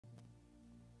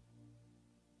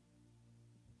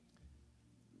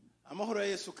amahoro ya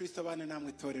Yesu Kristo abane namwe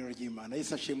itorero ry'Imana.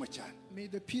 Yesu ashimwe cyane. May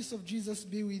the peace of Jesus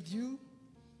be with you.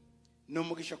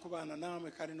 Numugisha kubana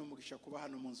namwe kandi numugisha kuba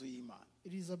hano mu nzu y'Imana.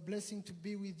 It is a blessing to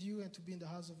be with you and to be in the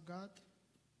house of God.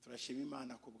 Turashima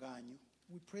Imana ku bwanyu.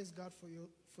 We praise God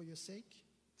for your sake.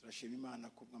 Turashima Imana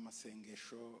ku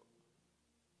bw'amasengesho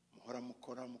muhora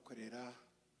mukora mukorera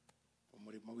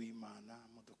umurimo w'Imana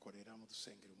mudukorera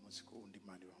mudusengera umunsi ku wundi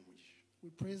Imana ibahumugisha.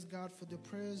 We praise God for the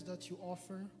prayers that you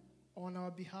offer on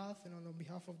our behalf and on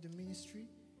behalf of the ministry.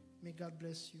 May God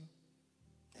bless you.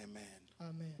 Amen.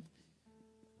 Amen.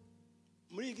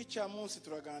 Muri iki cyamunsi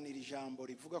turaganira ijambo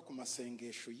rivuga ku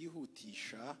masengesho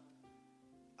yihutisha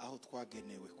aho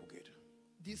twagenewe kugera.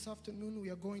 This afternoon we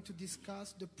are going to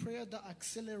discuss the prayer that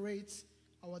accelerates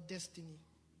our destiny.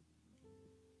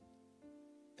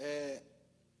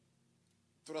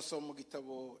 Turasoma mu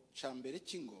gitabo cya mbere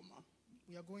cy'ingoma.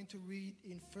 We are going to read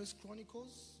in 1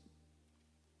 Chronicles.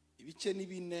 Ibice ni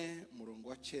 4 murongo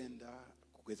wa 9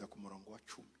 kugeza ku murongo wa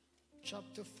 10.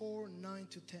 Chapter 4, 9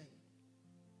 to 10.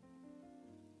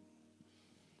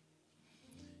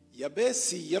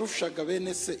 Yabesi yarushaga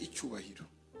bene se icyubahiro.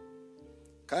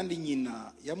 Kandi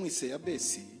nyina yamwise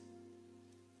Yabesi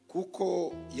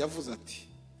kuko yavuze ati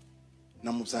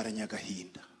namubyaranye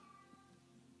agahinda.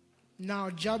 Now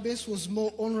Jabez was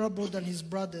more honorable than his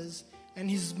brothers, and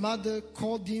his mother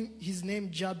called him his name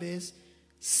Jabez,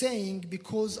 saying,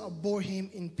 because I bore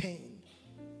him in pain.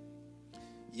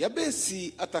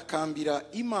 Yabesi atakambira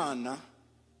Imana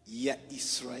ya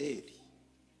Israeli.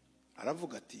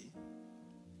 Aravuga ati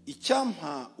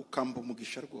icyampa ukamba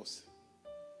umugisha rwose.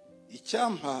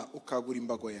 Icyampa ukagura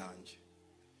imbago yanjye.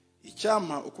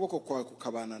 Icyampa ukuboko kwawe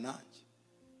kukabana nanjye.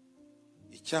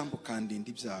 Icyampa ukandinda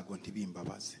ibyago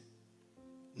ntibimbabaze.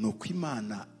 Nuko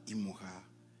Imana imuha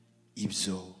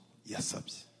ibyo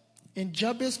yasabye. And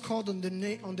Jabez called on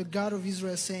the God of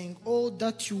Israel, saying, oh,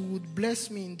 that you would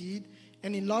bless me indeed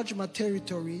and enlarge my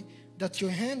territory, that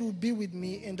your hand would be with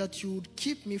me, and that you would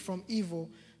keep me from evil,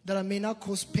 that I may not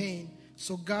cause pain.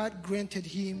 So God granted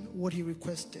him what he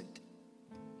requested.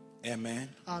 Amen.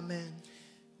 Amen.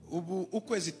 Ubu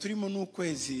ukwezi turimo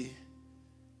n'ukwezi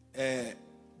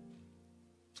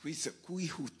twise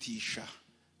kwihutisha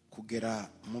kugera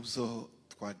mu byo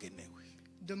twagenewe.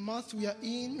 The month we are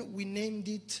in, we named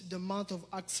it the month of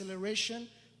acceleration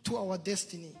to our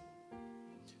destiny.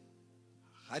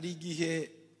 Hari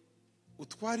igihe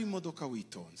utwara imodoka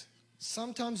witonze.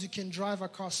 Sometimes you can drive a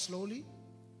car slowly.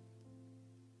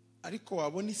 Ariko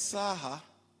wabona isaha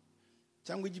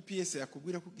cyangwa GPS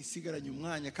yakubwira ko gisigaranye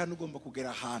umwanya kandi ugomba kugera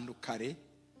ahantu kare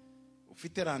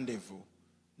ufite rendezvous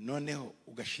noneho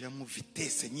ugashiramo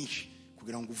vitesse nyinshi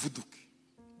kugira ngo uvuduke.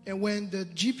 And when the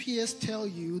GPS tell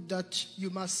you that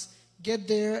you must get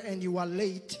there and you are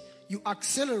late, you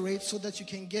accelerate so that you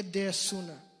can get there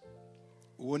sooner.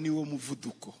 Uwo ni wo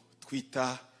muvuduko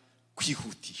twita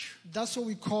kwihutisha. That's what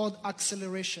we call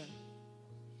acceleration.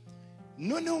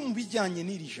 Noneho mu bijyanye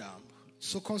n'iri jambo.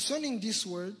 So concerning this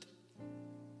word,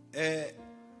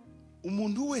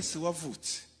 umuntu wese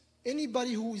wavutse,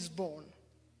 anybody who is born,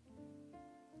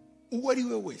 uwo ari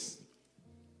we wese,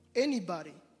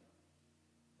 anybody,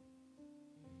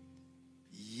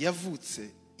 yavutse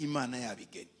Imana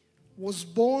yabigennye. was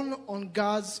born on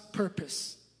God's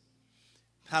purpose.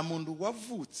 Nta muntu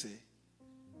wavutse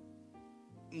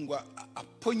ngo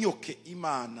aponyoke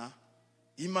Imana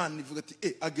ivuga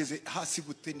ati ageze hasi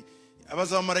guteni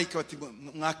abazamarayika bati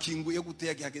mwakinguye gute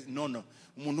yageze. No,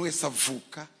 umuntu wese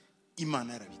avuka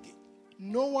Imana yarabigennye.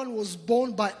 No one was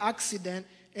born by accident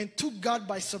and took God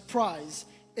by surprise.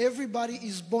 Everybody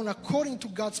is born according to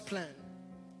God's plan.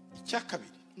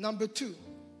 Icyakabiri, Number 2,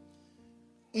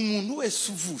 umuntu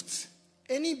wese uvutse,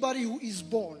 anybody who is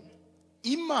born,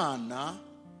 Imana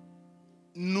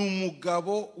ni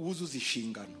umugabo wuzuza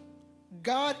inshingano.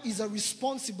 God is a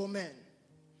responsible man.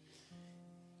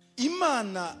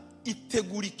 Imana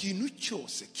itegura ikintu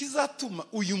cyose kizatuma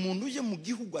uyu muntu uje mu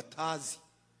gihugu atazi,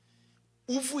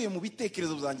 uvuye mu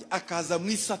bitekerezo byanjye akaza mu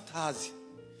isi atazi,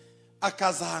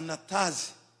 akaza ahantu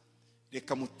atazi.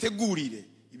 Reka mutegurire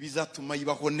ibizatuma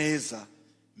yibaho neza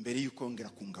mbere y'ukongera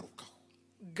kungarukaho.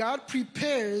 God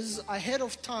prepares ahead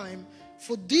of time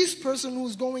for this person who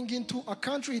is going into a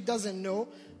country he doesn't know,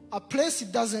 a place he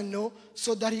doesn't know,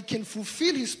 so that he can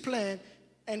fulfill his plan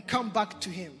and come back to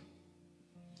him.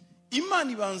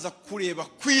 Imana ibanza kureba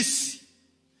ku isi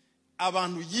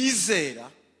abantu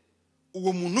yizera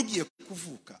uwo muntu ugiye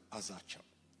kuvuka azacamo.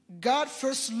 God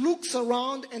first looks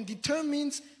around and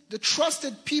determines the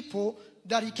trusted people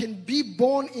that he can be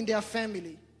born in their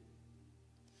family.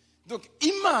 Donc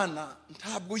Imana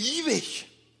ntabwo yibeshya.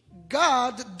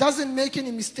 God doesn't make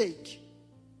any mistake.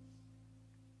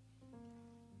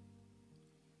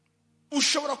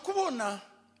 ushobora kubona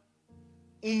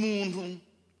umuntu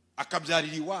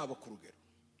akabyarira iwabo ku rugero.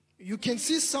 You can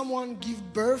see someone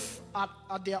give birth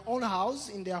at their own house,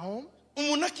 in their home.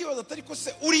 Umuntu akibaza atari ko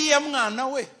se uriya mwana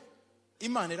we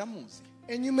Imana iramuzi.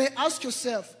 And you may ask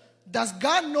yourself, does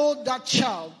God know that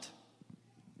child?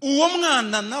 Uwo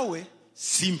mwana nawe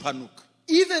si impanuka.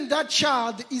 Even that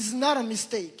child is not a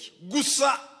mistake.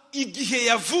 Gusa igihe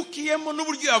yavukiyemo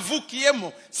n'uburyo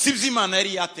yavukiyemo sibyo Imana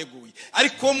yari yateguye,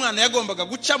 ariko uwo mwana yagombaga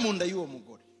guca mu nda y'uwo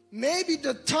mugore. Maybe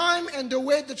the time and the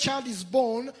way the child is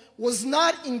born was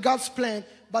not in God's plan,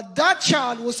 but that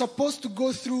child was supposed to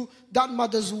go through that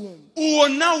mother's womb. Uwo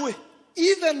nawe,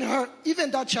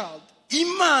 even that child,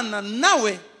 Imana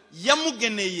nawe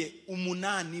yamugeneye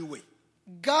umunani we.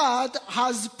 God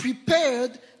has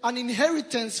prepared an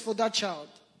inheritance for that child.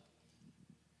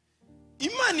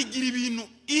 Imana igira ibintu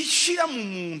ishira mu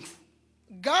muntu.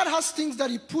 God has things that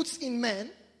He puts in man.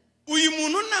 Uyu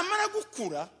muntu namara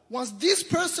gukura, once this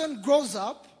person grows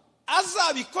up,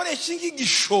 azabikoresha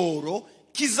nk'igishoro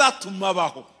kizatuma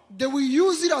abaho. They will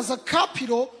use it as a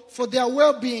capital for their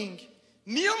well-being.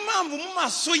 Niyo mpamvu mu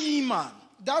maso y'Imana,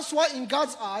 that's why in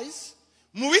God's eyes,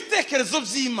 mu bitekerezo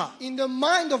by'Imana, in the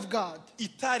mind of God,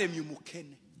 itaremye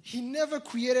umukene. He never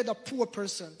created a poor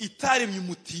person. Itaremye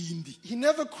umutindi. He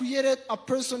never created a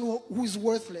person who is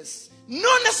worthless.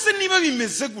 None se niba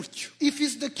bimeze gutyo, if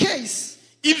it's the case,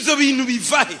 ibyo bintu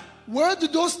bivahe? Where do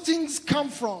those things come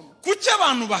from? Kuki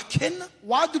abantu bakena?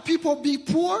 Why do people be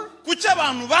poor? Kuki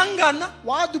abantu bangana?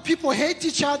 Why do people hate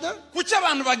each other? Kuki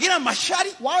abantu bagira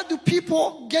amashari? Why do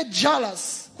people get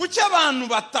jealous? Kuki abantu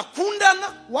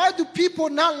batakundana? Why do people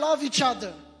not love each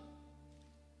other?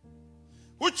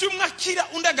 Kuki umwe akira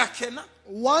undi agakena?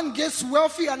 One gets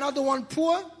wealthy, another one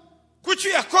poor. Kuki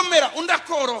yakomera undi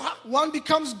akoroha? One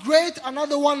becomes great,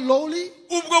 another one lowly.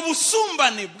 Ubwo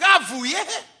busumbane bwavuye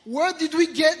he? Where did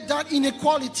we get that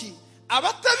inequality?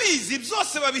 Abatabizi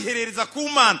byose babiherereza ku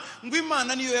Mana, ngo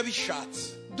Imana niyo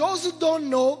yabishatse. Those who don't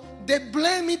know, they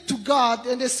blame it to God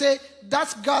and they say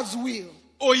that's God's will.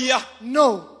 Oya,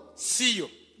 no, siyo.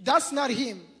 That's not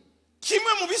Him.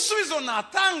 Kimwe mu bisubizo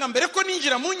natanga mbere ko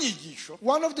ninjira mu nyigisho,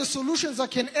 one of the solutions I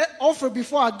can offer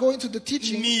before I go into the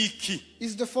teaching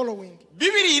is the following.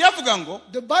 Bibiri iravuga ngo,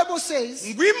 the Bible says,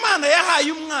 ngo Imana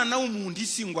yahaye umwana w'umuntu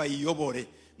isi ngo ayiyobore,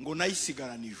 ngo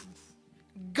nayisigarana ijuru.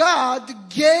 God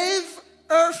gave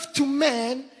earth to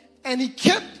man and He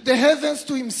kept the heavens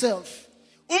to Himself.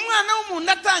 Umwana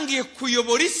w'umuntu atangiye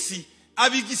kuyobora isi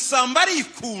abigisamba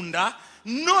arikunda,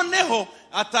 noneho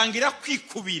atangira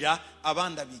kwikubira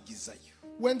abandi abigizayo.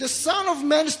 When the Son of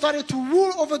Man started to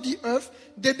rule over the earth,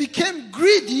 they became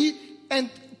greedy and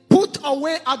put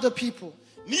away other people.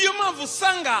 Niyo mpamvu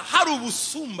usanga hari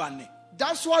ubusumbane.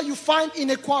 That's why you find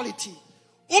inequality.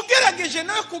 Ugerageje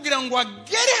nawe kugira ngo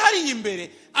agere hari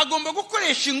imbere, agomba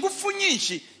gukoresha ingufu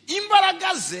nyinshi,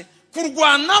 imbaraga ze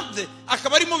kurwana bye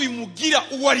akaba arimo bimugira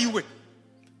uwo ari we.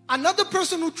 Another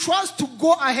person who tries to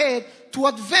go ahead to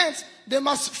advance, they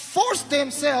must force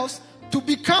themselves to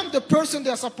become the person they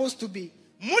are supposed to be.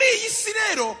 Muri iyi si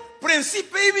rero,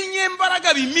 principe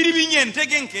y'ibinyembaraga bimira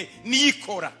ibinyentegenke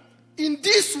niyikora. In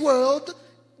this world,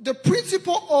 the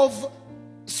principle of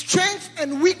strength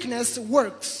and weakness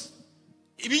works.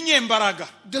 Ibinyembaraga,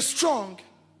 the strong,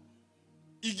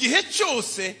 igihe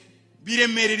cyose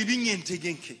biremerera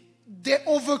ibinyentegenke. They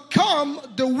overcome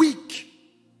the weak.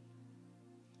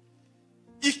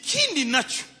 Ikindi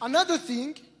nacho, another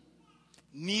thing,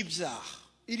 ni ibyaha.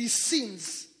 It is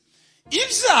sins.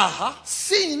 Ibyaha,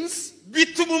 sins,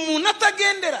 bituma umuntu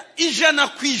atagendera ijana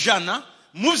ku ijana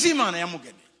mu by'Imana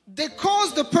yamugeneye. They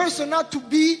cause the person not to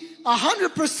be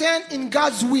 100% in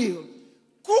God's will.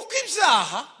 Kuko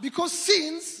ibyaha, because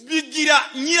sins, bigira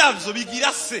nyirabyo,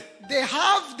 bigira se. They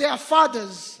have their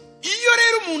fathers. Iyo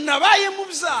rero umuntu abaye mu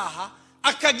byaha,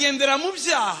 akagendera mu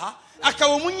byaha,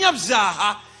 akaba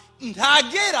umunyabyaha,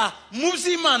 ntagera mu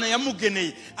by'Imana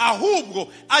yamugeneye,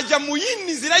 ahubwo ajya mu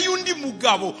yindi nzira y'undi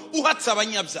mugabo uhatse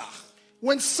abanyabyaha.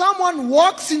 When someone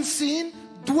walks in sin,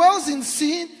 dwells in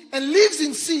sin, and lives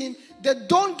in sin, they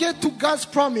don't get to God's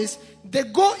promise. They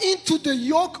go into the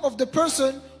yoke of the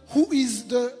person who is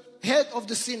the head of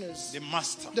the sinners.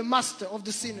 The master of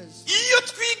the sinners. Iyo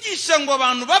twigisha ngo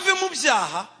abantu bave mu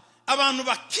byaha, abantu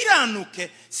bakiranuke,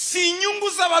 si inyungu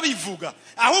z'ababivuga,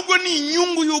 ahubwo ni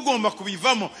inyungu y'ugomba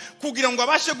kubivamo kugira ngo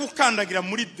abashe gukandagira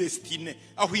muri destine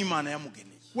aho Imana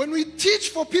yamugeneye. When we teach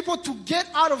for people to get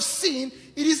out of sin,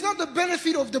 it is not the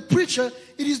benefit of the preacher,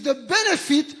 it is the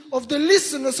benefit of the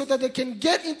listener so that they can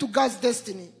get into God's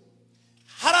destiny.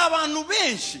 Hari abantu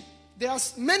benshi, there are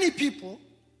many people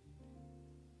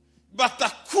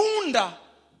batakunda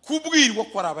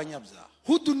kubwirwa ko ari abanyabyaha.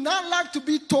 who do not like to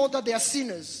be told that they are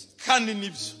sinners. kandi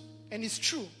nibyo And it's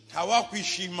true.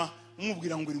 ntawakwishima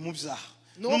umubwira ngo uri mu byaha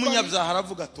Nobody- n'umunyabyaha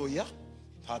aravuga atoya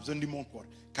ntabyo ndimo nkora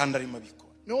kandi arimo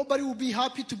abikora. Nobody will be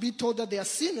happy to be told that they are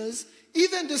sinners.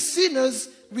 Even the sinners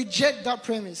reject that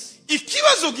premise.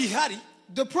 Ikibazo gihari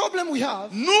The problem we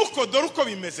have, nuko dore uko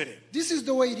bimeze rero. this is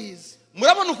the way it is.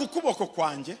 Murabona uku kuboko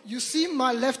kwanjye You see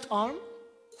my left arm,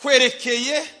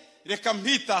 kwerekeye reka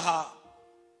mpita ha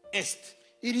est.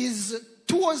 it is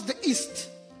towards the east.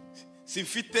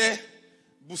 Simfite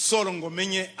busoro ngo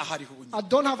menye ahariho ubunyine. I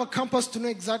don't have a compass to know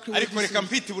exactly where Ariko this reka is,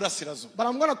 mpita iburasirazuba. but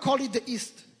I'm going to call it the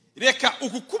east. Reka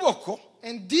uku kuboko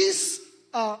And this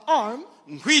arm,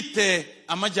 nkwite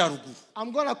amajyaruguru.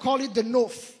 I'm going to call it the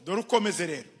north. Dore uko meze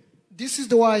rero. This is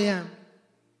the way I am.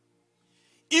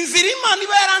 Inzira Imana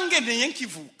iba yarangeneye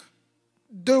nkivuka.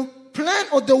 The plan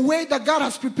or the way that God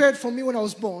has prepared for me when I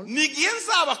was born Ni igihe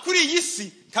nzaba kuri iyi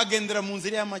si kagendera mu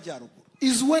nzira y'amajyaruguru.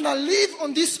 is when I live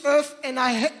on this earth and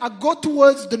I go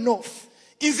towards the north.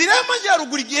 Inzira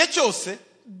y'amajyaruguru igihe cyose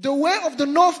The way of the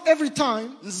north every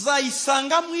time,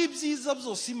 nzayisangamo ibyiza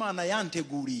byose Imana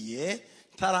yanteguriye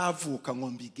ntaravuka ngo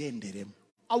mbigenderemo.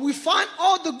 I will find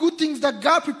all the good things that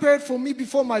God prepared for me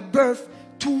before my birth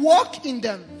to walk in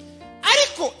them.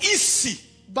 Ariko isi,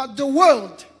 But the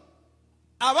world,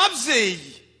 ababyeyi,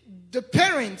 the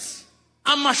parents,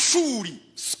 amashuri,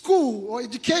 school or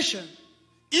education,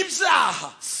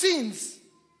 ibyaha, sins,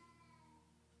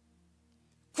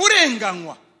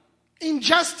 kurenganywa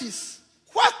injustice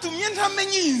kwatumye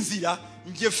ntamenya iyi nzira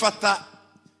njye fata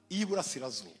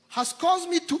iy'iburasirazuba. has caused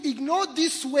me to ignore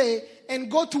this way and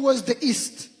go towards the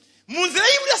east. Mu nzira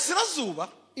y'iburasirazuba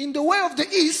In the way of the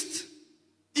east,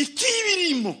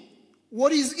 ikibirimo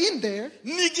what is in there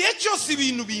ni igihe cyose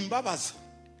ibintu bimbabaza.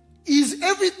 is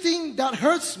everything that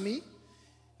hurts me.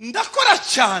 Ndakora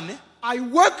cyane I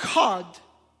work hard,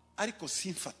 ariko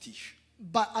simfatisha.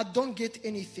 but I don't get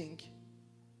anything.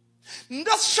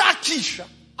 Ndashakisha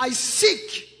I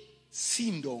seek,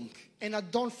 sindonke. and I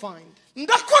don't find.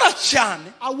 Ndakora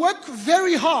cyane, I work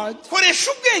very hard.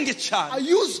 koresha ubwenge I cyane,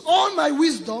 use all my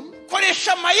wisdom.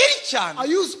 koresha amayeri I cyane,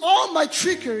 use all my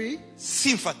trickery,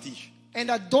 simfatisha. and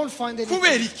I don't find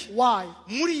Kubera anything. iki? Why?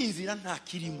 Muri iyi nzira nta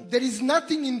kirimo There is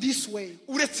nothing in this way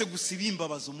uretse gusa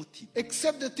ibimbabaza umutima,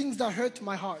 except the things that hurt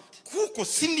my heart. kuko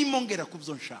sindimo ngera ku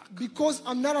byo nshaka, Because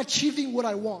I'm not achieving what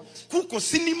I want. kuko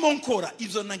sindimo nkora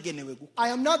ibyo nagenewe gukora. I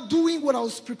am not doing what I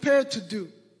was prepared to do.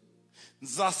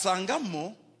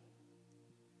 Nzasangamo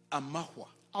amahwa,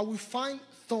 I will find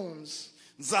thorns.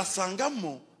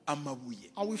 nzasangamo amabuye,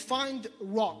 I will find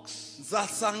rocks.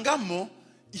 nzasangamo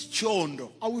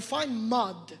icyondo. I will find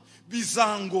mud.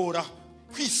 Bizangora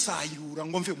kwisayura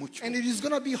ngo mve mu cyo. And it is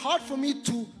going to be hard for me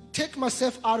to take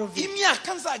myself out of it.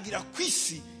 Imyaka nzagira ku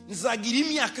isi nzagira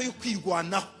imyaka yo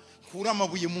kwirwanaho, nkure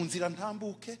amabuye mu nzira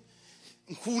ntambuke,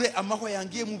 nkure amahwa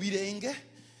yangiye mu birenge,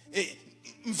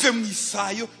 mve mu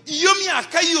isayo. Iyo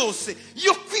myaka yose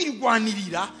yo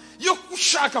kwirwanirira, yo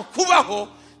gushaka kubaho,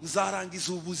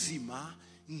 nzarangiza ubuzima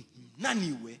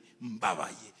naniwe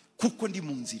mbabaye kuko ndi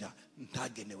mu nzira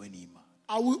ntagenewe n'Imana.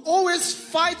 I will always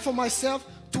fight for myself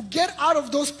to get out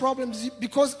of those problems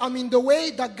because I'm in the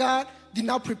way that God did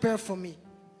not prepare for me.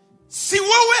 Si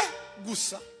wowe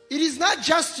gusa, It is not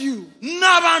just you.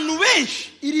 n'abantu benshi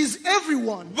It is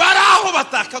everyone bari aho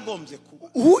batakagombye kuba,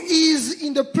 who is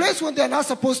in the place where they're not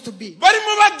supposed to be.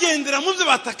 barimo bagendera mu byo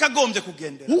batakagombye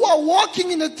kugendera. Who are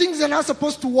walking in the things they're not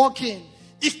supposed to walk in.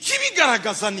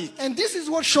 Ikibigaragaza ni And this is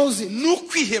what shows it.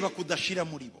 n'ukwiheba kudashira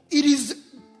muri bo. It is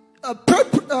a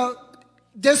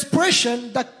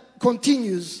desperation that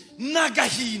continues.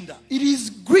 N'agahinda, It is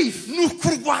grief.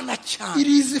 n'ukurwana It cyane.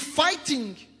 is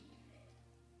fighting.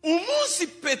 Umunsi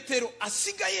Petero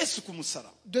asiga Yesu ku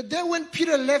musaraba, The day when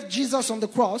Peter left Jesus on the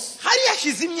cross, hari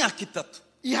hashize imyaka 3.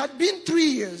 it had been 3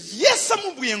 years. Yesu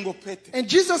amubwiye ngo Petero And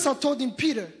Jesus had told him,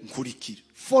 Peter, nkurikira.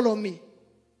 follow me.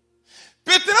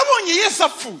 Petero abonye Yesu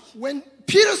apfuye When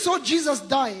Peter saw Jesus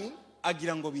dying,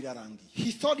 agira ngo birarangiye,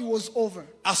 he thought it was over.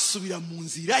 asubira mu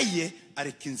nzira ye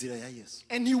areka inzira ya Yesu.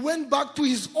 And he went back to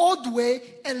his old way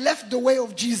and left the way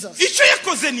of Jesus. Icyo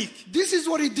yakoze niki? This is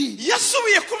what he did.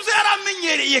 Yasubiye ku byo yari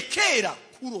amenyereye kera,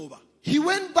 kuroba. He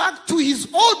went back to his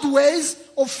old ways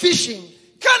of fishing.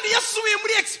 Kandi yasubiye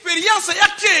muri experience ya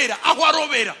kera aho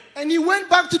arobera. And he went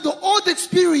back to the old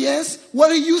experience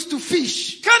where he used to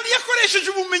fish. Kandi yakoresheje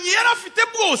ubumenyi yari afite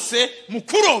bwose mu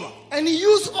kuroba. And he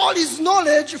used all his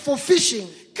knowledge for fishing.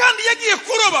 Kandi yagiye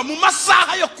kuroba mu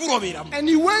masaha yo kuroberamo. And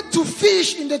he went to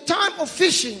fish in the time of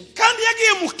fishing. Kandi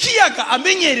yagiye mu kiyaga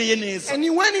amenyereye neza. And he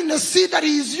went in the sea that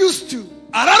he is used to.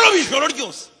 Araroba ijoro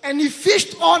ryose. And he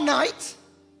fished all night.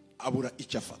 Abura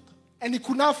icyo afata. And he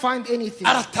could not find anything.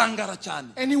 aratangara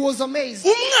cyane. And he was amazed.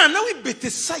 Umwana w'i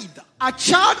Betesayida A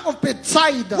child of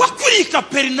Bethsaida wakuriye i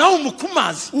Kaperinawumu ku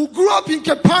mazi, who grew up in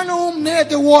Capernaum near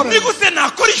the water. ni gute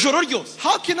nakora ijoro ryose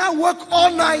How can I work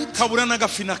all night kabura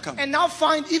n'agafi na kamwe? and not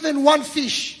find even one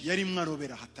fish? Yari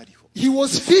mwarobera hatariho. He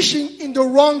was fishing in the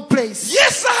wrong place.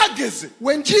 Yesu ahageze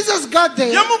When Jesus got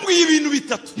there, yamubwiye ibintu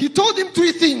bitatu he told him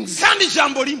three things. kandi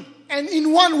ijambo rimwe, And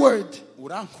in one word,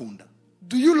 urankunda?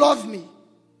 do you love me?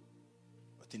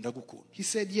 Ati ndagukunda. He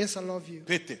said, yes, I love you.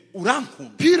 Petero,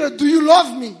 urankunda? Peter, do you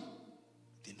love me?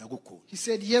 Ati ndagukunda. He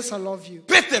said, yes, I love you.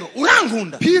 Petero,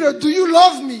 urankunda? Peter, do you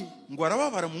love me? Ngo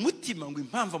arababara mu mutima ngo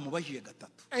impamvu amubajije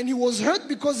gatatu. And he was hurt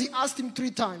because he asked him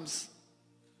 3 times.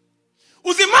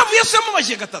 Uzi impamvu Yesu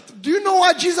yamubajije gatatu? Do you know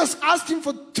why Jesus asked him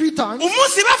for 3 times?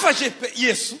 Umunsi bafashe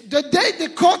Yesu, The day they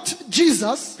caught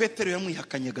Jesus, Petero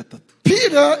yamwihakanye gatatu.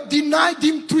 Peter denied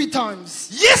him 3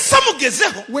 times. Yesu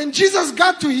amugezeho When Jesus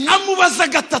got to him amubaza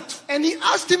gatatu, and he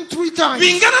asked him 3 times,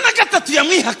 bingana na gatatu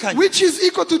yamwihakanye. which is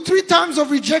equal to 3 times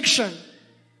of rejection.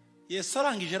 Yesu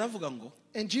arangije aravuga ngo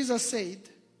And Jesus said,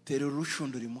 tera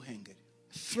urushundura imuhengeri,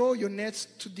 throw your nets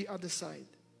to the other side.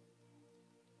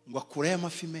 ngo akureyo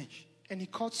amafi menshi. And he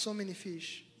caught so many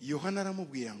fish. Yohana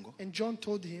aramubwira ngo And John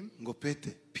told him, ngo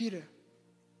Pete, Peter,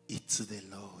 it's the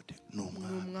Lord, ni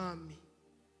umwami. Umwami.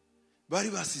 Bari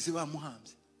basize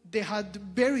bamuhambye. They had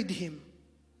buried him.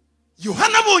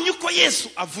 Yohana abonye uko Yesu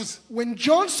avuze, When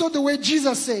John saw the way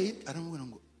Jesus said, aramubwira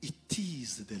ngo it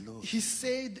is the Lord. he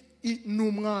said,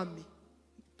 Numwami.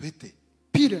 Pete,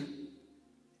 Peter,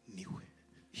 niwe.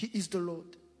 he is the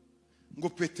Lord. Ngo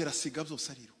Petero asiga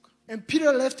byose ariruka. And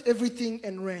Peter left everything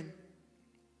and ran.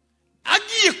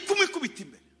 Agiye kumwikubita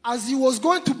imbere. As he was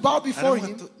going to bow before Aravuga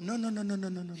him,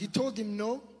 ati, no. he told him,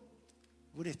 no,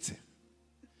 Uretse.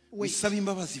 wait, Wisaba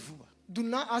imbabazi vuba. do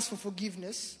not ask for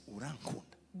forgiveness. Urankunda.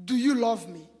 Do you love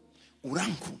me?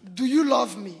 Urankunda. Do you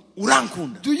love me?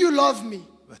 Urankunda. Do you love me?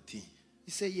 Bati,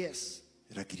 He said, yes.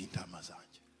 ragira intama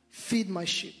zanjye. Feed my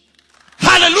sheep.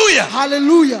 Hallelujah.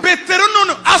 Hallelujah. Petero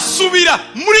none asubira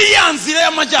muri ya nzira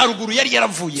y'amajyaruguru yari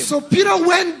yaravuye. So Peter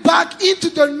went back into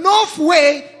the north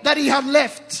way that he had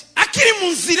left. Akiri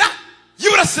mu nzira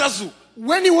y'Iburasirazuba.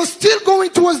 When he was still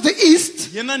going towards the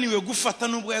east, Yananiwe gufata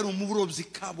nubwo yari umuburobyi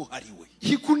kabuhariwe.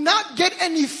 he could not get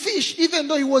any fish even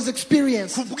though he was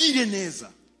experienced. Kubwire neza.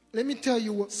 Let me tell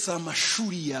you what, Si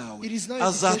amashuri yawe It is not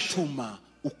azatuma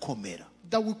ukomera.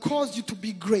 that will cause you to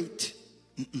be great.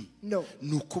 No.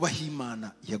 Ni ukubaho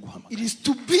Imana It yaguhamagaye. is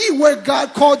to be where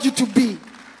God called you to be.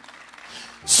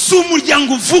 Si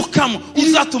umuryango uvukamo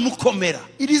uzatuma ukomera.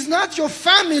 It is not your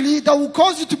family that will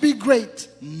cause you to be great.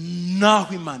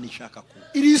 Naho Imana ishaka kuba.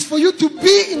 It is for you to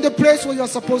be in the place where you are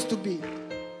supposed to be.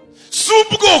 Si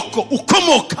ubwoko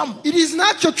ukomokamo. It is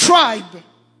not your tribe.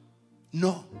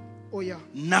 No. Oh yeah.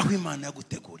 Naho Imana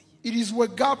yaguteguriye. It is where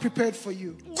God prepared for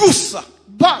you. Gusa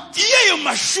But iyo ayo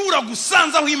mashuri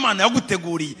agusanze aho Imana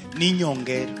yaguteguriye ni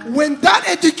inyongera. when that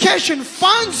education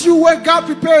finds you where God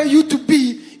prepared you to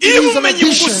be, it Iyo is an ubumenyi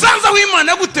addition. bugusanze aho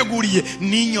Imana yaguteguriye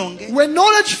ni inyongera. When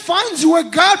knowledge finds you where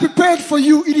God prepared for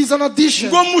you, it is an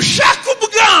addition. Ngo mushake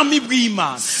ubwami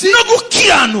bw'Imana no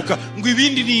gukiranuka ngo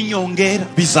ibindi ni inyongera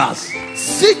bizaza.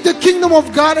 Seek the kingdom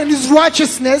of God and his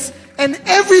righteousness, and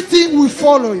everything will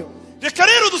follow you. Reka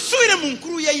rero dusubire mu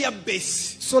nkuru ya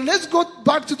Yabesi. So let's go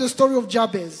back to the story of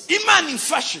Jabez. Imana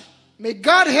imfashe May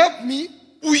God help me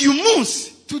uyu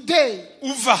munsi today.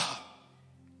 uva aha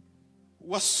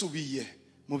wasubiye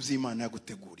mu by'Imana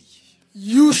yaguteguriye.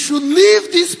 You should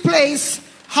leave this place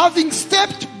having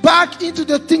stepped back into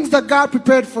the things that God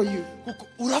prepared for you. Kuko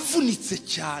uravunitse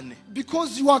cyane.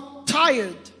 Because you are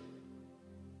tired.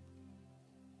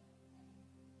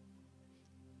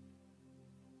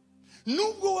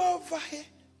 Nubwo wava he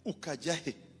ukajya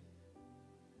he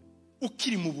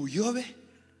ukiri mu buyobe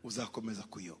uzakomeza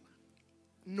kuyoba.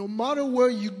 No matter where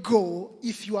you go,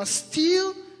 if you are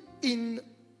still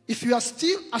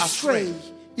astray,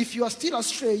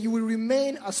 you will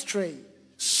remain astray.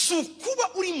 Si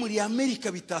ukuba uri muri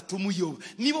Amerika bitatuma uyoba.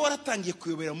 Niba waratangiye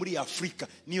kuyobera muri Afurika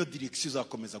niyo direction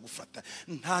uzakomeza gufata.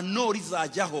 Nta nori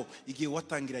izajyaho igihe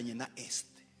watangiranye na Est.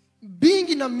 Being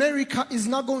in America is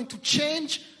not going to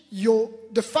change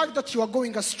the fact that you are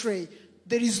going astray.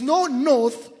 There is no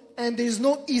north and there is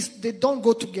no east. They don't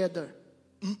go together.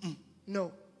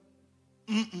 No.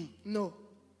 No.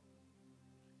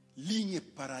 Ligne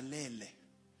parallele.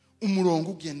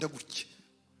 Umurongo ugenda gutya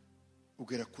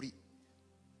ugera kuri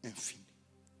infinity.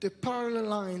 The parallel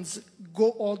lines go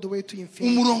all the way to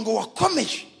infinity. Umurongo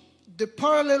wakomeje The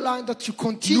parallel line that you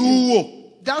continue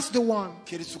nuwo That's the one.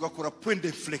 keretse ugakora point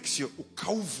d'inflexion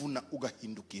ukawuvuna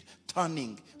ugahindukira,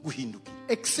 turning, guhindukira.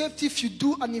 Except if you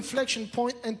do an inflection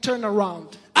point and turn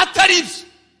around. Atari ibyo,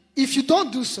 If you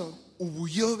don't do so,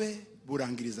 ubuyobe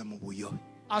burangiriza mu buyobe.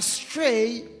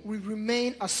 astray will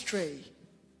remain astray.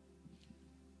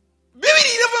 Bibiri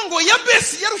iravuga ngo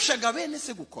Yabesi yarushaga bene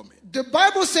se gukomera. The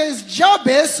Bible says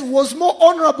Jabez was more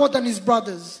honorable than his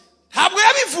brothers. Ntabwo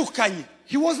yabivukanye.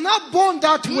 He was not born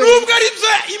that way. Nubwo ari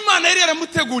byo Imana yari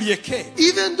yaramuteguriye kera.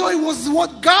 Even though it was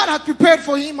what God had prepared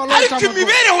for him a long time Ariko ago.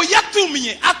 imibereho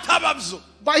yatumye ataba byo.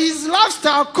 But his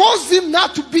lifestyle caused him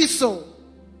not to be so.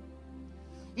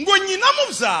 Ngo nyina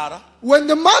mubyara, When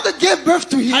the mother gave birth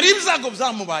to him, hari ibyago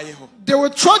byamubayeho. there were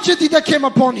tragedy that came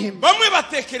upon him. Bamwe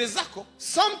batekereza ko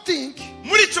Some think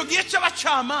muri icyo gihe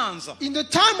cy'abacamanza in the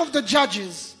time of the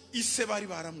judges, ise bari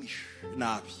baramwishe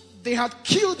nabi. they had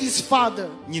killed his father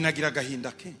Nyina agira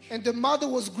agahinda kenshi. and the mother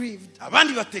was grieved.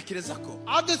 Abandi batekereza ko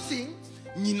Other think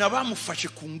nyina bamufashe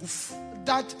ku ngufu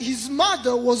that his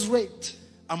mother was raped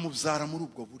amubyara muri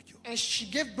ubwo buryo. and she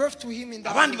gave birth to him in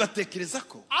that Abandi way. batekereza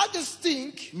ko Others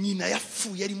think nyina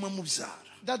yapfuye arimo amubyara.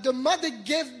 that the mother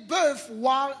gave birth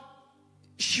while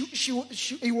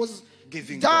he was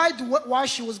Giving died while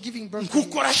she was giving birth to him.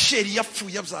 Nkuko Rasheli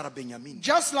yapfuye abyara Benyamini.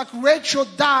 Just like Rachel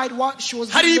died while she was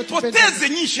Hari giving birth to Benjamin. hipoteze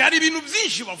nyinshi, hari ibintu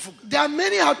byinshi bavuga. There are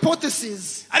many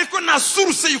hypotheses, Ariko nta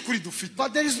source y'ukuri dufite.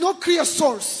 but there is no clear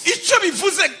source. Icyo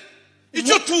bivuze,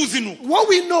 icyo tuzi nuko What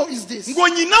we know is this. ngo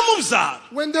nyina mubyara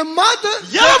When the mother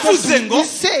Yaravuze ngo, he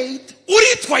said,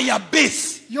 uritwa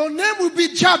Yabesi your name will be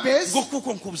Jabez ngo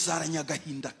kuko nkubyaranye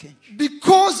agahinda kenshi.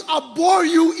 because I bore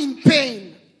you in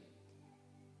pain.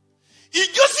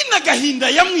 Iryo zina agahinda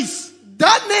yamwise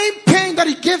That name, pain, that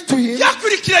he gave to him,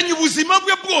 yakurikiranye ubuzima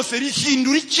bwe bwose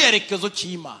rihindura icyerekezo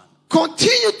cy'Imana.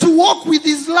 continued to walk with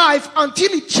his life until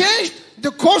he changed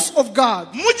the course of God.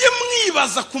 Mujye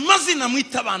mwibaza ku mazina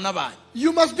mwita abana banyu.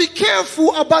 You must be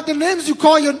careful about the names you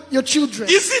call your children.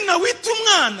 Izina wita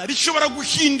umwana rishobora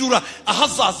guhindura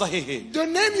ahazaza hehe. The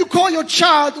name you call your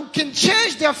child can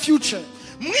change their future.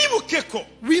 Mwibuke ko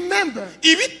Remember,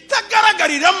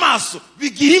 ibitagaragarira amaso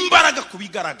bigira imbaraga ku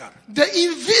bigaragara. the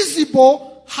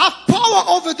invisible have power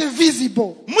over the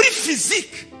visible. Muri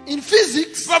fizike In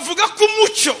physics, bavuga ko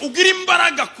umucyo ugira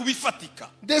imbaraga ku bifatika.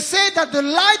 they say that the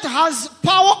light has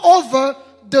power over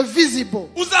the visible.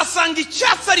 Uzasanga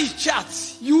icyatsi ari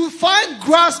icyatsi, You will find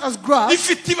grass as grass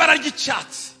rifite ibara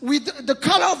ry'icyatsi, with the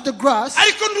color of the grass,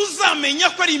 ariko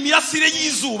ntuzamenya ko ari imirasire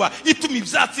y'izuba ituma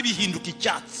ibyatsi bihinduka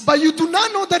icyatsi. but you do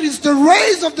not know that it's the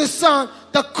rays of the sun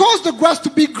that cause the grass to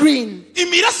be green.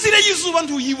 Imirasire y'izuba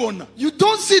ntuyibona, You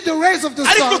don't see the rays of the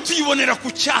ariko sun, tuyibonera ku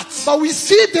cyatsi. but we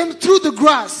see them through the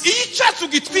grass. Iyo icyatsi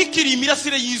ugitwikiriye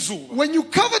imirasire y'izuba, When you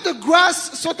cover the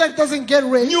grass so that it doesn't get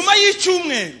rain, nyuma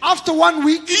y'icyumweru after 1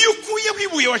 week, iyo ukuyeho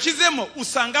ibuye washyizemo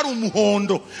usanga ari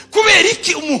umuhondo. Kubera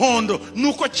iki umuhondo?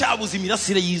 Nuko cyabuze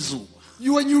imirasire y'izuba.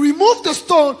 when you remove the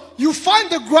stone, you find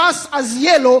the grass as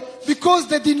yellow because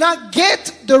they did not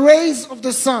get the rays of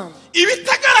the sun.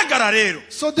 Ibitagaragara rero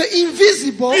So the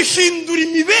invisible, bihindura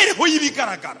imibereho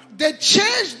y'ibigaragara. they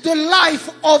change the life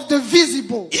of the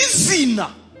visible.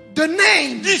 Izina The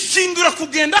name, rihindura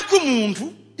kugenda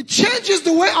k'umuntu, it changes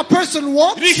the way a person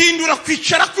walks. rihindura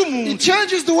kwicara It k'umuntu,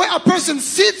 changes the way a person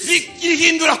sits.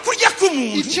 rihindura kurya It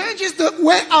k'umuntu, changes the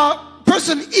way a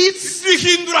person eats.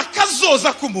 rihindura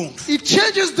kazoza k'umuntu. It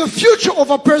changes the future of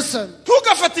a person.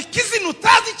 Ntugafate ikizina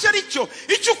utazi icyo ari cyo,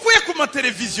 icyo ukuye ku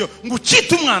mateleviziyo ngo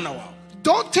ucyite umwana wawe,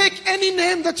 Don't take any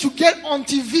name that you get on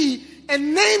TV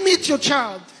and name it your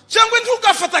child. cyangwa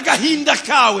ntugafate agahinda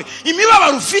kawe,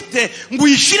 imibabaro ufite ngo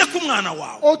uyishyire ku mwana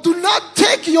wawe. Or do not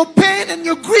take your pain and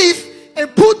your grief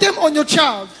and put them on your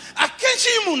child. Akenshi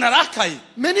iyo umuntu arakaye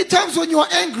Many times when you are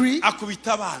angry,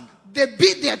 akubita abana. they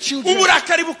beat their children.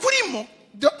 Uburakari bukurimo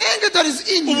The anger that is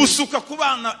in you, ubusuka ku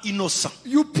bana inosa.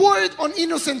 you pour it on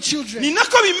innocent children. Ni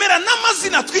nako bimera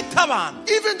n'amazina twita abana.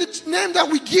 Even the name that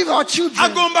we give our children,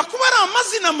 Agomba kuba ari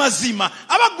amazina mazima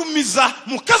abagumiza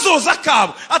mu kazoza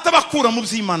kabo, atabakura mu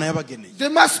by'Imana yabageneye. there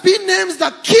must be names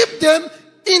that keep them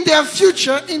in their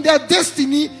future, in their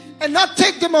destiny, and not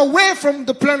take them away from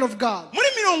the plan of God. Muri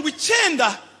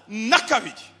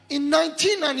 1992 In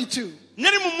 1992,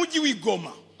 nari mu mujyi w'i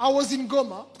Goma, I was in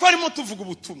Goma twarimo tuvuga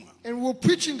ubutumwa. and we were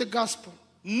preaching the gospel.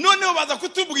 Noneho baza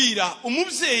kutubwira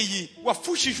umubyeyi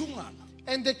wafushije umwana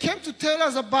And they came to tell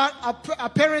us about a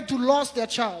parent who lost their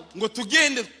child, ngo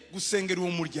tugende gusengera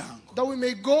uwo muryango. that we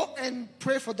may go and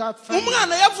pray for that family.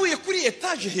 Umwana yavuye kuri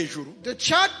etaje hejuru The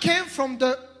child came from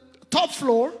the top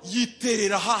floor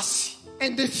yiterera hasi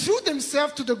and they threw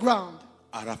themselves to the ground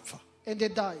arapfa, and they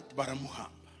died baramuhamba.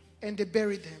 and they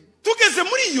buried him. tugeze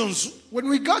muri iyo nzu When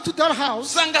we got to that house,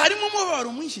 usanga harimo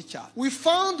umubabaro mwinshi cyane. we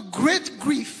found great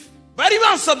grief. Bari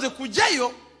bansabye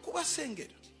kujyayo kubasengera.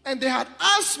 And they had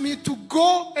asked me to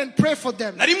go and pray for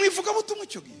them. Nari mu ivugabutumwa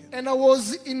icyo gihe. And I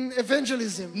was in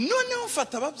evangelism. Noneho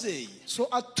mfata ababyeyi. So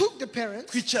I took the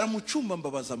parents Twicara mu cyumba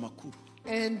mbabaza amakuru.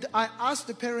 and I asked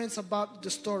the parents about the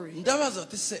story. Ndabaza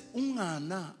ati se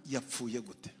umwana yapfuye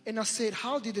gute? And I said,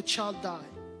 how did the child die?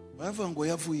 Baravuga ngo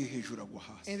yavuye hejuru agwa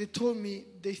hasi. And they told me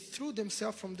they threw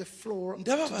themselves from the floor to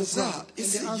the Ndababaza ground. And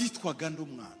ese they asked, yitwaga nde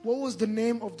umwana? what was the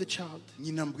name of the child?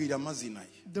 Nyina mbwira amazina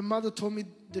ye. The mother told me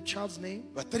the child's name.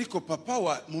 Batariko papa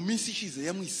wa mu minsi ishize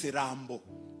yamwise Rambo.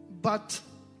 But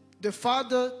the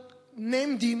father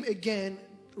named him again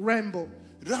Rambo.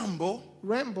 Rambo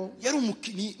Rambo yari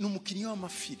umukinnyi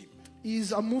w'amafilime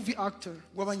is a movie actor,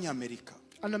 w'abanyamerika.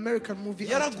 an American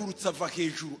movie actor. Yaragurutse ava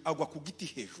hejuru agwa ku giti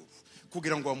hejuru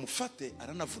kugira ngo bamufate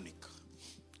aranavunika.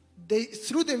 They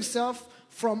threw themselves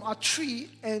from a tree,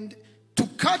 and to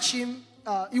catch him,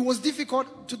 it was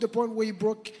difficult to the point where he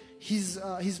broke his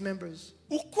members.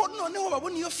 Uko noneho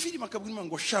babona iyo filime akabwira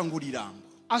ngo shangura Rambo.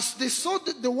 As they saw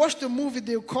they watched the movie,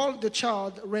 they called the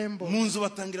child Rambo. Mu nzu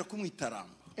batangira kumwita Rambo.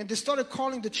 And they started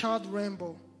calling the child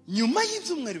Rambo. Nyuma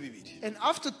y'ibyumweru bibiri And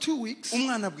after 2 weeks,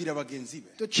 umwana abwira bagenzi be.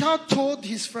 the child told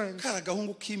his friends, Kara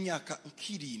gahungu k'imyaka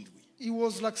nk'irindwi he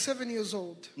was like 7 years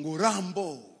old. ngo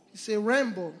Rambo He said,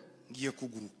 Rambo, ngiye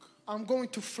kuguruka. I'm going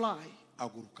to fly.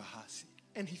 Aguruka hasi.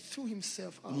 And he threw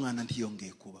himself out. Umwana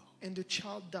ntiyongeye kubaho. And the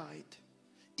child died.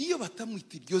 Iyo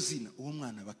batamwita iryo zina uwo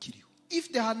mwana bakiriho.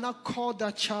 If they had not called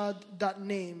that child that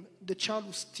name, the child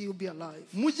would still be alive.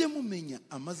 Mujye mumenya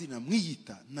amazina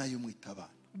mwiyita nayo mwita abana.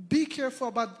 Be careful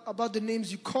about the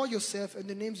names you call yourself and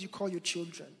the names you call your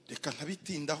children. Reka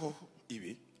ntabitindaho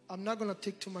ibi. I'm not going to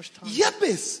take too much time.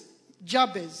 Yabesi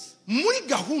Jabez, muri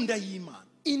gahunda y'Imana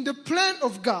in the plan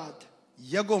of God,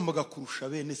 yagombaga kurusha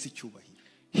bene se icyubahiro.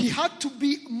 he had to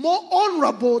be more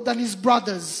honorable than his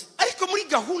brothers. Ariko muri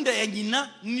gahunda ya nyina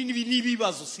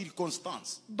n'ibibazo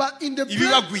circumstance But in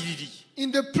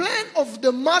the plan of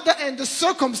the mother and the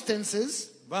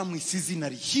circumstances, bamwise izina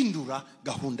rihindura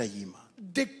gahunda y'Imana.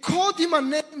 they called him a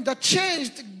name that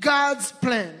changed God's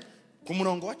plan. Ku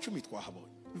murongo wa 10 twahabonye.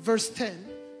 Verse 10.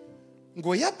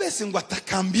 Ngo Yabesi ngo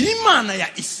atakambira Imana ya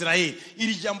Israeli.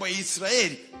 Iri jambo ya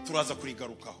Israeli turaza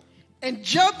kurigarukaho. And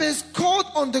Jabez called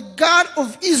on the God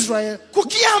of Israel.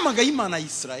 Kuki yahamagaye Imana ya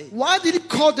Israeli? Why did he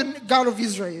call the God of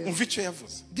Israel? Umva icyo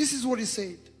yavuze. This is what he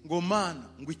said. Ngo mana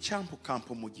ngo icyampu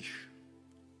kampo umugisha.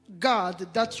 God,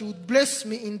 that you would bless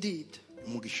me indeed.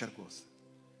 Umugisha rwose.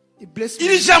 He blessed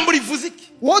Iri me. jambo rivuze iki?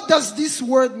 What does this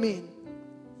word mean?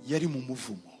 Yari mu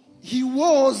muvumo. He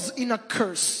was in a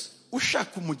curse.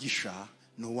 Ushaka umugisha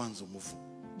no wanze umuvumo.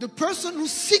 The person who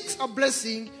seeks a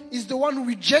blessing is the one who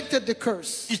rejected the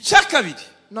curse. Icya kabiri.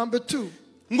 Number 2.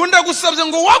 Ngo ndagusabye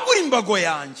ngo wagure imbago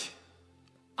yanjye.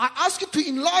 I ask you to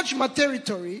enlarge my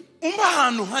territory. Umba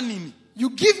ahantu hanini. You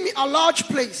give me a large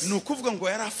place. Ni ukuvuga ngo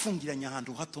yari afungiranye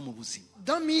ahantu hato mu buzima.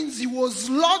 That means he was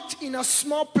locked in a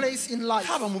small place in life.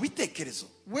 Haba mu bitekerezo.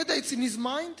 Whether it's in his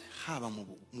mind, Haba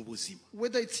mu buzima.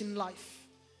 whether it's in life.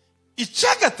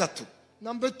 Icya gatatu.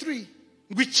 Number 3.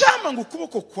 Ngo icyama ngo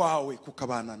ukuboko kwawe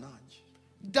kukabana nanjye.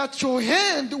 That your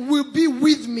hand will be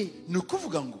with me. Ni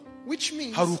ukuvuga ngo Which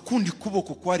means hari ukundi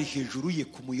kuboko kwari hejuru ye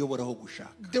kumuyoboraho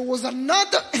gushaka. there was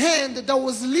another hand that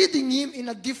was leading him in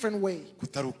a different way,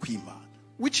 Kutari ukw'Imana.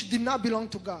 which did not belong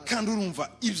to God. Kandi urumva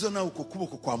ibyo nawe uko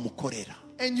kuboko kwamukorera.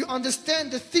 And you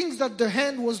understand the things that the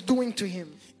hand was doing to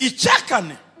him. Icya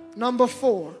kane. Number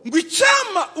 4. Ngo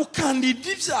icyama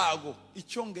ukandida ibyago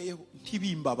icyongeyeho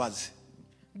ntibimbabaze.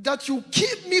 That you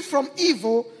keep me from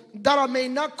evil, that I may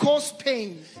not cause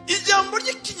pain. Ijambo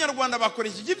ry'ikinyarwanda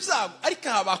bakoresheje ibyago ariko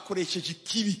aha bakoresheje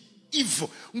ikibi ivo.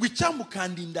 Ngo icyama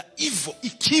ukandinda ivo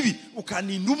ikibi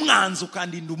ukandinda umwanzi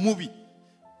ukandinda umubi.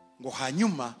 Ngo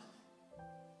hanyuma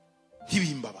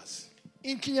ntibimbabaze.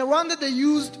 In Kinyarwanda they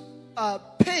used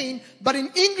pain, but in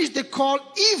English they call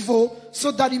evil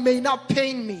so that it may not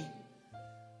pain me.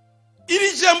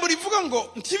 Iri jambo rivuga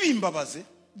ngo ntibimbabaze.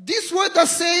 This word that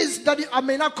says that I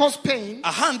may not cause pain,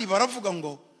 Ahandi baravuga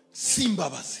ngo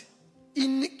simbabaze.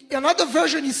 in another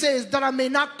version he says that I may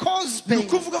not cause Ni pain.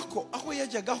 ukuvuga ko aho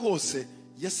yajyaga hose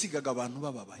yasigaga abantu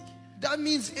bababaye. That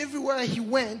means everywhere he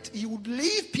went, he would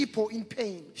leave people in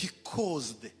pain. He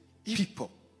caused people.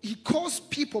 He caused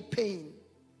people pain.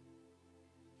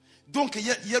 Donc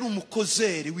yari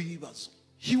umukozeri w'ibibazo.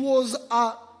 He was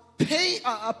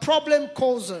a problem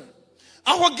causer.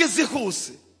 Aho ageze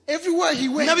hose Everywhere he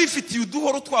went, n'abifitiye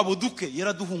uduhoro twabo duke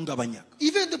yaraduhungabanyaga.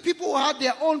 even the people who had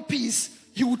their own peace,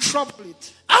 he would trouble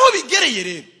it. Aho bigereye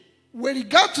rero When he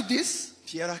got to this,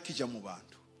 ntiyari akijya mu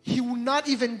bantu. He would not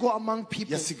even go among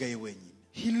people. yasigaye wenyine.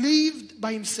 He lived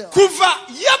by himself. Kuva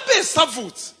Yabesi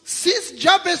avutse Since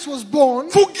Jabez was born,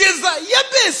 kugeza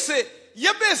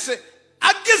Yabesi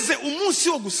ageze umunsi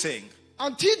wo gusenga,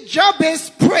 until Jabez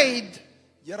prayed,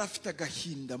 yari afite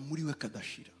agahinda muri we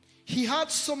kadashira. he had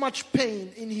so much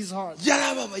pain in his heart.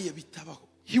 Yarababaye bitabaho.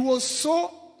 He was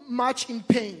so much in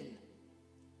pain.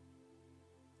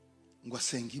 Ngo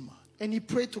asenga Imana. And he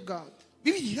prayed to God.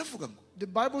 Bibiliya iravuga ngo The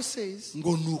Bible says,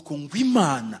 ngo nuko ngo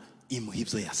Imana imuha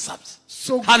ibyo yasabye.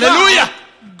 so Hallelujah.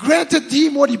 God granted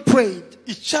him what he prayed.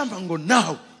 Icyamba ngo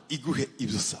nawe iguhe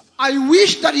ibyo usaba. I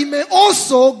wish that he may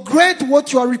also grant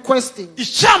what you are requesting.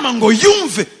 Icyamba ngo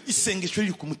yumve isengesho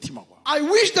riri ku mutima wawe. I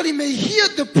wish that he may hear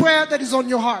the prayer that is on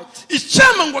your heart.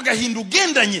 Icyamba ngo agahinda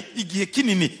ugendanye igihe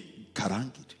kinini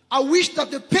karangire. I wish that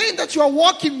the pain that you are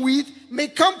walking with may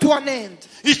come to an end.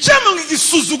 Icyamba ngo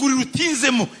igisuzuguriro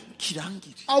utinzemo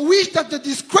kirangire. I wish that the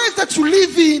disgrace that you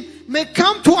live in may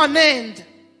come to an end.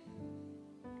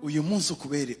 Uyu munsi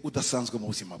ukubere udasanzwe mu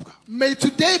buzima bwawe. May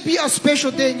today be a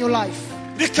special day in your life.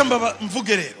 Reka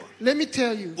mvuge rero. Let me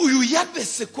tell you. Uyu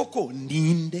Yabesi koko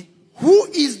ninde? Who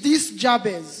is this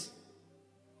Jabez?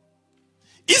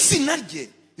 Izina rye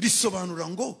risobanura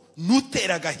ngo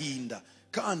nutera agahinda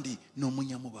kandi ni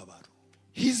umunyamubabaro.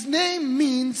 His name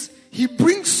means he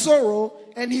brings sorrow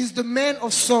and he's the man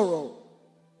of sorrow.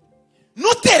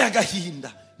 Nutera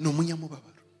agahinda ni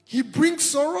umunyamubabaro. He brings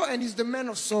sorrow and he's the man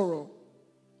of sorrow.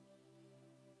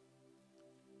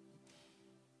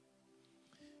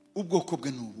 Ubwoko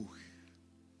bwe ni ubuhe?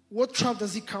 What tribe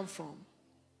does he come from?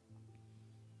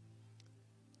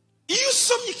 Iyo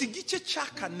usomye iki gice cya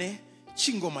kane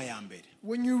cy'ingoma ya mbere,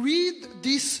 When you read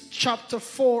this chapter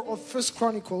 4 of First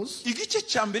Chronicles, igice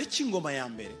cya mbere cy'ingoma ya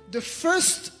mbere, the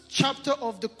first chapter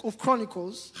of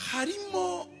Chronicles,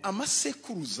 harimo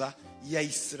amasekuruza ya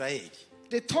Isirayeli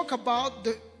they talk about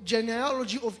the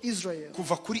genealogy of Israel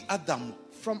kuva kuri Adamu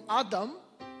from Adam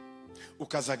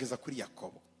ukazageza kuri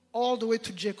Yakobo, all the way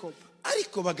to Jacob.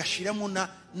 ariko bagashiramo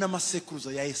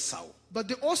n'amasekuruza ya Esawu. But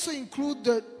they also include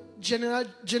the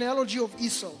genealogy of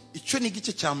Esau. Icyo ni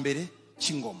igice cya mbere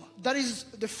cy'ingoma. That is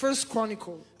the first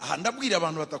chronicle. Aha ndabwira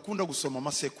abantu batakunda gusoma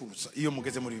amasekuruza iyo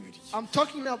mugeze muri Bibiliya. I'm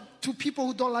talking to people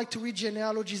who don't like to read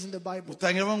genealogies in the Bible.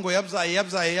 Utangira ngo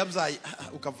yabyaye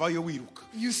ukavayo wiruka.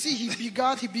 You see, he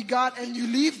begot, and you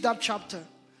leave that chapter.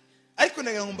 Ariko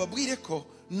ndagira ngo mbabwire ko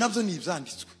nabyo ni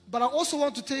ibyanditswe. But I also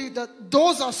want to tell you that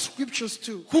those are scriptures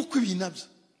too. Kuko ibi nabyo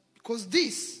Because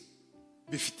this,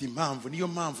 bifite impamvu, niyo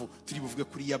mpamvu turi buvuge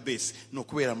kuri Yabesi, no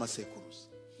kubera amasekuruza.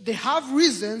 they have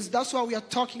reasons. That's why we are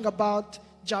talking about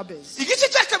Jabez. Igice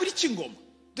cya kabiri cy'ingoma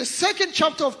The second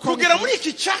chapter of kugera muri Chronicles,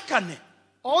 iki cya kane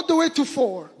all the way to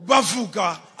 4,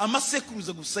 bavuga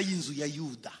amasekuruza gusa y'inzu ya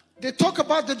Yuda. they talk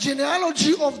about the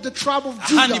genealogy of the tribe of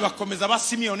Ahandi Judah. bakomeza ba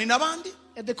Simiyoni n'abandi,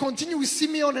 And they continue with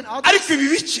Simeon and others. ariko ibi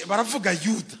bice baravuga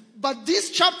Yuda. But these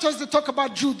chapters, they talk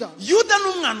about Judah. Yuda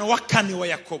n'umwana wa kane wa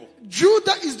Yakobo,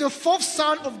 Judah is the fourth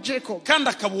son of Jacob. kandi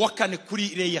akaba uwa kane kuri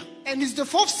Leya. And he's the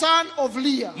fourth son of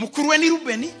Leah. Mukuru we ni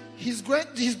Rubeni, His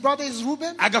brother is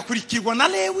Reuben, agakurikirwa na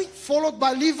Lewi, followed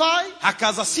by Levi,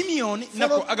 hakaza Simiyoni,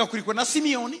 nako agakurikirwa na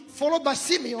Simiyoni, followed by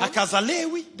Simeon, hakaza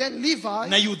Lewi, then na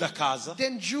Levi, Yuda akaza,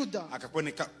 then Judah,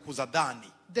 akaboneka kuza Dani.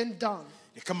 then Dan.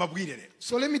 Reka mbabwire rero,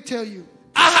 So let me tell you,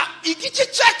 aha igice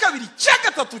cya kabiri cya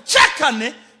gatatu cya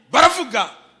kane baravuga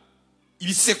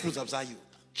ibisekuruza bya Yuda.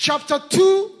 chapter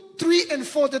 2, 3, and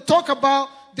 4, they talk about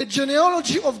the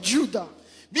genealogy of Judah.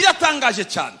 Biratangaje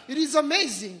cyane. It is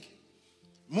amazing.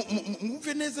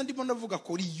 Mwumve neza ndimo ndavuga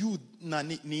kuri Yuda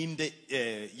ninde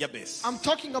Yabesi. I'm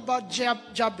talking about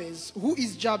Jabez. Who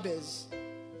is Jabez?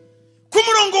 Ku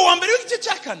murongo wa mbere w'igice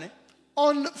cya kane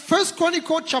On 1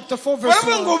 Chronicles chapter 4 verse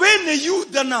baravuga ngo 1, bene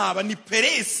Yuda naba ni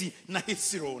Peresi na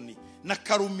Hesironi na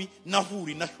Karumi na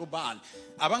Huri na Shobali.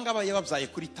 Abangaba yababyaye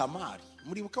kuri Tamari.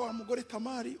 Muribuka wa mugore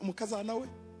Tamari umukazana we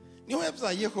niho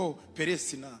yabyayeho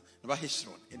Peresi na ba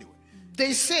Hesironi. Anyway,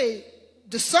 they say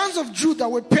the sons of Judah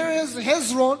were Perez,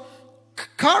 Hezron,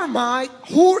 Carmi,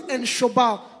 Hur, and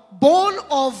Shobal, born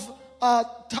of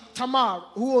Tamar,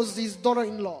 who was his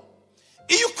daughter-in-law.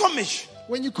 iyo ukomeje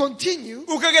When you continue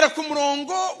ukagera ku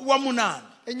murongo wa munani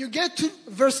and you get to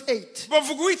verse 8,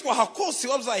 bavuga uwitwa Hakosi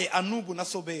wabyaye Anubu na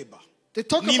Sobeba they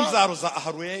talk about n'imbyaro za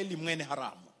Aharueli mwene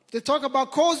Haramu.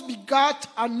 Cos begat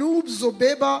Anub,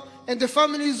 Zobeba, and the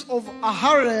families of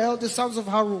Aharel, the sons of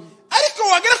Harum. Ariko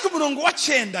wagera ku murongo wa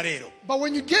 9 rero But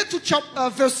when you get to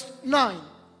verse 9,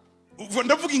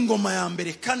 ndavuga ingoma ya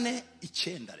mbere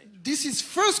 4:9 rero. this is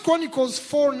 1 Chronicles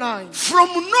 4:9. From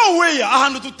nowhere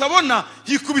ahantu tutabona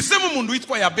hikubisemo umuntu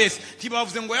witwa Yabesi,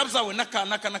 ntibavuze ngo yabyawe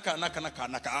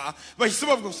n'akanaka bahise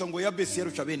bavuga gusa ngo Yabesi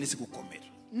yarusha bene si gukomera.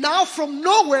 Now from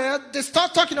nowhere, they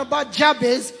start talking about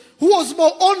Jabez, who was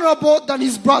more honorable than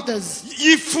his brothers.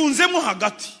 yifunzemo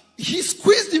hagati. He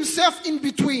squeezed himself in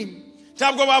between.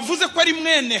 Ntabwo bavuze ko ari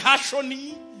mwene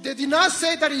Hashoni, They did not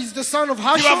say that he's the son of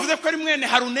Hashon ntibavuze ko ari mwene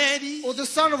Haruneri, or the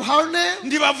son of Harne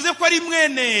ntibavuze ko ari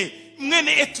mwene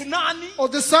Etunani. or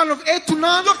the son of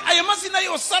Etunan. Donc aya mazina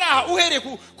yose ari aha uhereye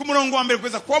ku murongo wa mbere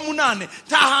kugeza ku wa munane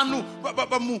nta hantu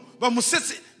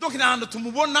bamusetse, donc nta hantu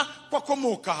tumubona ko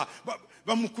akomoka aha,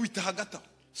 bamukubita hagati aho.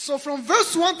 So from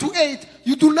verse 1 to 8,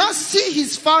 you do not see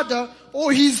his father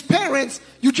or his parents.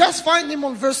 You just find him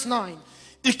on verse 9.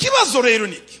 Ikibazo rero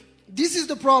niki, This is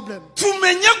the problem.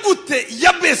 tumenya gute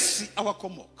Yabesi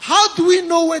abakomoka? How do we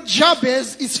know where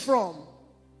Jabez is from?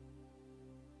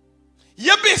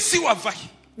 Yabesi wavahe?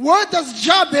 Where does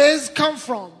Jabez come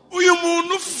from? Uyu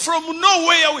muntu from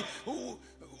nowhere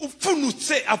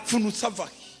upfunutse avahe?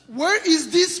 Where is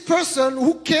this person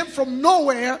who came from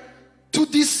nowhere to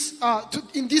this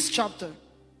in this chapter?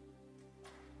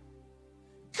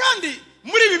 Kandi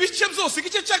muri ibi bice byose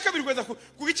igice cya kabiri kugeza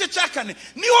ku gice cya kane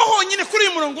niho honyine kuri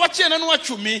uyu murongo wa 9 n'uwa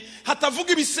 10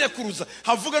 hatavuga ibisekuruza,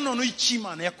 havuga noneho icyo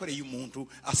Imana yakoreye umuntu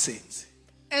asenze.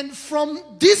 And from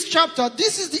this chapter,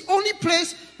 this is the only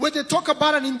place where they talk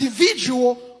about an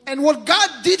individual and what God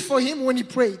did for him when he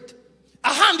prayed.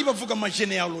 Ahandi bavuga ama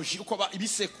genealogy uko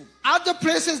ibisekuru. Other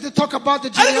places they talk about the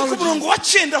Ariko ku genealogy. murongo wa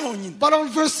 9 honyine But on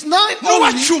verse 9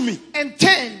 n'uwa only 10 and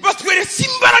 10, batweretse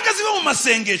imbaraga ziba mu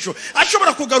masengesho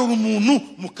ashobora kugarura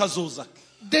umuntu mu kazoza.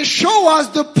 they show us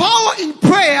the power in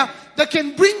prayer that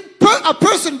can bring a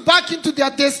person back into their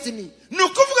destiny. Ni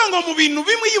ukuvuga ngo mu bintu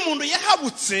bimwe iyo umuntu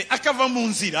yahabutse akava mu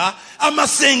nzira,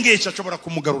 amasengesho ashobora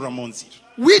kumugarura mu nzira.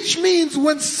 Which means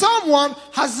when someone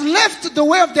has left the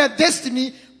way of their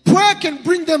destiny, prayer can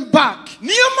bring them back.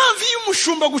 Niyo mpamvu iyo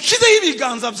umushumba gucizeho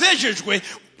ibiganza byejejwe,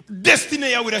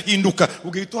 destiny yawe irahinduka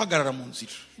ugahita uhagarara mu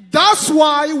nzira. That's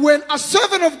why when a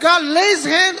servant of God lays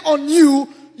hand on you,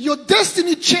 your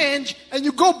destiny change and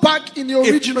you go back in your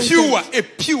original intent. A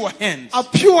pure hand. A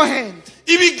pure hand.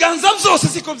 Ibiganza byose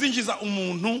siko byinjiza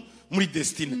umuntu muri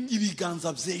destiny.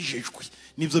 Ibiganza byejejwe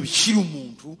nibyo bishyira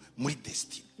umuntu muri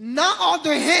destiny. Not all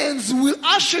the hands will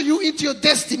usher you into your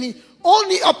destiny.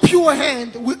 Only a pure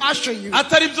hand will usher you.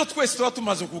 Atari byo twese tuba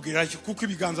tumaze kugerayo kuko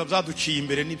ibiganza byaduciye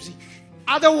imbere n'ibyi.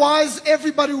 Otherwise,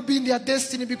 everybody will be in their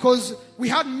destiny because we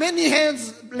had many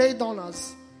hands laid on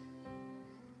us.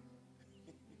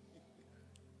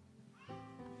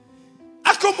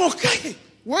 Akomoka.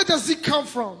 Where does it come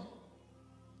from?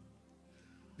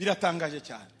 Biratangaje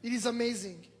cyane. It is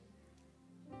amazing.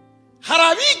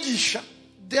 Harabigisha.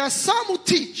 There are some who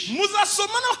teach, Muzasoma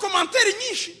na komantere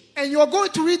nyinshi. and you are going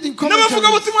to read in N'abavuga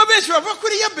commentaries. butumwa benshi bavuga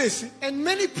kuri Yabesi. And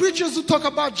many preachers who talk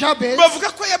about Jabez, Bavuga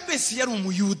ko Yabesi yari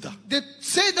umuyuda. they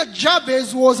say that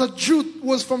Jabez was a Jew,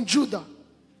 was from Judah.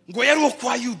 Ngo yari wo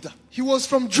kwa Yuda. He was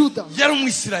from Judah. Yari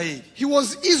umwisirayeli. He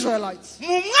was Israelites. Mu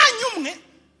mwanya umwe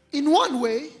In one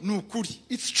way, ni ukuri.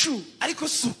 it's true, Ariko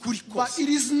si ukuri but kose. it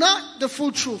is not the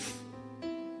full truth.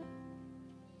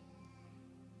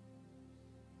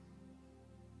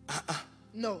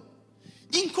 No.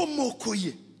 Inkomoko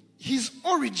ye His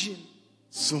origin,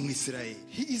 si umwisirayeli.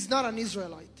 he is not an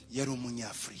Israelite. Yari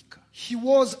umunyafurika. He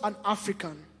was an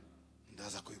African.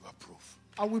 Ndaza kubiba proof.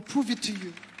 I will prove it to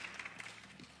you.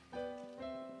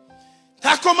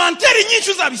 Nta komantere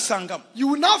nyinshi uzabisangamo. You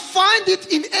will not find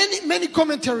it in many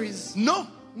commentaries. No.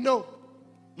 No.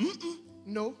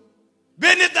 No.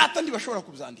 Bene data ntibashobora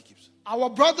kubyandika ibyo. Our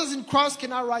brothers in Christ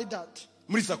cannot write that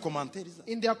Muri za komantere za.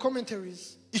 in their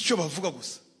commentaries. Icyo bavuga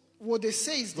gusa. What they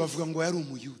say is this. Bavuga ngo yari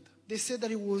umuyuda. They say that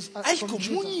he was Ariko from mu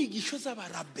Judah. nyigisho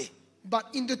z'abarabe. But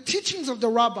in the teachings of the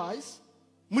rabbis,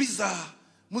 Muri za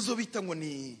muzo bita ngo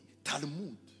ni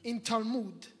Talmud. in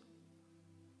Talmud,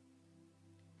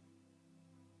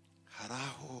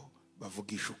 Haraho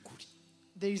bavugisha ukuri.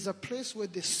 there is a place where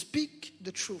they speak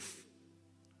the truth,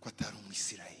 Ko atari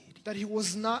umwisirayeli. that he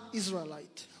was not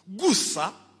Israelite.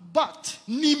 Gusa But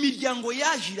ni imiryango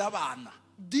yaje irabana.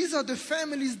 these are the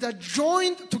families that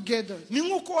joined together. Ni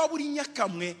nk'uko waba uri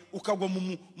nyakamwe ukagwa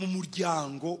mu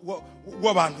muryango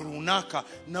w'abantu runaka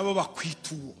nabo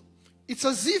bakwita uwo. It's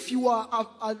as if you are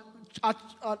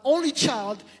an only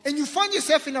child and you find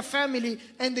yourself in a family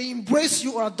and they embrace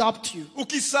you or adopt you.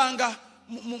 Ukisanga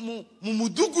mu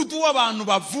mudugudu w'abantu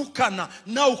bavukana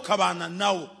nawe ukabana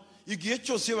nawo. Igihe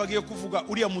cyose iyo bagiye kuvuga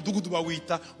uriya mudugudu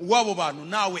bawita wabo bantu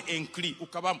nawe inclus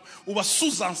ukabamo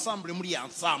ubasuza ensemble muri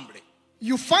ensemble.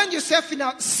 You find yourself in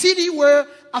a city where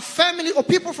a family or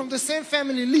people from the same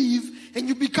family live and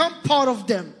you become part of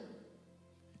them.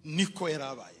 Niko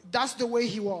yarabaye. That's the way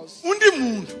he was. Undi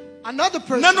muntu Another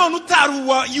person nanone utari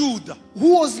uwa Yuda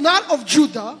who was not of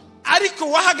Judah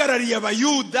ariko wahagarariye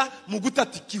abayuda mu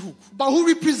gutata igihugu, but who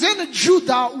represented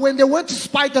Judah when they went to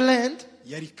spy the land,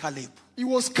 yari Kalebu. it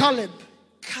was Caleb.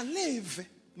 Kaleve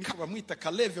niko bamwita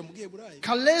Kaleve mu Giheburayi.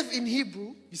 Caleb in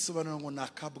Hebrew, Bisobanura ngo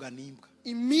nakabwa n'imbwa.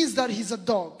 it means that he's a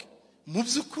dog. Mu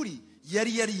by'ukuri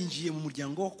yari yarinjiye mu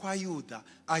muryango wo kwa Yuda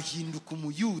ahinduka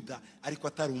umuyuda ariko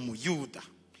atari umuyuda.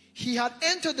 He had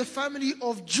entered the family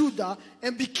of Judah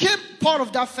and became part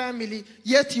of that family,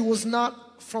 yet he was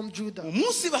not from Judah.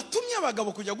 Umunsi batumye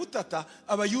abagabo kujya gutata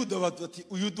abayuda bati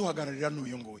uyu duhagararira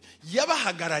n'uyu nguyu,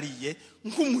 yabahagarariye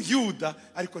nk'umuyuda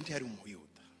ariko ntiyari umuyuda.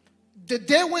 The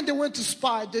day when they went to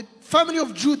spy, the family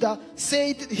of Judah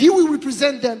said he will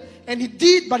represent them, and he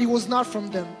did, but he was not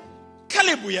from them.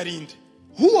 Kalebu yarinde.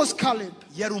 Who was Caleb?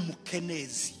 Yari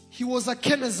umukenezi. He was a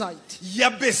Kenizzite.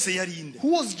 Yabese yarinde.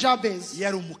 Who was Jabez?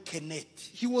 Yari umukeneti.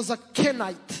 He was a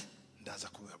Kenite. Ndaza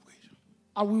kubabwira.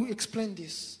 I will explain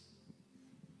this.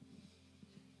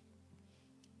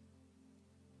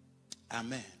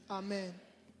 Amen. Amen.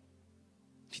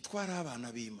 Ntitwari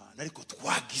abana b'Imana ariko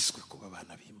twagizwe kuba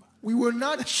abana b'Imana. We were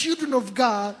not children of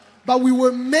God, but we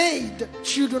were made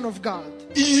children of God.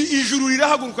 Ijuru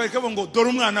rirahaguruka rikavuga ngo dore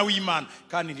umwana w'Imana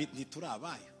kandi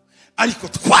ntiturabayo ariko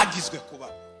twagizwe kuba.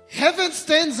 Heaven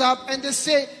stands up and they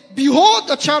say, behold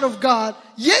the child of God,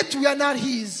 yet we are not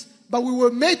his, but we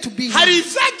were made to be Hari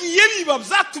his. ibyagiye biba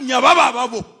byatumye ababa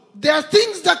babo. There are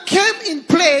things that came in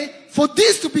play for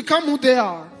this to become who they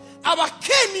are.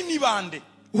 Abakeni ni bande.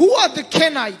 Who are the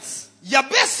Kenites?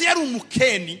 Yabesi yari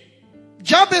umukeni.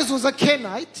 Jabez was a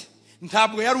Kenite.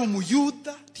 Ntabwo yari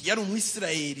umuyuda, yari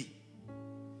umwisirayeli.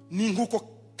 Ni nkuko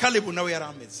Kalebu nawe yari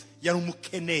ameze. Yari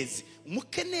umukenezi.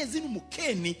 Umukenezi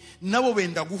n'umukeni nabo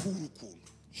benda guhura ukuntu.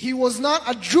 He was not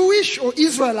a Jewish or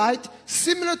Israelite,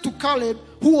 similar to Caleb,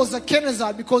 who was a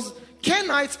Kenizzite, because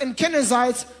Kenites and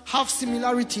Kenizzites have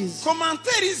similarities.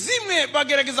 Komanteri zimwe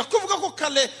bagerageza kuvuga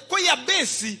ko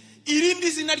Yabesi irindi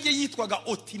zina rye yitwaga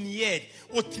Otiniyeli.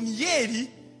 Otiniyeli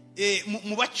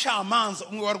mu bacamanza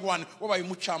umwe warwane wabaye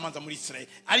umucamanza muri Israel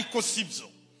ariko sibyo.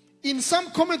 In some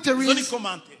commentaries,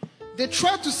 they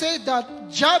try to say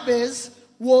that Jabez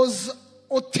was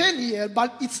Othniel,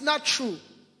 but it's not true.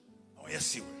 Oh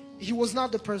yes, he was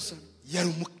not the person.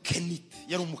 Yari umukeniti,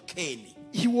 yari umukeni.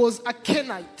 He was a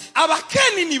Kenite.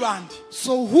 Abakeni ni bande.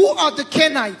 So who are the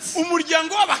Kenites? Umuryango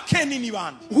w'abakeni ni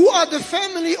bande. Who are the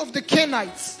family of the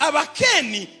Kenites?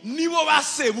 Abakeni nibo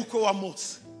basebuko wa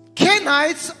Mose.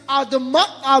 Kenites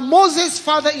are Moses'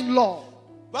 father-in-law.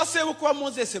 Basebuko wa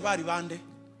Moses bari bande.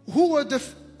 Who were the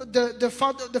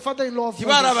father-in-law of Moses?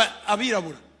 Tibara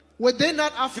abirabura. Were they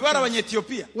not Africans? Tibara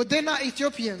abanyethiopia. Were they not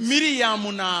Ethiopians?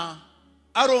 Miriam na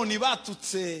Aroni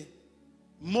batutse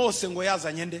Mose ngo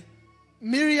yazanye nde.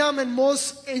 Miriam and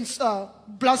Moses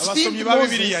blasphemed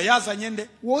Moses.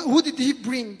 Who did he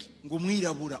bring? Ngo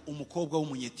mwirabura umukobwa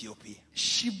w'umunyethiopia.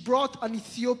 She brought an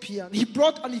Ethiopian. He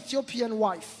brought an Ethiopian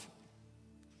wife.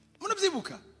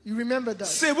 Munabyibuka? You remember that?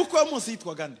 Sebuko wa Mose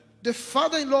yitwaga nde. The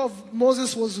father-in-law of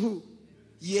Moses was who?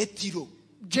 Yetiro.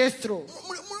 Jethro.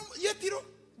 Yetiro.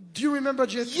 Do you remember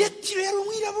Jethro? Yetiro yari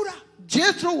umwirabura.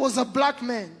 Jethro was a black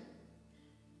man.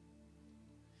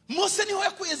 Mose niho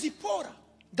yakuye Zipora.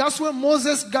 That's where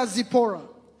Moses got Zipporah.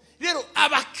 Rero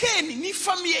abakeni ni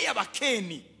famiye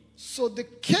y'abakeni. So the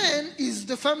Ken is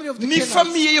the family of the Ni Kenites.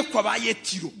 famiye yo kwa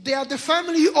Yetiro. They are the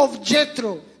family of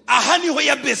Jethro. Aha niho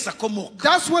Yabesi akomoka.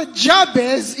 That's where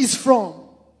Jabez is from.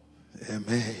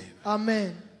 Amen.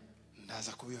 Amen.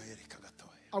 Ndaza kubiyohereka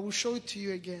gatoya. I will show it to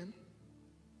you again.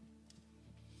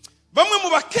 Bamwe mu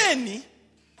bakeni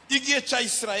igihe cha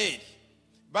Israeli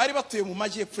bari batuye mu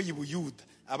majyepfo y'Ubuyuda,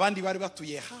 abandi bari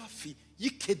batuye hafi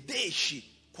y'Ikedeshi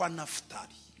kwa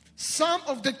Naftali. Some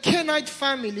of the Kenite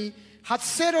family had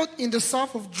settled in the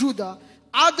south of Judah,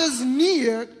 others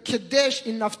near Kedesh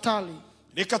in Naphtali.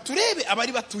 Reka turebe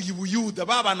abari batuye Ubuyuda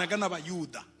babanaga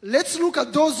n'Abayuda. Let's look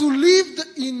at those who lived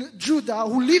in Judah,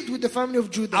 who lived with the family of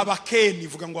Judah. Abakeni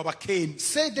vuga ngo abakeni.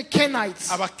 Say the Kenites.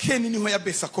 Abakeni niho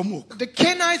Yabesi akomoka. The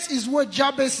Kenites is where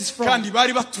Jabez is from. Kandi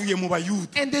bari batuye mu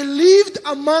Bayuda. And they lived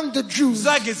among the Jews.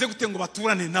 Zageze gute ngo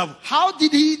baturane nabo. How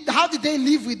did they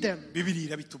live with them? Bibiri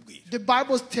irabitubwira. The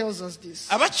Bible tells us this.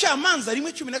 Abacamanza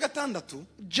 1:16.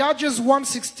 Judges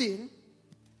 1:16.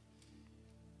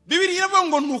 Bibiri iravuga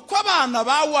ngo nuko abana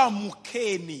ba wa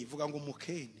mukeni, vuga ngo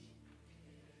mukeni.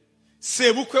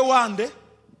 Sebukwe wande.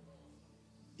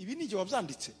 Ibi ni je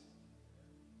wabyanditse.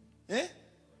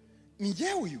 Ni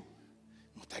njye uyu.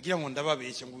 Mutagira ngo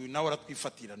ndababeshya ngo uyu nawe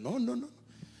aratwifatira. No.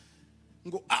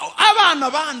 Ngo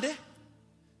abana bande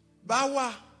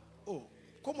bawa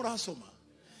ko murasoma.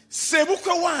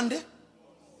 Sebukwe wande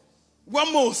wa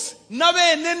Mose na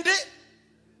bene nde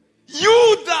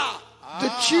Yuda. the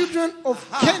children of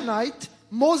Kenite,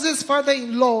 Moses'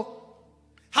 father-in-law,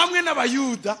 hamwe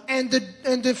n'abayuda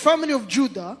and the family of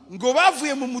Judah, ngo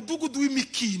bavuye mu mudugudu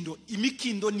w'imikindo.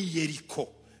 Imikindo ni Yeriko,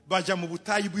 baja mu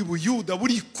butayu bw'Ubuyuda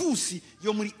buri ikusi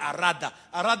yo muri Arada.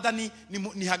 Arada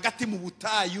ni hagati mu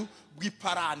butayu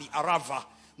bw'iparani Arava,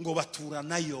 ngo batura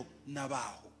nayo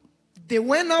nabaho. They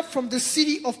went up from the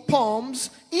city of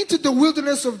palms into the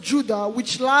wilderness of Judah,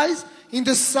 which lies in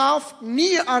the south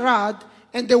near Arad,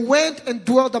 and they went and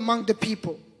dwelt among the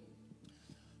people.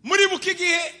 Muri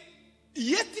bukigihe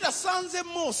Yetira sanze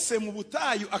Mose mu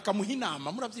butayu akamuha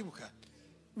inama, murabyibuka?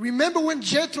 Remember when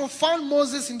Jethro found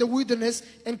Moses in the wilderness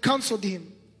and counseled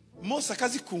him? Mose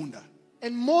akazikunda.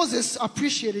 And Moses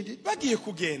appreciated it. Bagiye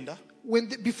kugenda,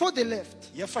 Before they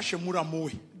left, yafashe muramu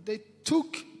we they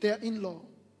took their in-law.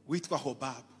 witwa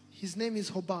Hobab. His name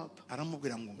is Hobab.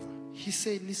 Aramubwira ngo umva, He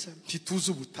said, listen,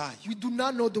 ntituzi ubutayu, we do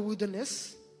not know the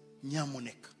wilderness.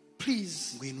 nyamuneka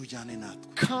Please ngwino ujyane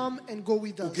natwe, come and go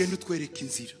with us ugende utwereka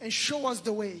inzira, and show us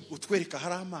the way. utwereka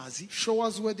hari amazi, Show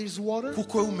us where there is water,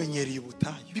 kuko we umenyereye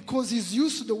ubutayu, because he's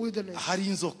used to the wilderness. ahari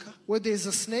inzoka, Where there is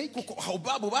a snake, kuko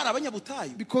Hobabu bari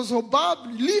abanyabutayu. because Hobab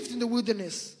lived in the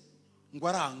wilderness. Ngo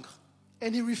aranga,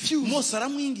 And he refused. Mose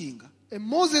aramwinginga, And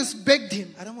Moses begged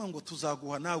him. aramubwira ngo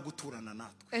tuzaguha nawe guturana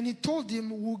natwe. And he told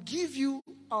him, we'll give you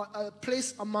a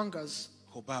place among us.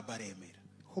 Hobab aremera,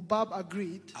 Hobab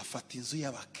agreed. afata inzu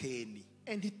y'Abakeni,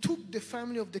 And he took the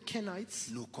family of the Kenites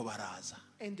nuko baraza.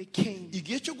 and they came.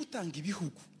 Igihe cyo gutanga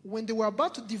ibihugu, When they were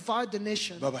about to divide the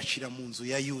nation, babashira mu nzu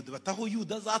ya Yuda, bataho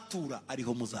Yuda azatura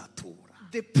ariho muzatura.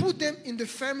 they put them in the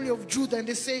family of Judah and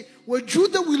they say, where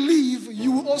Judah will live,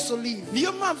 you will also live.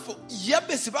 Niyo mpamvu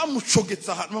Yabesi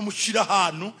bamucogetse ahantu, bamushyira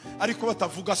ahantu ariko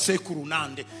batavuga sekuru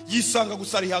nande, yisanga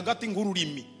gusa ari hagati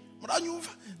ng'ururimi. Muranyumva?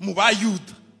 Mu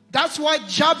Bayuda. That's why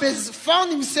Jabez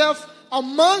found himself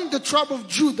among the tribe of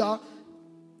Judah,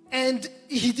 and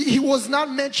he was not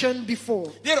mentioned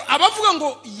before. Rero abavuga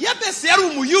ngo Yabesi yari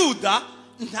umuyuda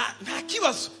nta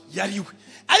kibazo yariwe,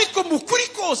 ariko mu kuri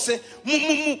kose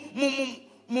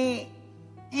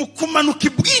mu kumanuka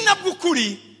ibwina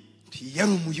bw'ukuri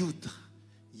yari umuyuda,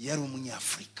 yari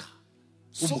umunyafrika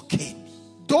umukeni.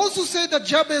 Those who say that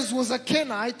Jabez was a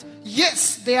Kenite,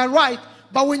 yes, they are right.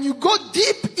 But when you go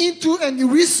deep into and you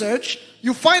research,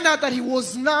 you find out that he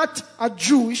was not a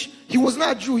Jewish. He was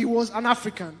not a Jew. He was an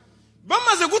African.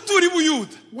 Bamaze gutura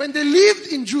ibuyuda, When they lived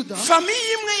in Judah,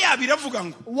 famiye imwe yabo iravuga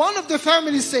ngo one of the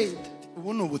families said,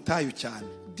 ubu ni ubutayu cyane,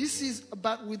 this is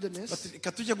about wilderness.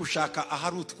 reka tujye gushaka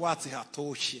ahari utwatsi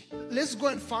hatoshye. Let's go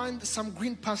and find some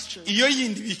green pasture. Iyo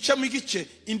yindi bicamo igice,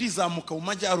 indi izamuka mu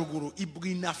majyaruguru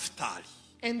ibwi Naftali.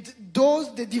 And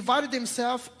those, they divided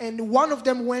themselves, and one of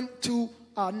them went to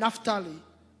Naphtali.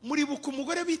 Muribuka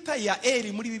umugore bita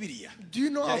Yaeli muri Bibiliya, Do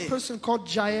you know a person called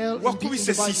Jael in wakubise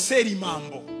the Bible, Sisera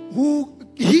imambo. who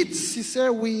hit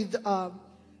Sisera with,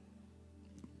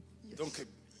 Donc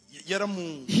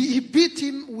yaramu he beat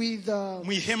him with,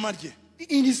 mu ihema rye.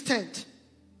 in his tent.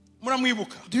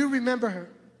 Muramwibuka? Do you remember her?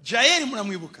 Jaeli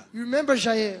muramwibuka? You remember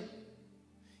Jael?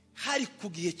 Hari ku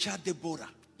gihe cya Debora,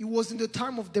 It was in the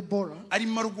time of Deborah,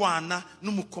 arimo arwana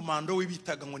n'umukomando we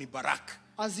bitaga ngo ni Baraka,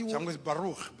 as he was, cyangwa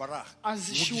Barak.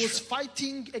 as she was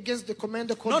fighting against the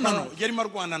commander No, called no, no, Barak. yarimo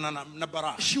arwana na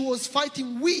Baraka. She was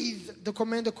fighting with the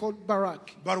commander called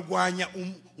Barak. Barwanya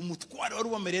umutware wari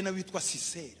ubamereye na witwa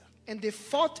Sisera. And they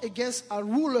fought against a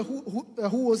ruler who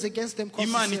was against them called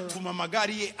Imana Sisera. ituma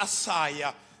amagare ye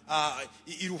asaya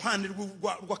iruhande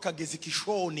rw'akagezi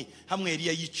Kishoni, hamwe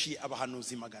Eliya yiciye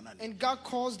abahanuzi 400. And God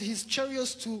caused his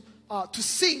chariots to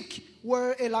sink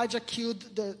where Elijah killed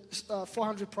the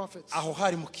 400 prophets. Aho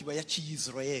hari mu kibaya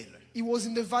cy'Israel. It was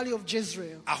in the valley of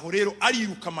Jezreel. Aho rero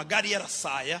ariruka amagare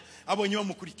yarasaya, abonye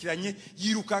bamukurikiranye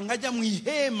yiruka ngajya mu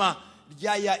ihema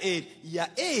rya Yaeli.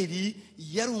 Yaeli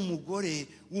yari umugore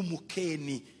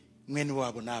w'umukeni, mwene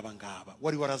wabo n'aba ngaba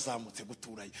wari warazamutse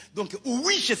guturayo. Donc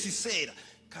uwishe Sisera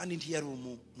kandi ntiyari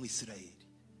umwisirayeli,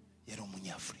 yari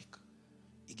umunyafrika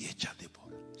igihe cya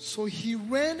Debora. So he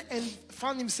ran and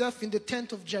found himself in the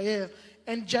tent of Jael.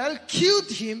 And Jael killed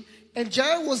him. And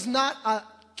Jael was not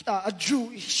a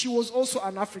Jew. She was also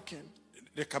an African.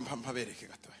 Reka mpabereke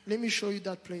gato. Let me show you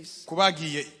that place.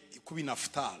 Kubagiye kubi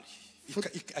Naftali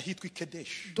ahitwa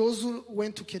Kedesh. Those who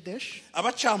went to Kadesh.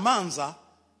 Abacamanza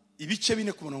ibice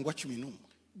 4 ku murongo wa 11.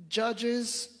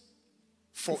 Judges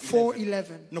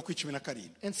 4:11 no ku 17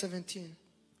 and 17.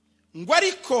 ngo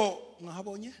ariko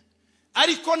mwahabonye,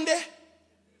 ariko nde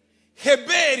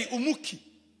Heberi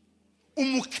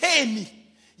umukeni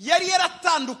yari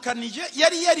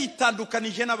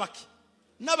yaritandukanije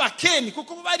n'abakeni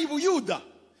kuko bari Buyuda,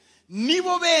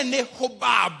 nibo bene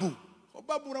Hobabu.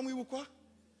 Hobabu uramwibukwa?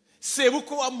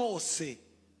 sebuko wa Mose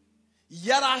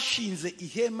yarashinze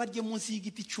ihema rye munsi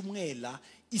y'igiti cy'umwela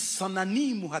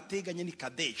isananimu hateganye ni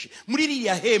Kadeshi. Muri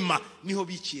iriya hema niho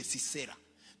biciye Sisera.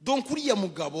 Donc uriya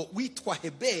mugabo witwa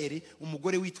Heberi,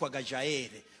 umugore witwaga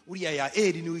Jaere, uriya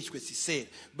Yaeli ni witwe Sisera.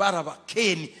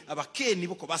 Abakeni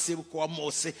boko basebuko wa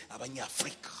Mose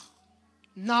abanyafrika.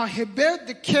 Now Heber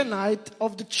the Kenite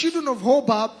of the children of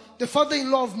Hobab, the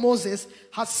father-in-law of Moses,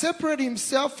 had separated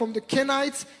himself from the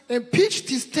Kenites and pitched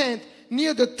his tent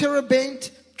near the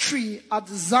terebinth tree at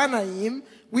Zanaim,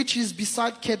 which is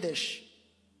beside Kadesh.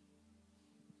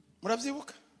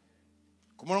 Murabyibuka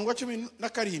ku murongo wa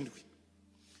 17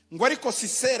 ngo ariko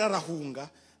Sisera arahunga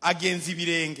agenza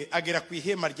ibirenge agera ku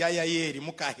ihema rya Yaeli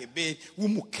muka Heberi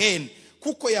w'umukeni,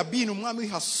 kuko Yabini umwami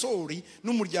w'Ihasori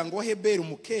n'umuryango wa Heberi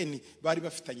umukeni bari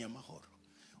bafitanye amahoro.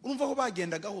 Urumva aho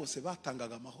bagendaga hose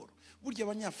batangaga amahoro. Burya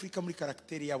abanyafrika muri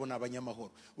karakteri yabo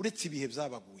n'abanyamahoro, uretse ibihe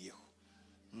byabaguyeho.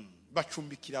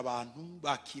 Bacumbikira abantu,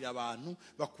 bakira abantu,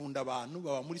 bakunda abantu,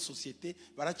 baba muri societe,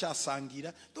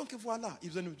 baracyasangira. Donc voilà,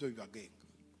 ibyo nibyo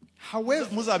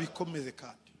bibagenga. Muzabikomeze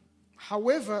kandi.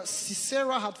 However,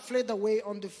 Sisera had fled away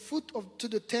on the foot to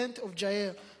the tent of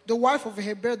Jael, the wife of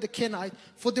Heber the Kenite,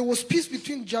 for there was peace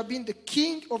between Jabin the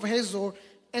king of Hazor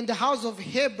and the house of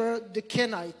Heber the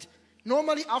Kenite.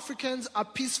 Normally Africans are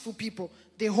peaceful people.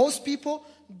 They host people,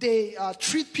 they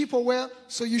treat people well,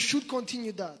 so you should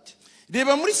continue that.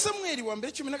 Reba muri Samueli wa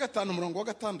mbere 15 umurongo wa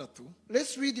 6.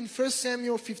 Let's read in 1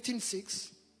 Samuel 15:6.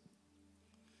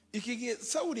 Iki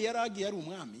Sauli yaragiye ari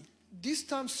umwami. This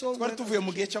time Saul twari tuvuye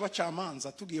mu gihe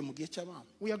cy'abacamanza tugiye mu gihe cy'abami.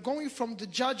 We are going from the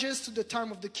judges to the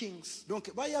time of the kings.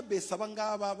 Donc bayabesa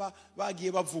abangaba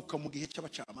bagiye bavuka mu gihe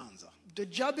cy'abacamanza. The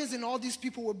Jabez and all these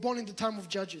people were born in the time of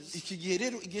judges. Iki gihe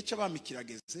rero igihe cy'abami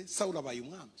kirageze, Saul abaye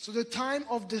umwami. So the time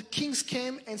of the kings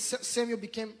came and Samuel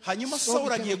became. Hanyuma Saul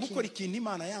agiye gukora ikintu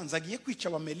Imana yanze, agiye kwica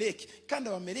abameleki, kandi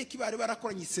abameleki bari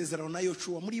barakoranye isezerano na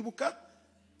Yoshua muri Ibuka.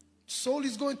 Saul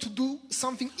is going to do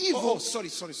something evil. Oh, sorry.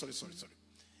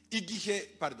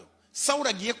 Saul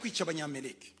agiye kwica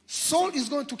abanyameleki. Saul is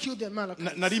going to kill the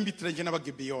Amalekites. Narimbitiranye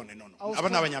n'abagibeyone none. Aba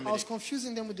n'abanyameleki. I was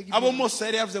confusing them with the Gibeonites. Abo Mose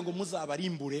yari yavuze ngo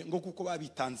muzabarimbure ngo kuko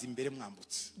babitanze imbere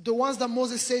mwambutse. The ones that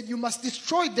Moses said you must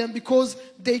destroy them because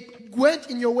they went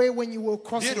in your way when you were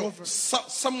crossing over.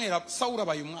 Saul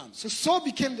abaye umwami. So Saul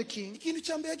became the king. Ikintu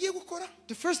cyambere agiye gukora,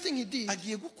 the first thing he did,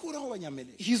 agiye gukuraho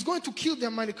abanyameleki. He's going to kill the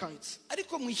Amalekites.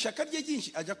 Ariko mu ishaka rye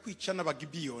ryinshi ajya kwica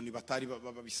n'abagibeyoni batari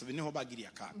babisabe niho bagiriye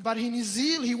akaga. But in his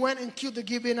zeal he went and killed the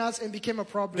Gibeonites and became a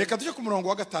problem. Reka tuje ku murongo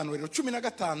wa 5 rero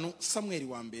 15 Samueli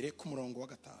wa mbere ku murongo wa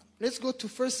 5. Let's go to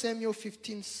 1 Samuel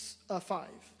 15:5.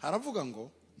 Haravuga ngo,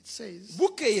 it says,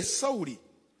 bukeye Sauli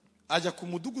ajya ku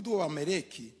mudugudu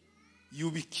w'Abameleki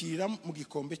yubikira mu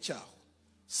gikombe cyaho.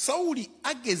 Sauli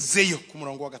agezeyo ku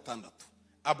murongo wa 6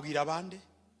 abwira abande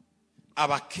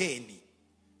abakeni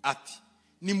ati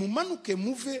nimumanuke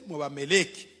muve mu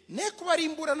Bameleki ne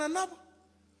kubarimburana nabo,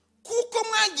 kuko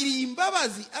mwagiriye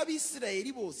imbabazi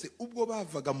Abisirayeli bose ubwo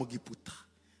bavaga mu Giputa,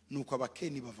 nuko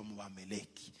abakeni bava mu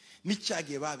Bameleki.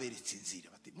 Nicyagiye baberetse inzira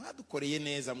bati mwadukoreye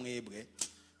neza mwebwe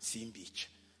simbica,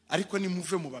 ariko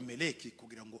nimuve mu Bameleki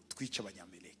kugira ngo twice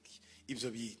abanyameleki.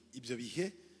 Ibyo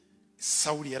bihe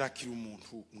Sauli yarakiri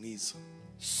umuntu mwiza.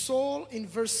 Saul in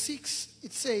verse 6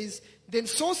 it says, then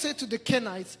Saul said to the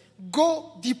Kenites,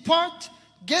 go, depart,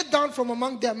 get down from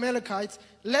among the Amalekites,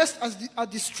 lest I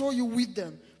destroy you with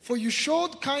them. For you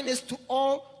showed kindness to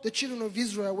all the children of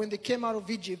Israel when they came out of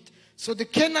Egypt. So the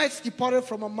Kenites departed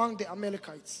from among the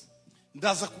Amalekites.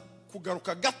 Ndaza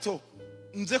kugaruka gato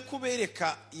nze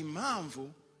kubereka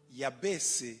impamvu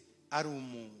Yabesi ari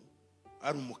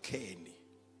umukeni.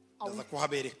 Ndaza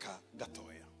kuhabereka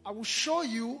gatoya. I will show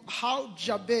you how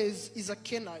Jabez is a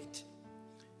Kenite.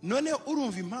 None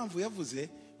urumva impamvu yavuze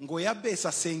ngo Yabesi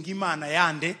asenga Imana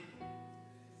yande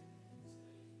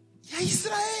ya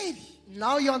Israeli.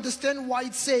 Now you understand why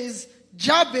it says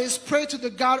Jabez prayed to the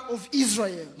God of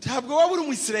Israel. Ntabwo waba uri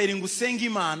umwisirayeli ngo usenge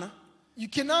Imana. You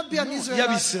cannot be an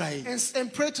Israelite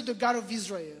and pray to the God of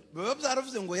Israel. Baba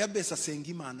byaravuze ngo Yabesi asenga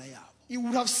Imana yabo. He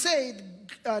would have said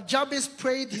Jabez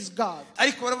prayed his God.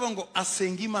 Ariko baravuga ngo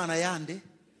asenga Imana yande.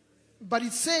 But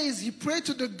it says he prayed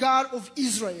to the God of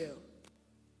Israel.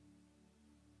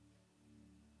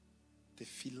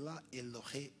 Tefila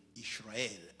Elohe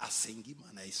Israel, asenga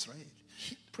Imana ya Israel.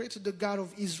 He prayed to the God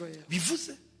of Israel.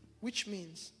 Bivuze, which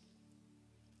means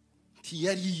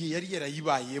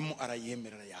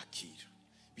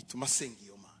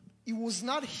it was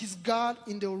not his God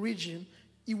in the origin,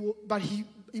 but he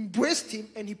embraced him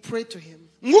and he prayed to him.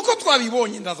 Nkuko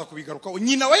twabibonye ndaza kubigarukaho,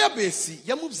 nyina wa Yabesi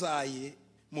yamubyaye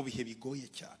mu bihe bigoye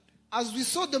cyane. As we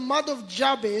saw, the mother of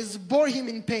Jabez bore him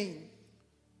in pain.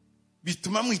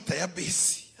 bituma mwita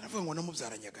Yabesi. Aravuga ngo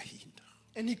namubyaranye agahinda.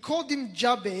 And he called him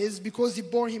Jabez because he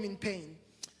bore him in pain.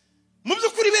 Mu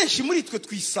by'ukuri benshi muri twe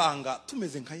twisanga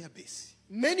tumeze nka Yabesi.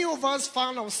 Many of us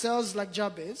found ourselves like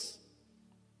Jabez.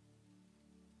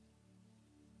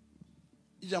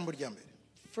 Ijambo rya mbere.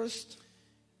 First,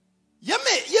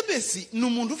 Yabesi ni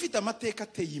umuntu ufite amateka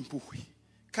ateye impuhwe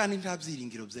kandi nta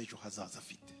byiringiro by'ejo hazaza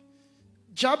afite.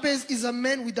 Jabez is a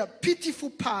man with a pitiful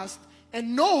past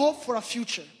and no hope for a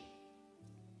future.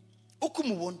 Uko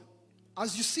umubona,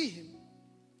 As you see him,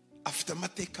 afite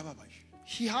amateka ababaje.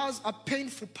 he has a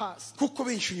painful past. Kuko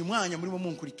benshi uyu mwanya murimo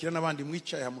munkurikira n'abandi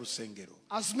mwicaye mu rusengero.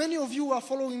 As many of you are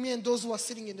following me and those who are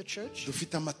sitting in the church,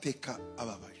 Dufite amateka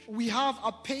ababaje. we have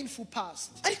a painful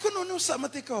past. Ariko noneho si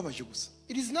amateka ababaje gusa.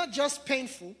 It is not just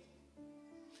painful,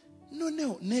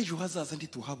 Noneho n'ejo hazaza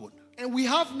ntituhabona. and we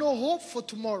have no hope for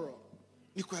tomorrow.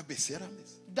 Niko Yabesi yari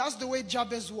ameze. That's the way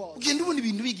Jabez was. Ugenda ubona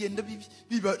ibintu bigenda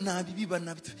biba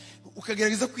nabi.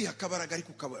 Ukagerageza kwihakabaraga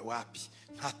ariko ukaba wapi.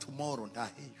 Nta tomorrow, nta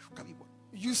ejo ukabibona.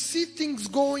 You see things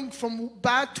going from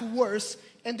bad to worse,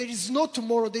 and there is no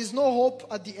tomorrow, there is no hope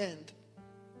at the end.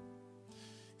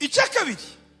 Icya kabiri,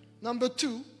 Number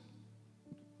two,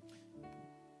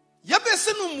 Yabesi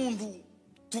ni umuntu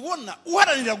tubona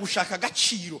uharanira gushaka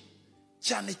agaciro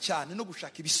cyane cyane no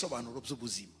gushaka ibisobanuro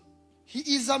by'ubuzima. he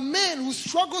is a man who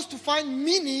struggles to find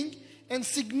meaning and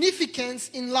significance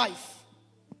in life.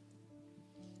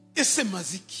 Ese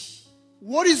maziki,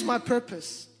 What is my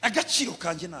purpose? agaciro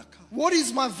kanje naka. What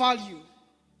is my value?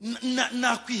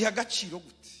 Nakwiha agaciro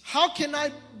gute? How can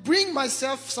I bring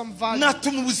myself some value?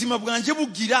 Natuma ubuzima bwanjye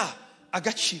bugira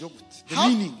agaciro gute? The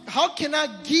meaning. How can I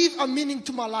give a meaning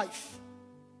to my life?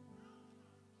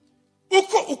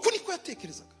 Uko niko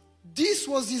yatekerezaga. This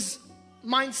was his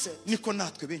mindset. Niko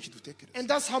natwe benshi dutekereza. And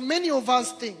that's how many of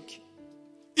us think.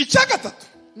 Icya gatatu,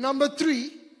 Number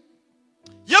three,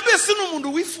 Yabesi ni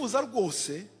umuntu wifuza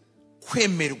rwose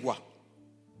kwemerwa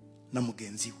na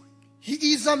mugenzi we. he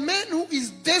is a man who is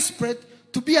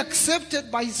desperate to be accepted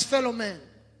by his fellow man.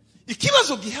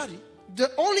 Ikibazo gihari,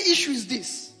 The only issue is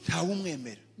this: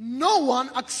 ntawumwemera. no one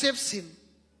accepts him.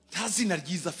 Nta zina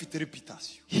ryiza afite,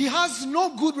 reputation. He has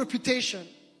no good reputation.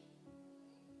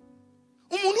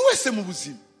 Umuntu wese mu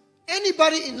buzima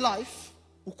Anybody in life,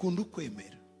 ukunda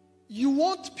ukwemera. you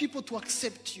want people to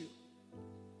accept you.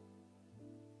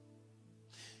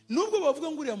 Nubwo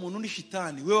bavuga ngo uriya muntu ni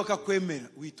shitani, wewe akakwemera,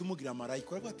 uhita umugira marayika.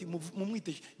 Uravuga ati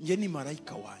mumwite nge ni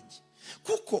marayika wanjye.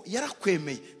 Kuko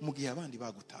yarakwemeye mu gihe abandi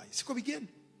bagutaye. Siko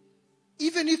bigenda.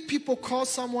 Even if people call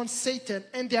someone Satan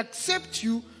and they accept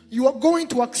you, you are going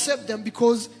to accept them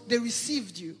because they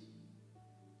received you.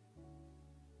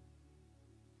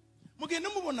 Mugenda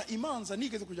mubona imanza,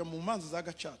 nigeze kujya mu manza za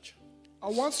gacaca. I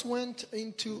once went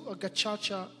into a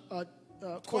gachacha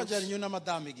course. Twajyanye na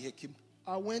madame igihe kimwe.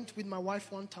 I went with my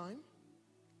wife one time,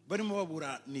 Barimo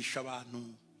baburanisha abantu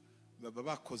baba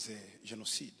bakoze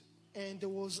genocide. and there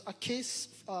was a case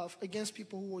against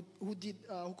people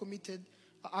who committed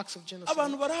acts of genocide.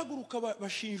 Abantu barahaguruka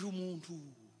bashinja umuntu.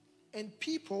 And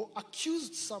people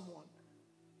accused someone.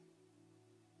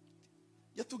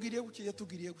 Yatugiriye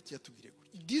gutya.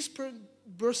 This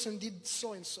person did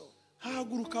so and so.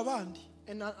 Hahaguruka abandi.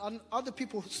 And other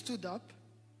people stood up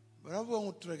Baravuga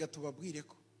ngo turega tubabwire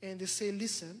ko and they say,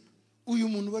 listen, uyu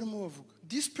muntu barimo bavuga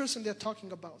this person they're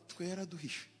talking about, twe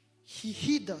yaraduhishe, he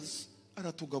hid us,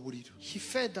 aratugaburira. he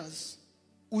fed us.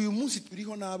 Uyu munsi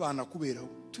turiho n'abana kubera we.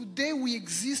 Today we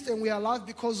exist and we are alive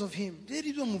because of him. Rero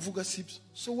ibyo muvuga sibyo.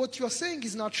 So what you are saying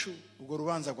is not true. Ubwo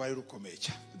rubanza rwari rukomeye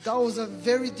cyane. That was a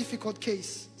very difficult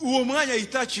case. Uwo mwanya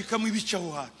yitacikamo ibice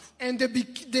aho hantu. And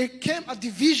there came a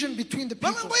division between the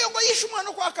people. Bamwe ngo yishe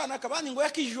umwana kwa kanaka, abandi ngo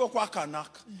yakijije kwa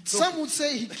kanaka. Some would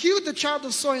say he killed the child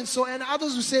of so and so, and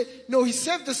others would say no, he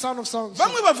saved the son of so and so.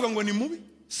 Bamwe bavuga ngo ni mubi,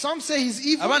 Some say he's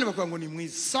evil. abandi bavuga ngo ni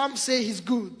mwiza. Some say he's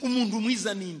good. Umuntu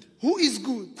mwiza ninde Who is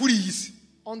good kuri iyi si?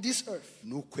 on this earth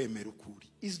Ni ukwemera ukuri.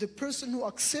 is the person who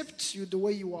accepts you the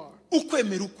way you are.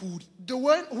 Ukwemera ukuri The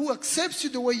one who accepts you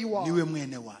the way you niwe are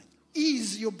mwene wanyu.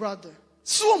 is your brother.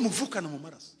 Si uwo muvukana mu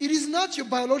maraso. It is not your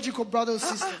biological brother or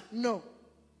sister. No.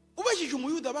 Ubajije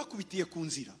umuyuda bakubitiye ku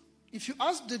nzira, If you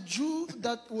ask the Jew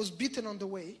that was beaten on the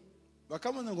way,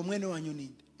 bakamubona ngo mwene wanyu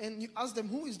ninde? and you ask them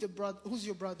who's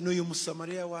your brother, N'uyu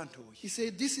musamariya wantoye. he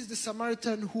said, this is the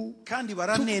Samaritan who, Kandi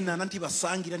baranenana,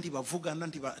 ntibasangira, ntibavugana,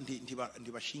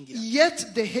 ntibashingira. yet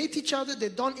they hate each other, they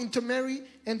don't intermarry,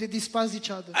 and they despise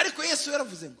each other. Ariko Yesu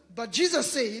yaravuze ngo But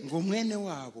Jesus said, ngo mwene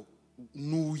wabo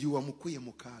n'uyu wamukuye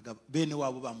mu kaga, bene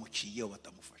wabo bamuciyeho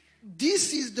batamufasha.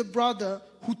 this is the brother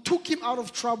who took him out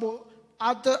of trouble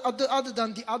other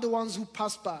than the other ones who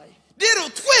passed by. Rero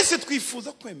twese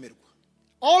twifuza kwemerwa.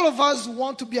 All of us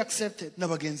want to be accepted na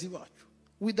bagenzi bacu.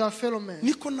 with our fellow men.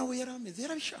 Niko nawe yari ameze,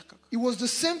 yarabishakaga. It was the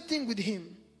same thing with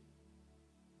him.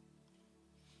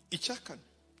 Icyakane,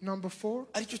 Number 4,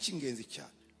 aricyo cy'ingenzi cyane.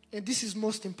 and this is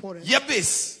most important.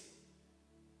 Yabesi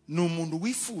ni umuntu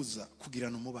wifuza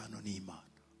kugirana umubano n'Imana.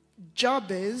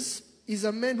 Jabez is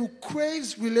a man who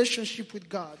craves relationship with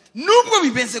God. Nubwo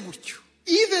bibenze gutyo,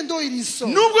 Even though it is so.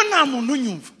 nubwo nta muntu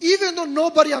unyumva, Even though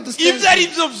nobody understands ibyo ari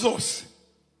me. byo byose,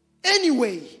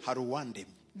 Anyway, hari uwandemye,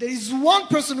 there is one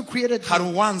person who created hari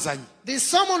me. uwanzanye. There is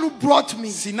someone who brought me.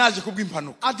 Sinaje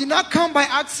kubw'impanuka, I did not come by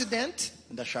accident.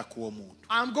 ndashaka uwo muntu.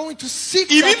 I'm going to seek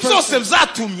Ibi that byose person.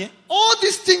 byatumye All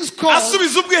these things caused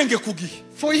asubiza ubwenge ku gihe.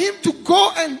 for him to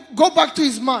go back to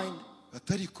his mind.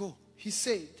 Atariko He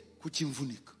said,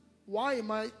 kukimvunika. why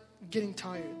am I getting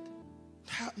tired?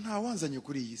 Nta wanzanye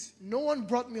kuri iyi si, No one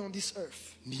brought me on this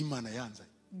earth. ni Imana yanzanye.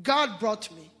 God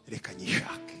brought me. Reka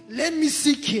nyishake. Let me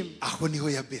seek him. Aho niho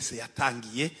Yabesi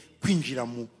yatangiye kwinjira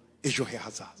mu ejo he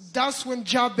hazaza. That's when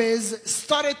Jabez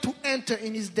started to enter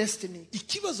in his destiny.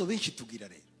 Ikibazo benshi tugira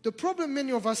rero, The problem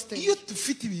many of us iyo take,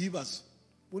 dufite ibi bibazo,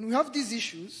 when we have these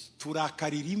issues,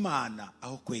 turakarira Imana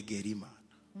aho kwegera Imana.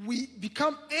 we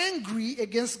become angry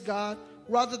against God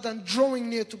rather than drawing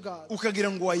near to God. Ukagira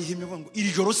ngo wayihimye uvuga ngo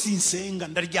iri joro sinsenga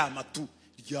ndaryama tu,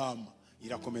 ryama,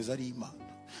 irakomeza ari Imana.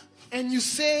 And you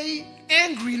say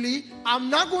angrily, I'm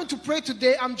not going to pray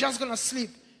today, I'm just going to sleep.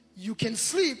 You can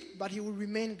sleep, but he will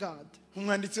remain God.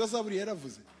 Umwanditsi wa Zaburi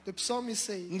yaravuze The psalmist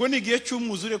says, ngo nigihe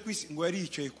cy'umwuzure ku isi ngo yari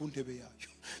yicaye ku ntebe yayo.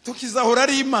 Tukizahora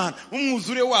ari Imana,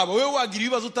 umwuzure wabo wewe wagira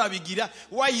ibibazo utabigira,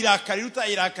 wayirakarira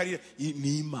utayirakarira,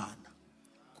 ni Imana.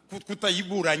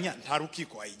 Kutayiburanya nta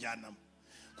rukiko wayijyanamo,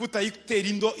 kutayitera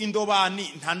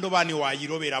indobani nta ndobani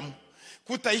wayiroberamo,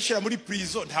 kutayishyira muri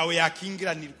prison ntawe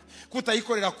yakingiranirwa,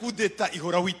 kutayikorera kudeta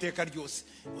ihoraho iteka ryose.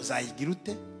 Uzayigira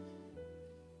ute?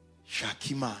 Shaka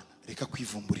Imana, reka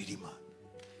kwivumburira Imana.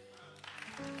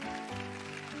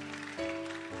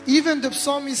 even the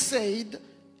psalmist said,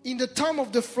 in the time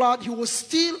of the flood, he was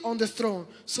still on the throne.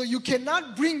 So you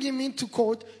cannot bring him into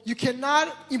court. You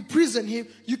cannot imprison him.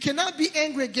 You cannot be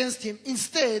angry against him.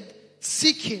 Instead,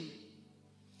 seek him.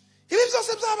 Ibi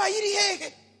byose byabaye iri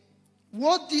hehe?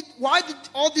 Why did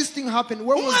all these things happen?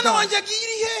 Where was Umwana God? wanjye agiye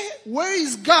iri hehe? Where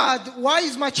is God? Why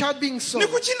is my child being so? Ni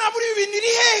kuki nabura ibi bintu iri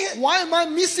hehe? Why am I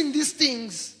missing these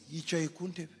things? Yicaye ku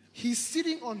ntebe. He's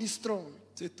sitting on his throne.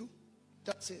 C'est tout.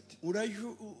 That's it.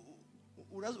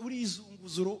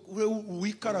 Urizunguza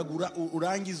wikaragura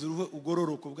urangiza uruhe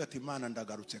ugororoka uvuga ati Imana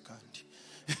ndagarutse kandi.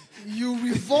 You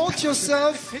revolt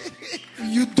yourself.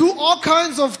 You do all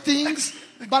kinds of things.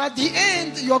 But at the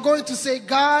end, you're going to say,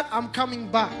 God, I'm coming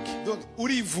back. Donc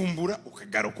urivumbura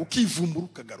ukagaruka, ukivumbura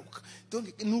ukagaruka.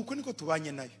 Donc nuko niko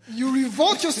tubanye nayo. You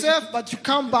revolt yourself, but you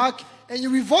come back. And you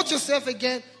revolt yourself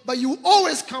again, but you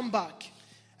always come back.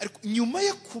 Ariko nyuma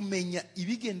yo kumenya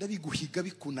ibigenda biguhiga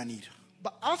bikunanira,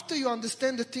 But after you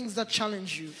understand the things that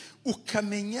challenge you,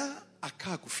 ukamenya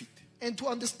akagufite, and to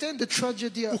understand the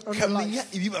tragedy of your ukamenya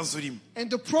life, ibibazo urimo, and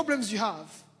the problems you have,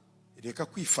 reka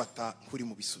kwifata kuri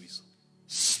mu bisubizo.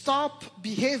 stop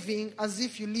behaving as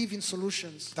if you live in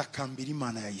solutions. Takambira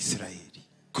Imana ya Isirayeli.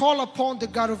 Call upon the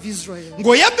God of Israel.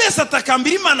 Ngo Yabesi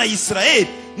atakambira Imana ya Isirayeli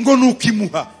ngo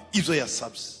nukimuha ibyo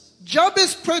yasabye.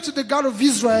 Jabez prayed to the God of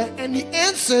Israel and he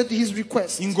answered his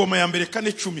request. Ingoma ya mbere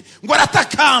 4:10 ngo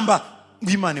aratakamba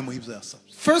ngo Imana imuha ibyo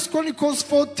yasabye. 1 Chronicles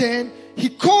 4:10, he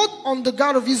called on the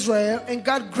God of Israel and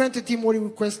God granted him what he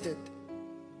requested.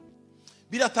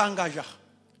 Biratangaje aha.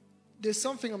 There's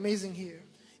something amazing here.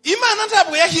 Imana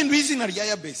ntabwo yahinduye izina rya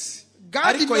Yabesi.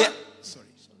 God did Ariko not-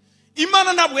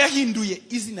 Imana ntabwo yahinduye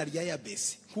izina rya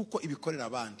Yabesi kuko ibikorera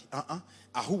abandi.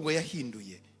 Ahubwo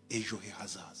yahinduye ejo he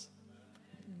hazaza.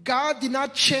 God did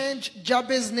not change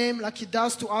Jabez's name like he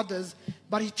does to others,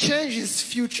 but he changed his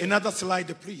future. Another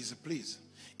slide please.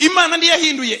 Imana ndiyo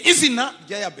yahinduye izina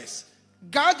rya Yabesi.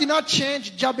 God did not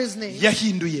change Jabez's name,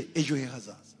 Yahinduye ejo he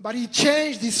hazaza. but he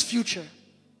changed his future.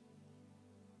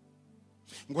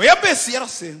 Ngo Yabesi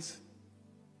yarasenze.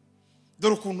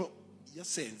 Dore ukuntu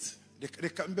yasenze.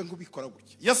 Reka mbe ngubikora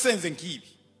gutya. Yasenze nkibi.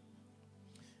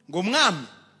 Ngo mwami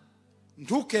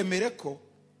ntukemere ko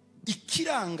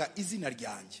ikiranga izina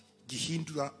ryanjye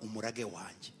gihindura umurage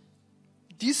wanjye.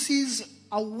 This is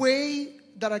a way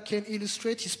that I can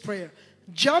illustrate his prayer.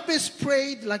 Jabez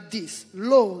prayed like this: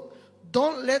 Lord,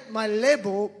 don't let my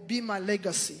label be my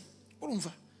legacy.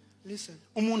 Urumva? Listen.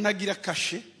 Umuntu agira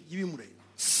kashe y'ibimureba.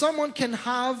 Someone can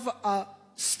have a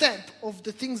stamp of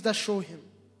the things that show him.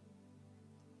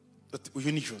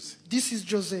 Uyu ni Jose. This is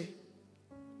Jose.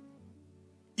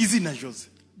 Izina Jose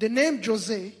The name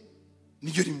Jose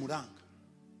niryo rimuranga.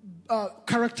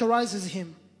 characterizes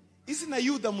him. izina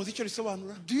yuda muzi icyo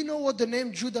risobanura? Do you know what the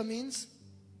name Judah means?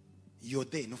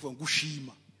 Yode no kuvuga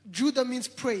gushima. Judah means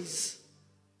praise.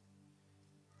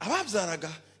 Ababyaraga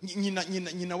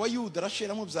nyina wa Yuda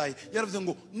Rasheli amubyaye yaravuze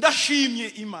ngo ndashimye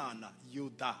Imana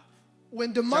Yuda.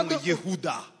 When the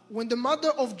mother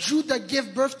of Judah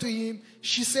gave birth to him,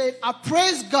 she said, I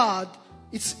praise God.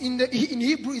 It's in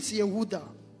Hebrew it's Yehuda.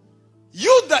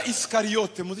 Yuda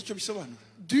Iskariote muzi icyo bisobanura?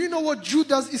 Do you know what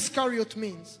Judas Iscariot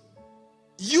means?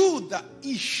 Yuda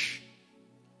Ish.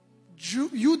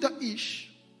 Yuda Ish.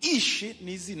 Ish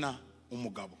ni izina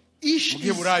umugabo. Ish mu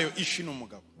Giheburayo Ish ni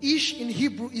umugabo. Ish in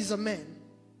Hebrew is a man.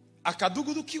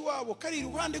 Akadugudu kiwabo kari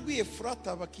iruhande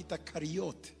rw'Efurata bakita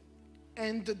Kariote.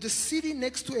 And the city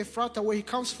next to Ephrata where he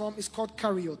comes from is called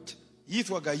Kariot.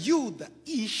 Yitwaga Yuda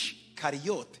Ish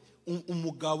Kariote.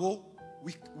 Umugabo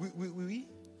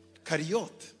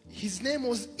Kariote. His name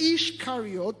was Ish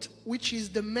Kariot, which is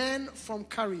the man from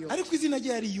Kariot. Ariko izina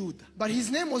rye yari Yuda. But his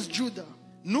name was Judah.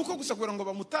 Nuko gusa kugira ngo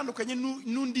bamutandukanye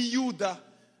n'undi Yuda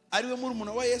ariwe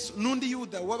murumuna wa Yesu, n'undi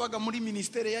Yuda wabaga muri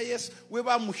ministere ya Yesu, we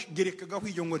bamugerekagaho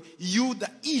iyo ngore Yuda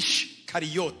Ish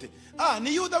Kariote.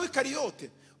 Ni Yuda w'i Kariote.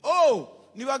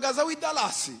 Ni bagaza w'i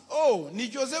Dallas. Ni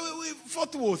Jose w'i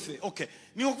Fort Worth. Okay.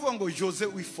 Ni ukuvuga ngo Jose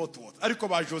w'i Fort Worth. Ariko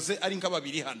ba Jose ari nka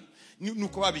babiri hano.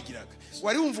 Nuko babigiraga.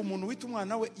 Wari wumva umuntu wita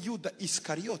umwana we Yuda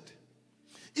Iskariote.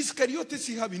 Iskariote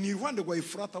si habi ni iruhande rwa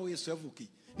Efurata we Yesu yavukiye.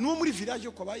 Nuwo muri village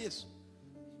yo kwa ba Yesu.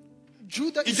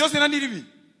 Judah is Ijose na niribi.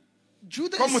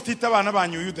 Ko mutita abana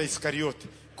banyu Yuda Iskariote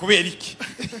kubera iki?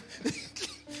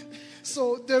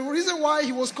 So the reason why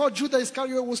he was called Judah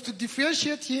Iscariot was to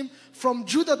differentiate him from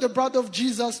Judah, the brother of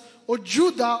Jesus, or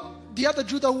Judah, the other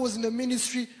Judah who was in the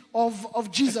ministry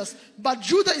of Jesus. But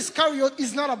Judah Iscariot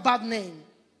is not a bad name.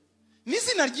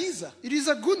 It is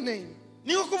a good name.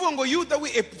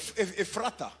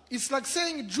 It's like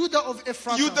saying Judah of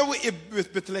Ephrata. Judah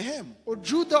of Bethlehem. Or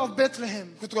Judah of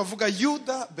Bethlehem.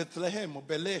 Judah Bethlehem or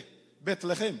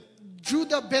Bethlehem.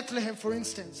 Judah Bethlehem, for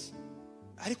instance.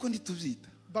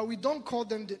 But we don't call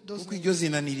them those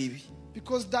names.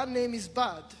 Because that name is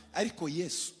bad.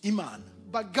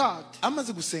 But God,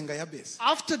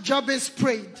 after Jabez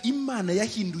prayed,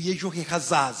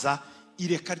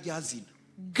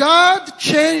 God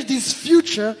changed his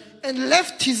future and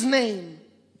left his name.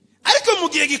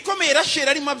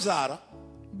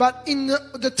 But in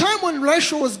the time when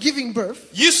Rachel was giving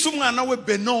birth,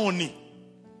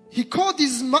 he called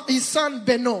his son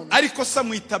Benon.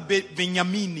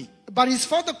 But his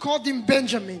father called him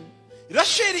Benjamin.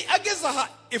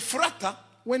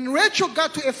 When Rachel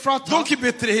got to Ephrata,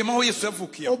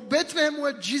 or Bethlehem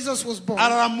where Jesus was born,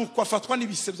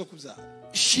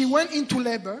 she went into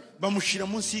labor.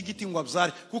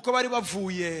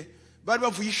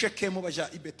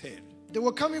 They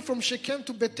were coming from Shechem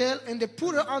to Bethel, and they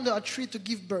put her under a tree to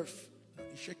give birth.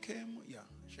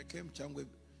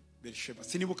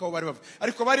 Sinibuka aho bari bavuye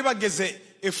ariko bari bageze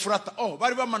Efurata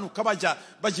bari bamanuka bajya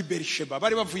Berisheba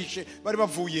bari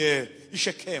bavuye i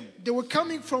Shechem. They were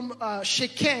coming from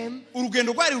Shechem.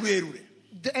 Urugendo rwari rurerure.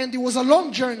 And it was a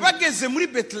long journey. Bageze muri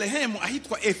Bethlehem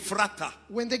ahitwa Efurata.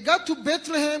 When they got to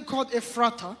Bethlehem called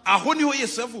Ephrata, aho niho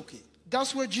Yesu yavukiye.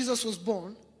 That's where Jesus was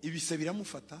born. Ibise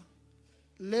biramufata.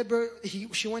 Labor,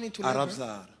 she went into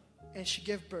labor. And she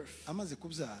gave birth. Amaze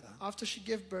kubyara. After she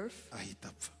gave birth, ahita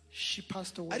apfa. She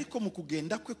passed away. Ariko mu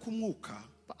kugenda kwe kumwuka,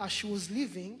 but as she was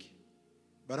leaving,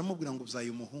 baramubwira ngo uzaye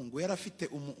umuhungu. Yari afite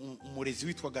umurezi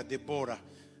witwaga Deborah.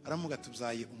 Aramuga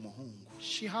tubyaye umuhungu.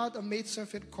 She had a maid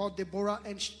servant called Deborah,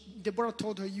 and Deborah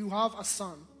told her, you have a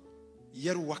son.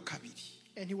 Yari uwa kabiri.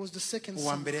 And he was the second son.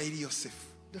 Uwa mbere yari Yosefu.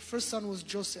 The first son was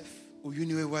Joseph. Uyu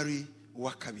niwe wari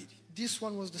uwa kabiri. This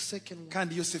one was the second one.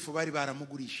 Kandi Yosefu bari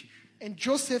baramugurishije. And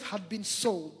Joseph had been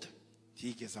sold.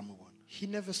 Tigeze amubona. She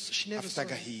never saw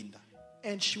him.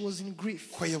 And she was in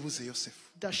grief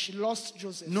that she lost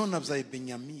Joseph.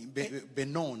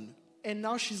 And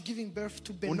now she's giving birth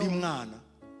to Benon,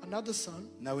 another son.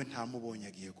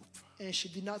 And she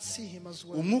did not see him as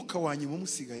well.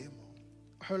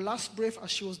 Her last breath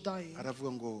as she was dying,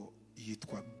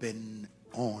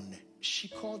 she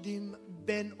called him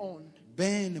Ben-On.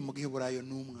 Ben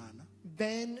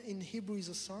in Hebrew is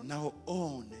a son.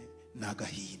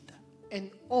 And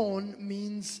On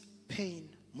means pain.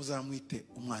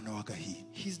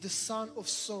 He's the son of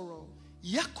sorrow.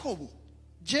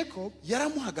 Jacob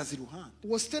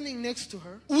was standing next to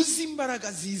her.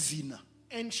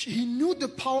 And he knew the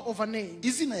power of a name.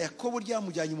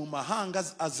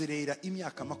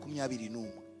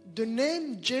 The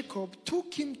name Jacob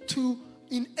took him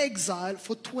in exile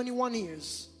for 21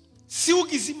 years.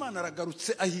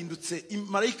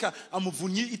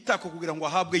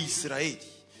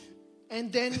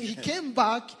 And then he came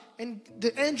back, and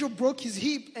the angel broke his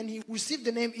hip, and he received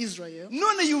the name Israel.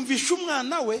 none yumvisha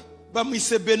umwana we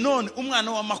bamwise Benoni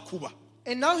umwana w'amakuba.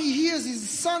 And now he hears his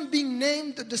son being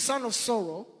named the son of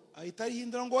sorrow. Ahita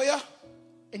arihindura ngo oya,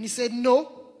 And he said,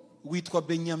 no, witwa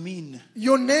Benyamin.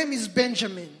 your name is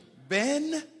Benjamin.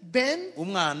 Ben Ben,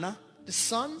 umwana, the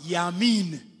son,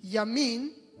 Yamin Yamin,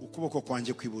 ukuboko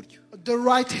kwanjye kw'iburyo. the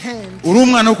right hand. Uri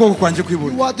umwana w'ukuboko kwanjye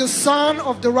kw'iburyo. You are the son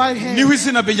of the right hand. Niho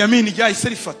izina Benyamin ryahise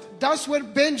rifata. That's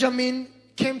when Benjamin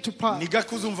came to pass. Niga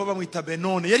kuzumva bamwita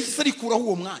Benoni. Yarihise arikuraho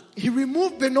uwo mwanya. He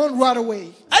removed Benon right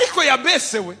away. Ariko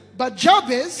Yabese we, But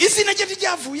Jabez, izina rye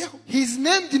ryavuyeho. his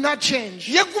name did not change.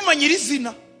 Yagumanye iri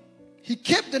zina. He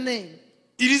kept the name,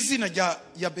 Iri zina rya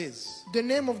Yabesi. the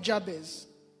name of Jabez.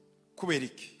 Kubera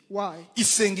iki? Why?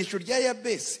 Isengesho rya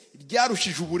Yabesi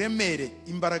ryarushije uburemere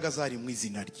imbaraga zari mu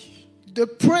izina rye. The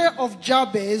prayer of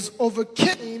Jabez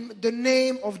overcame the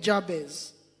name of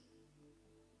Jabez.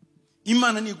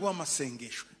 Imana niguha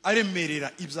amasengesho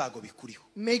aremerera ibyago bikuriho.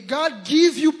 May God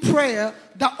give you prayer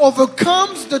that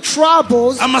overcomes the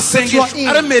troubles that you Amasengesho are in.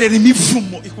 aremerera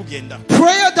imivumo ikugenda.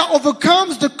 Prayer that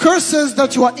overcomes the curses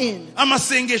that you are in.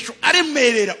 Amasengesho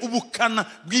aremerera ubukana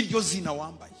bw'iryo zina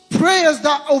wambaye. Prayers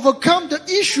that overcome the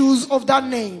issues of that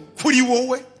name. Kuri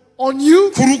wowe, On you,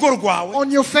 ku rugo rwawe,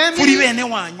 on your kuri family, bene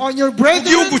wanyu, on your ku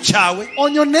brethren, gihugu cyawe.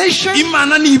 on your nation.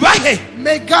 Imana nibahe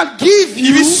May God give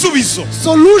you ibisubizo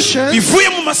solutions bivuye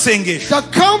mu masengesho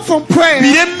that come from prayer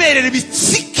biremerere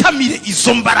bitsikamire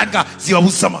izo mbaraga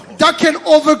zibabuza amahoro. that can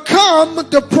overcome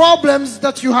the problems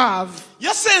that you have.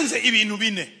 Yasenze ibintu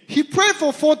bine. He prayed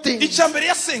for 4 things. Icya mbere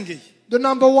yasengeye, The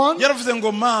number one, yaravuze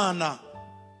ngo Mana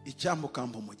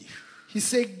icyambukamba umugisha. he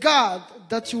said, God,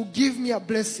 that you give me a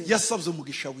blessing. Yasabye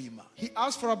umugisha w'Imana. He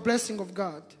asked for a blessing of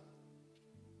God.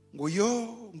 Ngo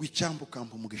yo ngo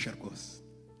icyambukamba umugisha rwose.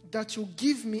 That you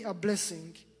give me a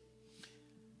blessing.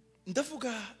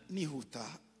 Ndavuga nihuta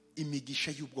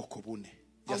imigisha y'ubwoko bune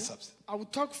yasabye. I will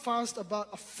talk fast about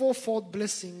a 4-fold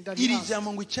blessing that he Iri asked.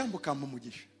 jambo ngo icyambukamba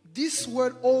umugisha. This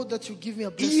word, oh, that you give me a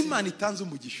Iyo blessing. Imana itanze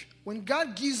umugisha, When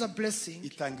God gives a blessing,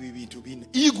 itanga ibi bintu bine.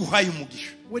 Iyo iguhaye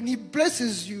umugisha, when he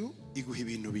blesses you, iguha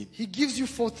ibintu bine. he gives you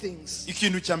 4 things.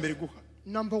 Ikintu cya mbere guha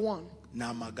Number one, ni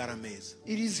amagara meza.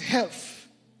 it is health.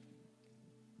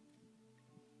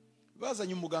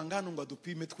 Bazanye umuganga hano ngo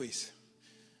adupime twese,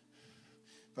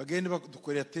 bagende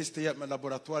badukorera test ya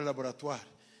laboratoire.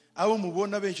 Abo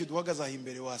mubona benshi duhagaze aho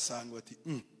imbere wasanga bati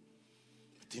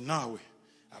ati nawe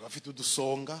abafite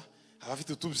udusonga,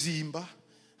 abafite utubyimba,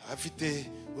 abafite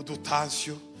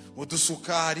udutansiyo,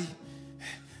 udusukari,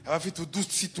 abafite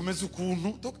udutsi tumeze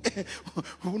ukuntu.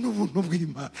 Ubu ni ubuntu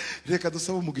bw'Imana. Reka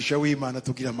dusabe umugisha w'Imana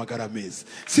tugira amagara meza.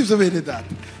 Sibyo bene data?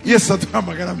 Yesu aduha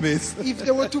amagara meza. If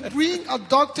they were to bring a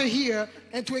doctor here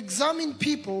and to examine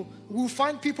people, we will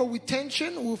find people with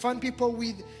tension, we will find people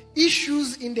with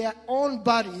issues in their own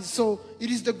bodies. So it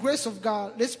is the grace of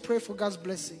God. Let's pray for God's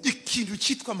blessing. Ikintu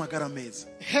cyitwa amagara meza.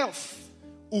 Health.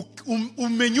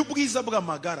 Umenya ubwiza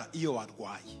bw'amagara iyo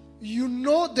warwaye. You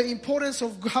know the importance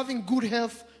of having good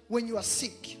health when you are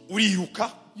sick.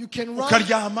 Uriruka, You can run,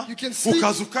 ukaryama, you can sleep,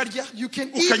 ukaza ukarya, you can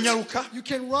eat, ukanyaruka. you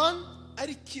can run.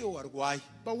 Ariko iyo warwaye,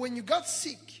 But when you got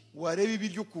sick, wareba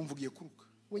ibiryo ukumva ugiye kuruka.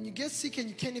 when you get sick and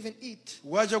you can't even eat,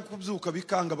 Wajya kubyuka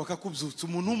bikanga bakakubyutsa.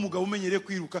 Umuntu w'umugabo umenyereye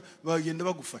kwiruka bagenda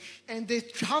bagufasha. and they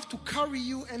have to carry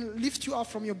you and lift you up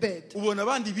from your bed. Ubona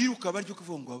abandi biruka baryo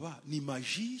kuvuga ngo aba ni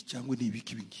maji cyangwa ni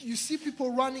ibiki bingi. You see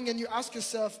people running and you ask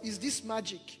yourself, is this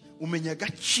magic? Umenya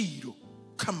agaciro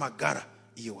k'amagara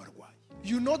iyo warwaye.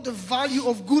 You know the value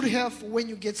of good health when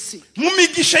you get sick. Mu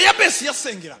migisha ya Besi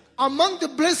yasengeraga Among the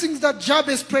blessings that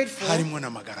Jabez prayed for, harimo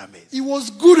n'amagara meza. it was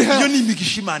good Iyo health. ni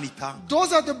imigisha Imana itanga.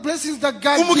 Those are the blessings that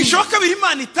God gives. Umugisha wa kabiri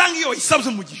Imana itanga iyo isabye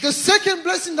umugisha. The second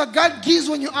blessing that God gives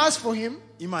when you ask for Him,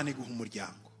 Imana iguha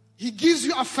umuryango. He gives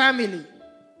you a family.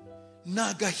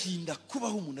 N'agahinda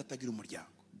kubaho umuntu atagira umuryango.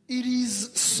 It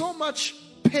is so much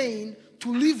pain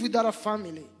to live without a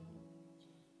family.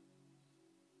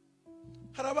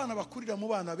 Hari abana bakurira mu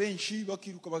bana benshi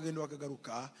bakiruka bagenda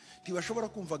bakagaruka ntibashobora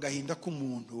kumva agahinda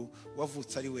k'umuntu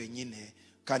wavutse ari wenyine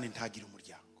kandi ntagire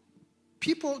umuryango.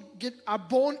 People are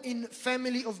born in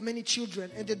family of many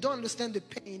children and they don't understand the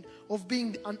pain of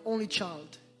being an only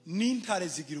child. N'intare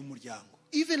zigira umuryango.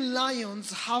 Even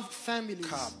lions have families.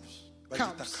 Cubs.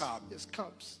 Bagita cub. Yes,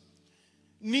 cubs.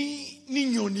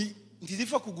 N'inyoni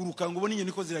ntizipfa kuguruka ngo ubone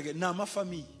inyoni ko ziragenda. Ni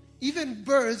amafamiye. Even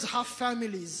birds have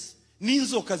families.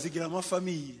 N'inzoka zigira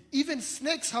amafamiye. Even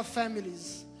snakes have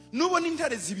families. nubona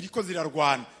intare zibiri ko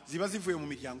zirarwana ziba zivuye mu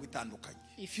miryango itandukanye.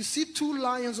 If you see two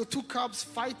lions or two cubs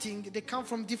fighting, they come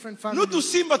from different families.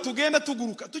 N'udusimba tugenda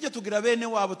tuguruka tujya tugira bene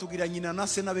wabo, tugira nyina na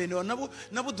se na bene wabo,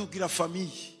 nabo tugira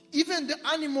famiye. Even the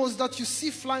animals that you see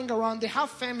flying around, they have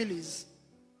families.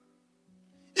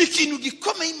 Ikintu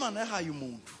gikomeye Imana yahaye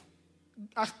umuntu,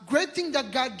 A great thing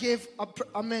that God gave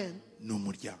a man, ni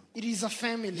umuryango. it is a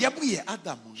family. Yabwiye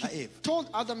Adamu na Eva Told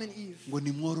Adam and Eve, ngo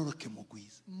nimwororoke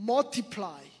mugwiza,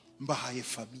 multiply. mbahaye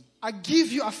famiye. I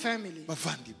give you a family.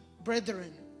 Bavandimwe,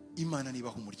 Brethren, Imana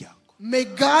nibaha umuryango. may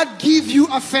God give you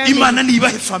a family. Imana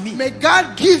nibahe famiye. May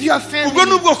God give you a Ubwo family.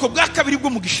 n'ubwoko bwa kabiri bwo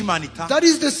mugisha Imana itanga. That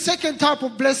is the second type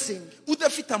of blessing.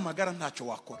 Udafite amagara ntacyo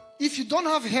wakora. If you don't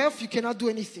have health, you cannot do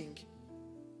anything.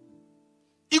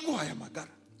 Iguhaye amagara,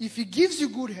 If He gives you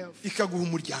good health ikaguha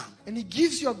umuryango, and He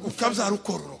gives you a good ukabyara family,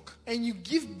 ukororoka, and you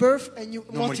give birth and you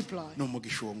multiply, ni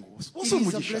umugisha uwo nguwo. it Wose is a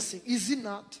umugisha. blessing. Is it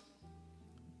not?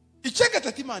 Icya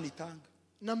gatatu Imana itanga,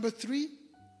 Number 3,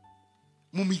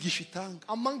 mu migisha itanga,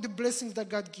 among the blessings that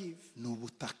God gives, ni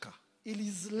ubutaka. it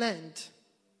is land.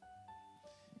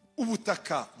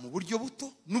 Ubutaka mu buryo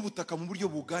buto n'ubutaka mu buryo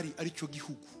bugari, aricyo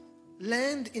gihugu.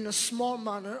 Land in a small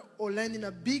manner or land in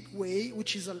a big way,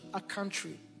 which is a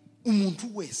country.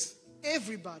 Umuntu wese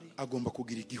Everybody agomba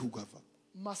kugira igihugu ava.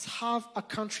 must have a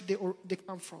country they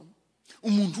come from.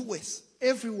 Umuntu wese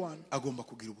Everyone agomba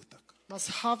kugira ubutaka. must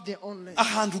have their own land.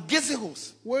 Ahantu ugeze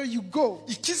hose, Where you go,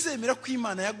 ikizemera ko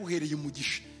Imana yaguhereye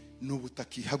umugisha ni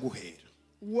ubutaka ihaguhera.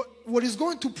 what is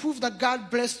going to prove that God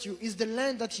blessed you is the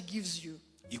land that He gives you.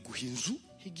 Iguha inzu,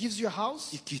 He gives you a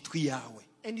house, ikitwa iyawe.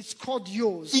 and it's called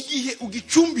yours. Igihe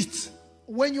ugicumbitse,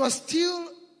 When you are still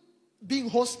being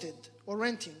hosted or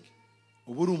renting,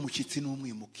 uba uri umushyitsi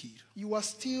n'umwimukira. you are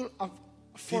still a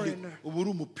foreigner. Uba uri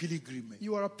umupilgrim,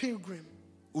 You are a pilgrim.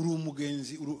 uri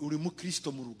umugenzi, uri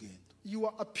mukristo mu rugendo. You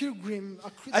are a pilgrim,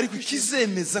 Ariko Christian.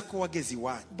 ikizemeza ko wageze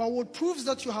iwanyu, But what proves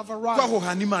that you have ko arrived, aho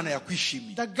hantu Imana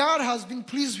yakwishimiye, that God has been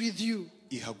pleased with you,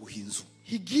 ihaguha inzu.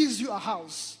 He gives you a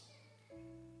house.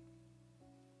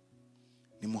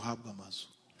 Nimuhabwe amazu,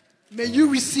 May you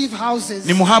receive houses.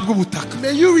 nimuhabwe ubutaka,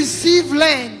 May you receive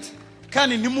land.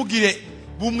 kandi ntimugire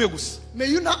bumwe gusa. May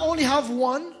you not only have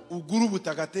one, Ugure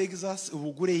ubutaka Texas,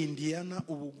 ubugure Indiana,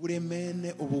 ubugure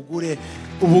Maine, ubugure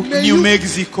May New you-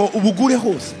 Mexico, ubugure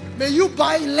hose. may you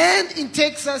buy land in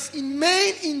Texas, in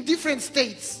Maine, in different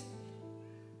states.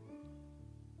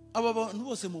 Aba bantu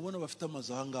bose mubona bafite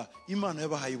amazu aha ngaha, Imana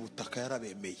yabahaye ubutaka,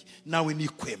 yarabemeye. Nawe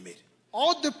nikwemere.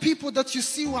 All the people that you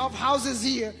see who have houses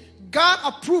here, God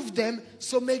approved them,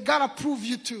 so may God approve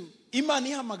you too. Imana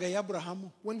ihamagaye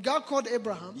Aburahamu, When God called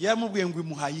Abraham, yamubwiye ngo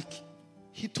imuhaye iki?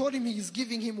 He told him He is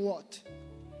giving him what?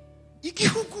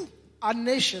 Igihugu. A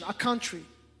nation, a country.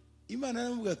 Imana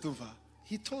yaramubwiye tuva,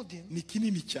 He told him, ni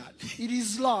kinini cyane. it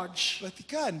is large. Bati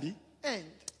kandi And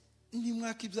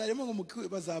ntimwakibyaremo ngo mukwe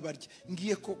bazabarya,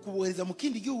 ngiye kubohereza mu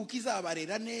kindi gihugu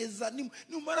kizabarera neza,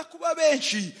 numara kuba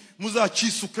benshi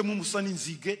muzacisuke mu musa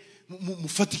n'inzige,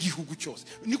 mufate igihugu cyose.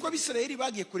 Niko Abisirayeli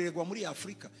bagiye kurerwa muri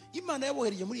Afurika. Imana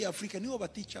yabohereye muri Afurika, niho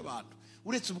batica abantu,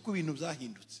 uretse uko ibintu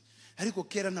byahindutse. Ariko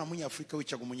kera nta munyafurika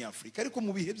wicaga umunyafurika, ariko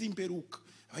mu bihe by'imperuka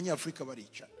abanyafurika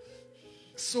barica.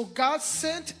 so God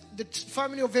sent the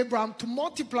family of Abraham to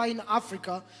multiply in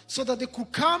Africa so that they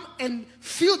could come and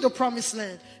fill the promised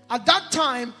land. At that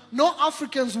time, no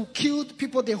Africans who killed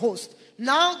people they host.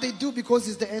 Now they do because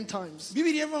it's the end times.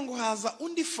 Bibiliya ivuga ngo haza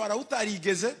undi Farawo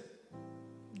utarigeze.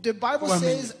 The Bible Wamenye.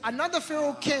 says another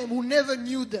Pharaoh came who never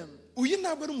knew them. Uyu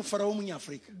ntabwo ari umufarawo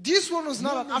w'umunyafurika. This one was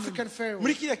not an African Pharaoh.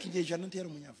 Muri kiriya kinyejana ntiyari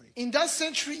umunyafurika. In that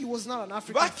century, he was not an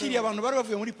African Bakiriye Pharaoh. abantu bari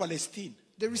bavuye muri Palestine,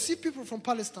 They received people from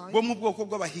Palestine, bo mu bwoko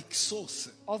bw'Abahiksos.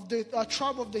 of the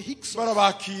tribe of the Hyksos.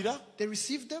 Barabakira, They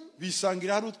received them.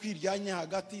 bisangira hari utwiryanya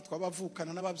hagati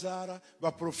tw'abavukana n'ababyara,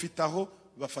 baprofitaho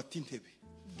bafata intebe.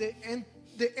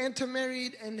 They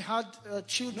intermarried and had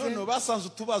children. No, basanze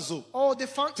utubazo Oh, they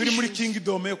found turi muri issues.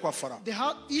 kingdom yo kwa Farawo.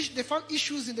 They found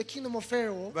issues in the kingdom of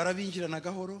Pharaoh, Barabinjirana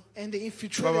gahoro, and they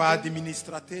infiltrated baba them.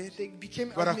 administrateur, They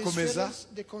became barakomeza, administrators.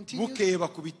 They continued. bukeye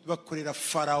bakorera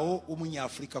Farawo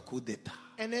w'umunyafurika kudeta.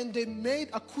 And then they made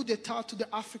a coup d'etat to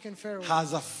the African Pharaoh.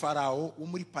 Haza Farawo wo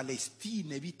muri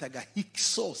Palestine bitaga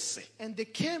Hyksos. And there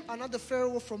came another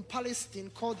Pharaoh from Palestine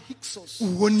called Hyksos.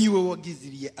 Uwo niwe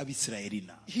wagiziriye Abisirayeli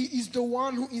nabi. He is the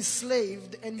one who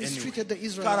enslaved and mistreated the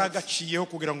Israelites. Karagaciyeho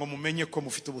kugira ngo mumenye ko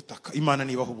mufite ubutaka. Imana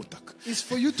nibaho ubutaka. It's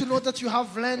for you to know that you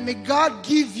have land. May God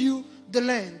give you the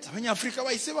land. Abanyafurika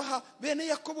bahise baha bene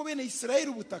Yakobo bene Isirayeli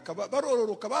ubutaka,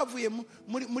 barororoka bavuye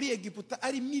muri Egiputa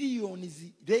ari miliyoni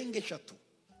zirenga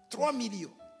 3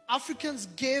 millions. Africans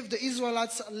gave the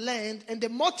Israelites land and they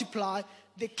multiplied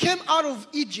they came out of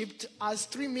Egypt as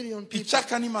 3 million people.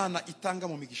 icaka n'Imana itanga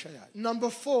mu migisha yayo Number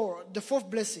 4, the fourth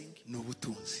blessing, ni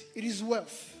ubutunzi. it is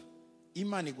wealth.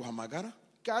 Imana iguhamagara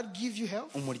God gives you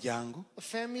health, umuryango, a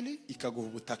family, ikaguha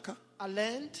ubutaka, a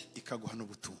land, ikaguha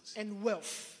n'ubutunzi. and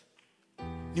wealth.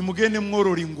 Nimugende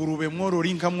mworora ingurube, mworora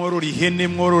inka, mworora ihene,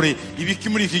 mworore ibiki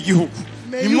muri iki gihugu.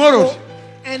 May you Nimworore. go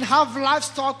and have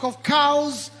livestock of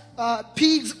cows,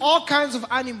 pigs, all kinds of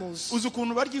animals. Uzi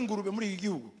ukuntu barya ingurube muri iki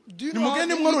gihugu? Do you know how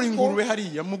Nimugende they mworora eat ingurube pork?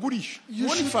 hariya mugurisha. You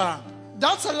Mubone should- ifaranga.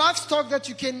 That's a livestock that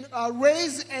you can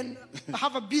raise and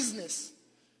have a business.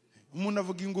 Umuntu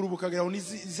avuga ingurube ukagira ngo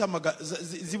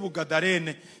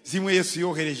z'ibugadarene zimwe Yesu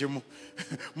yohereje mu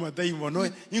madayimono.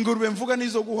 Ingurube mvuga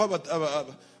nizo guha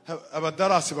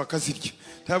abadarasi bakazirya,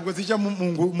 ntabwo zijya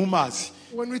mu mazi.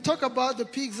 When we talk about the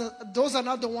pigs, those are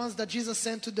not the ones that Jesus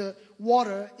sent to the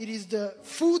water. It is the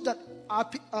food that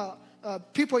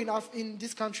people in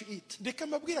this country eat. Reka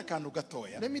mbabwire akantu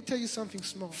gatoya. Let me tell you something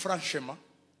small. Franchement,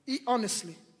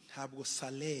 Honestly, ntabwo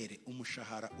salaire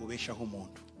umushahara ubeshaho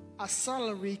umuntu. a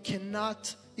salary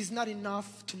is not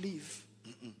enough to live.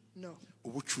 No.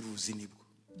 Ubucuruzi nibwo.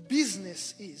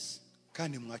 Business is.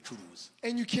 Kandi mwacuruza.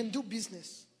 And you can do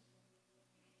business.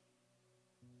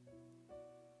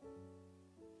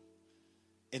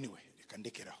 Anyway, reka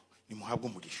ndekeraho. Nimuhabwe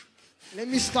umugisha. Let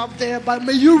me stop there, but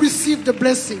may you receive the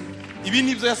blessing. Ibi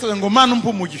nibyo yasaze ngo Mana umpe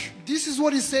umugisha. This is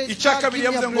what he said. Icya God, kabiri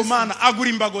give me a yavuze ngo blessing. Mana agura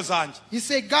imbago zanjye. He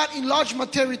said, God, enlarge my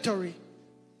territory.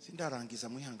 Sindarangiza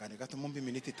mwihangane gato mumbe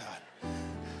iminota 5.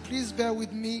 Please bear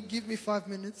with me. Give me 5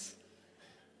 minutes.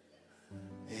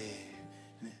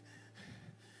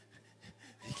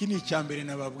 Iki ni icyambere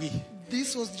nababwiye.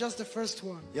 This was just the first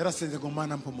one. Yarasenze ngo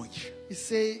Mana umpe umugisha. He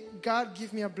said, God,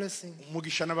 give me a blessing.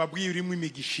 Umugisha nababwiye urimo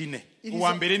imigisha ine. It is Uwa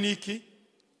a- mbere ni iki?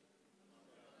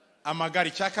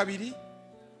 Amagari cya kabiri,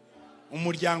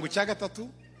 umuryango cya gatatu,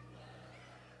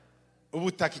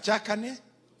 ubutaka cya kane,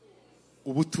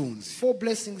 ubutunzi. 4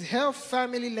 blessings: health,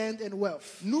 family, land, and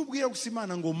wealth. Nubwira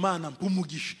gusimana ngo Mana mpe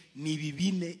umugisha, ni ibi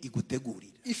bine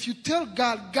igutegurira. If you tell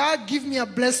God, God, give me a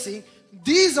blessing,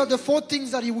 these are the 4 things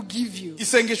that he will give you.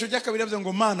 Isengesho rya kabiri yavuze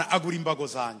ngo Mana agura imbago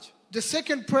zanjye. The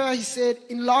second prayer, he said,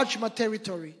 enlarge my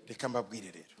territory. Reka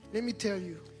mbabwire rero. Let me tell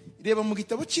you. Reba mu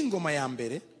gitabo cy'ingoma ya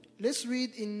mbere, Let's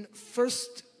read in 1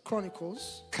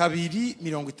 Chronicles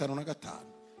 2:55.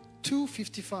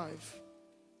 2:55.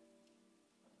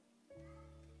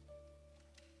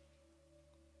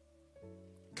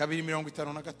 Kabiri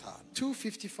 55.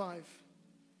 2:55.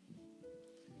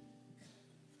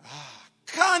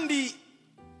 Kandi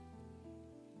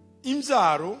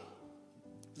imbyaro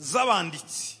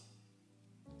z'abanditsi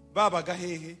babaga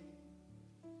hehe?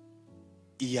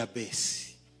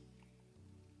 Iyabesi.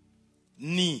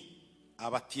 Ni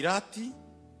abatirati,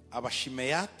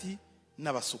 abashimeyati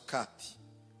n'abasukati.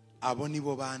 Abo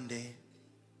nibo bande?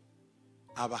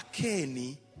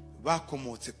 Abakeni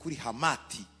bakomotse kuri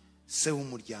Hamati, se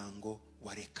w'umuryango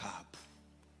wa Rekabu.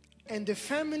 And the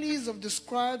families of the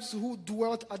scribes who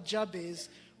dwelt at Jabez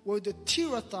were the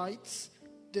Tirathites,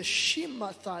 the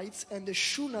Shemathites, and the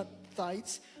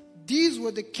Shunathites. These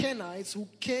were the Kenites who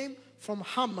came from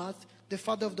Hamath, the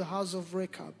father of the house of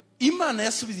Rechab. Imana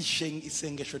yasubije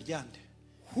isengesho ryande?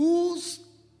 Whose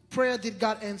prayer did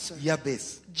God answer?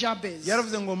 Yabesi. Jabez.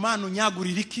 Yaravuze ngo Mana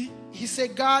unyagurire iki? He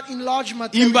said, God, enlarge my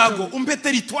Imbago, territory. umpe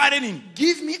teritware nini.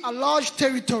 Give me a large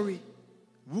territory.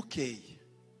 Bukeye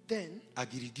Then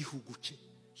agira igihugu cye.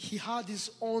 he had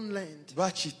his own land,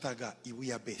 Bacitaga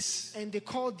Ibuyabesi. and they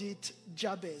called it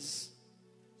Jabez.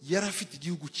 Yari afite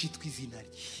igihugu cyitwa izina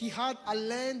rye. He had a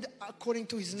land according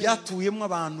to his name, Byatuyemo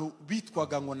abantu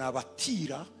bitwaga ngo ni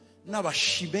abatira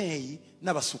n'abashimeyi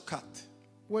n'abasukati.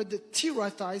 where the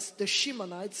Tirathites, the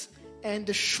Shemanites, and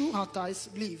the Shuhathites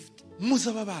lived. Muzi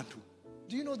aba bantu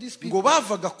Do you know these ngo people?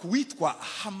 bavaga ku witwa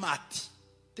Hamati.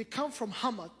 They come from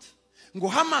Hamath. Ngo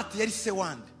Hamati yari se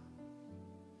wande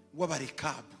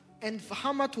w'abarekabu. And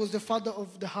Hamath was the father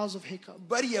of the house of Rechab.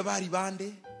 Bariya bari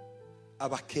bande?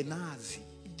 Abakenazi.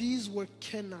 These were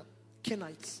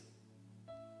Kenites.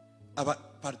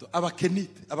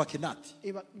 Abakenati.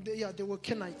 Yeah, they were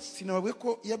Kenites. Sinababwiye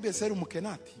ko Yabesi yari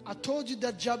umukenati. I told you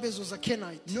that Jabez was a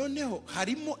Kenite. Noneho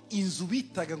harimo inzu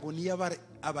bitaga ngo ni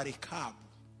abarekabu.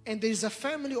 And there is a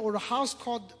family or a house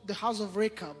called the house of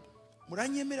Rechab.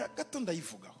 Muranyemera gato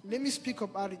ndayivugaho. Let me speak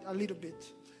about it a little bit.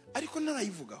 Ariko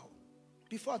narayivugaho.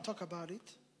 Before I talk about it,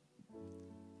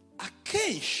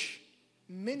 Akenshi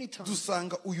many times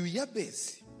dusanga uyu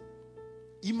Yabesi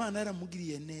Imana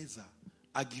yaramugiriye neza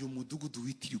agira umudugudu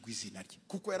witirirwa izina rye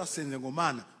kuko yarasenze ngo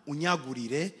Mana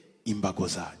unyagurire imbago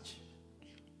zanjye.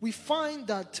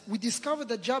 we discover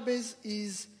that Jabez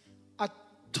is a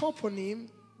toponym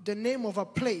the name of a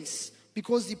place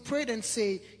because he prayed and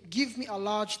said, give me a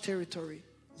large territory.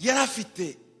 yari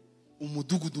afite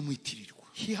umudugudu umwitirirwa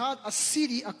He had a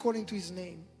city according to his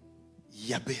name,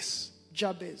 Yabesi.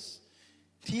 Jabez.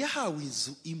 ntiyahawe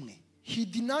inzu imwe. He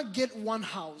did not get one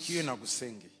house Kiyo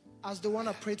nagusengeye. as the one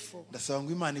I prayed for. Ndasaba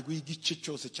ngo Imana iguhe igice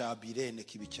cyose cya Abirene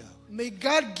kibi cyawe. May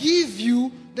God give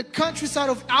you the countryside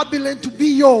of Abilene to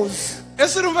be yours.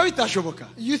 Ese urumva bitashoboka?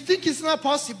 You think it's not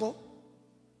possible?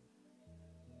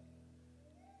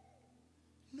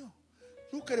 No.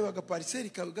 Ntukareba agapariseri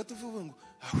kawe gato uvuga ngo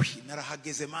awi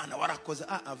narahageze Mana warakoze.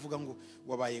 Avuga ngo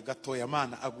wabaye gatoya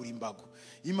Mana agura imbago.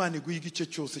 Imana iguhe igice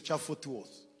cyose cya Fort Worth.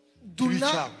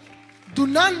 Do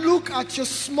not look at your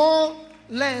small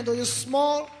land or your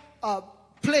small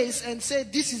place and say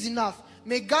this is enough.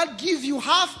 May God give you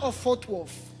half of Fort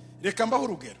Worth. Reka mbaho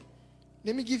urugero.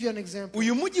 Let me give you an example.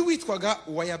 Uyu mujyi witwaga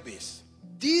wa Yabesi.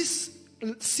 This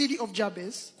city of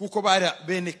Jabez, Kuko bara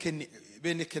bene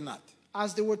Kenati.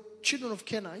 as they were children of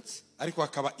Kenites, Ariko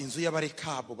hakaba inzu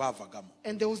y'abarekabo bavagamo.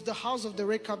 and there was the house of the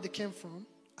Rechab they came from.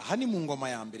 Aha ni mu ngoma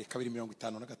ya mbere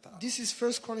 255. This is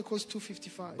 1 Chronicles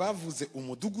 2:55. Bavuze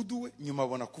umudugudu we nyuma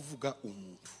babona kuvuga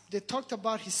umuntu. They talked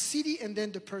about his city and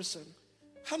then the person.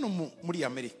 Hano muri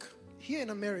Amerika Here in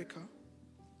America,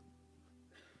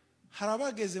 hari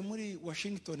abageze muri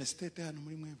Washington State hano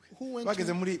muri mwebwe. Who went Bageze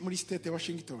to- muri state ya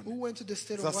Washington. who went to the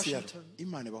state Za of Seattle. Washington.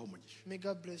 Imana ibahe umugisha. May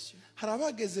God bless you. Hari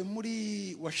abageze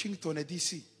muri Washington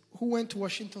DC. Who went to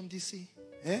Washington, D.C.?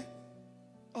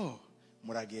 Oh,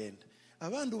 muragenda.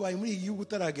 Abandi ubaye muri iki gihugu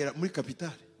utaragera muri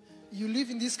capital. You live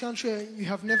in this country and you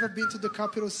have never been to the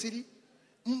capital city.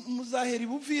 Muzahera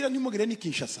ibuvira ntimugere ni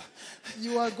Kinshasa.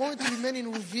 You are going to remain in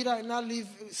Uvira and not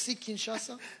see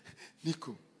Kinshasa.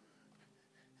 Niko.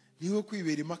 Niho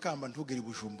kwibera Makamba ntugere i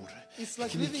Bujumbura. It's like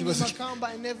Iki ni living in ikibazo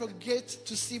Makamba and never get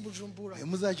to see Bujumbura.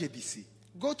 muzaje DC.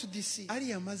 Go to D.C.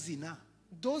 Ariya mazina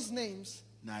Those names,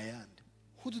 ni ayandi.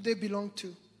 who do they belong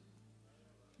to?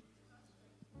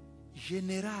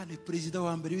 Generale perezida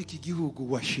wa mbere w'iki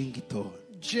gihugu Washington.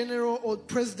 General or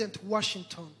President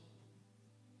Washington.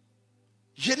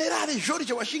 Generale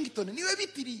George Washington niwe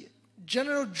bitiriye.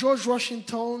 General George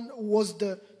Washington was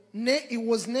it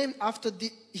was named after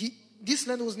this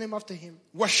land was named after him.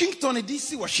 Washington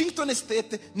DC, Washington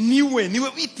State niwe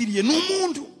bitiriye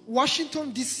n'umuntu.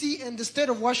 Washington D.C. and the state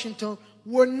of Washington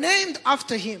were named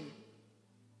after him.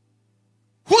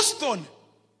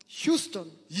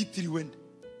 Houston yitiriwe nde?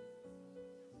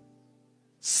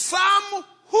 Sam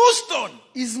Houston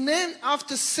is named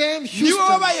after Sam niwe Houston.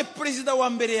 wabaye perezida wa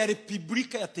mbere ya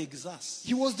Repubulika ya Texas.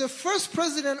 He was the first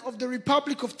president of the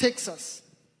Republic of Texas.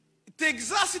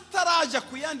 Texas itaraja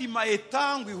ku yandi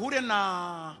maetangu ihure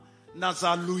na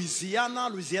za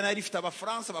Louisiana yari ifite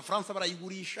abafaransa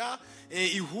barayigurisha,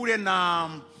 ihure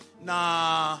na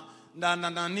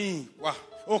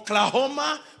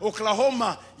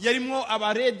Oklahoma yarimo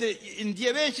abarede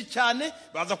indiye benshi cyane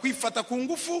baza kwifata ku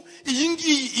ngufu.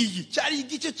 Iyi cyari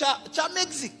igice cya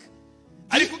Mexico,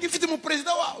 ariko gifite mu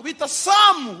president wa bita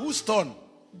Sam Houston.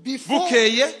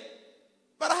 Bukeye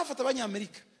barahafata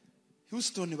abanyamerika.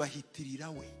 Houston bahitirira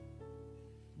we.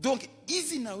 Donc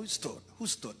izina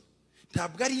Houston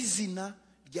ntabwo ari izina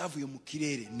ryavuye mu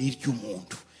kirere ni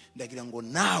iry'umuntu. Ndagira ngo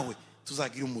nawe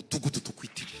tuzagira umudugudu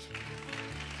tukwitirira.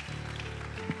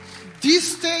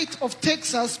 This state of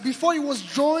Texas, before it was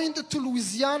joined to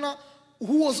Louisiana,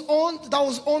 that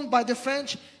was owned by the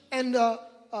French, and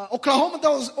Oklahoma,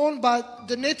 that was owned by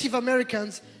the Native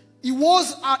Americans, it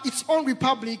was its own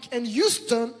republic, and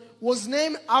Houston was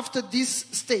named after this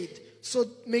state. So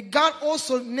may God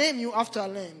also name you after a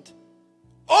land.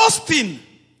 Austin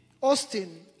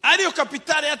ariyo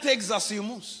kapitale ya Texas uyu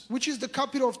munsi, which is the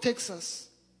capital of Texas,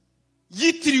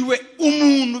 yitiriwe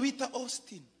umuntu bita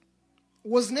Austin.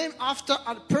 Was named after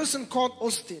a person called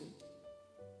Austin.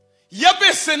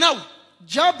 Yabese nawe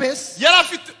Jabez yari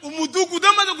afite umudugudu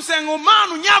amaze gusenga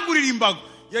Mana unyagurira imbago.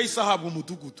 Yahise ahabwa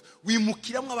umudugudu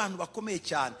wimukiramo abantu bakomeye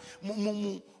cyane.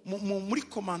 Muri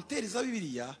commentaire za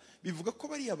Bibiliya bivuga ko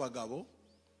bari abagabo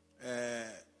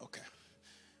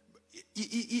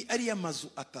ariya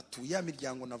mazu atatu ya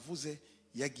miryango navuze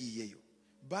yagiyeyo.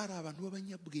 Bari abantu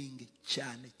b'abanyabwenge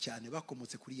cyane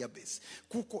bakomotse kuri Yabesi,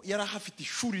 kuko yari hafite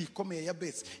ishuri rikomeye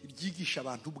Yabesi ryigisha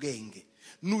abantu ubwenge.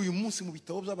 N'uyu munsi mu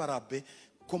bitabo by'Abarabe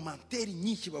komanteri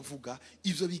nyinshi bavuga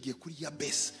ibyo bigiye kuri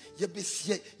Yabesi.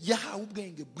 Yabesi yahawe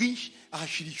ubwenge bwinshi,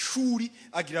 ahashira ishuri,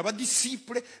 agira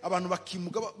abadisipure, abantu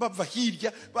bakimuga bava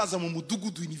hirya baza mu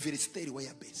mudugudu universitaire wa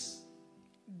Yabesi.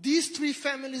 these three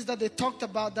families that they talked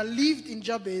about that lived in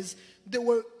Jabez, they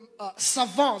were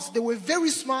savants. They were very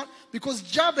smart because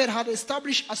Jabez had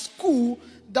established a school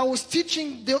that was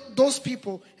teaching those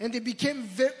people, and they became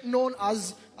known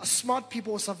as smart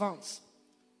people or savants.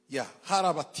 Yeah, hari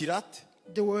abatirate,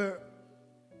 They were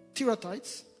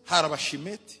Tiratites, hari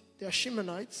abashimeti they are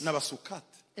Shimonites, n'abasukati.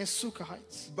 and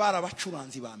Sukkites. Bari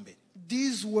abacuranzi ba mbere,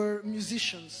 These were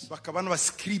musicians, bakaba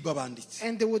n'abasikiriba banditsi.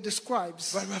 and they were the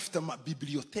scribes, Bari bafite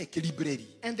amabibiliyoteke, library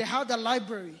and they had a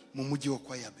library mu mujyi wa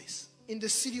kwa Yabesi. in the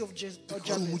city of Wari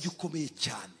umujyi Jabez. ukomeye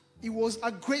cyane, It was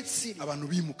a great city, abantu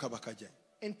bimuka bakajyayo.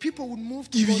 and people would move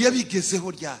to Ibi go there.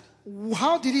 yabigezeho ryari?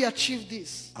 How did he achieve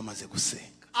this? Amaze gusenga.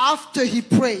 After he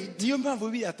prayed. Niyo mpamvu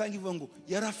Bibiliya yatanga ivuga ngo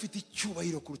yari afite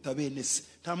icyubahiro kuruta bene se.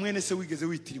 Nta mwene se wigeze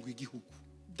witirirwa igihugu.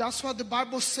 That's what the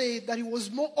Bible said, that he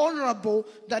was more honorable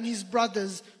than his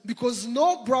brothers, because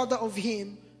no brother of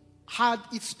him had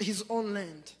his own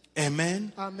land.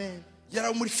 Amen. Amen.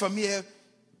 Yari muri famiye,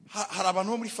 hari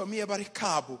abantu bo muri famiye bari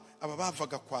Kabu, aba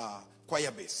bavaga kwa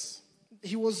Yabesi.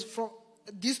 He was from,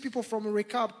 these people from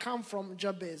Rechab come from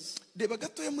Jabez. Reba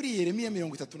gatoya muri Yeremiya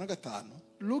 35.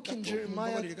 Look in Gato,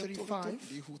 Jeremiah mumbabarire gato, 35.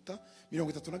 Bihuta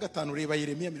 35, reba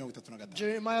Yeremiya 35.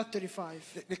 Jeremiah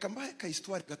 35. Reka mbahe ka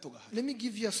histoire gato gahari. Let me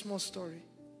give you a small story.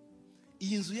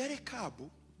 Iyi nzu ya Rekabu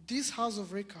This house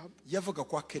of Rechab yavaga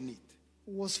kwa Kenite.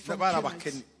 was from Bari Kenites.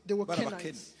 abakeni. They were Bari abakeni.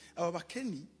 Kenites. Aba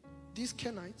bakeni These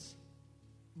Kenites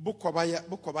bo kwa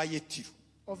ba Yetiro,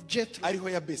 of Jethro, ariho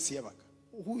Yabesi yabaga.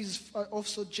 who is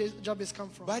also Jabez come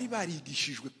from. Bari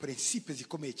barigishijwe principe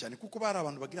zikomeye cyane kuko bari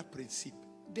abantu bagira principe.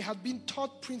 They had been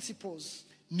taught principles.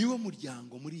 Niwo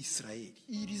muryango muri Isirayeli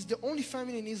It is the only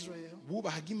family in Israel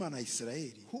bubahaga Imana ya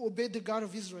Isirayeli who obeyed the God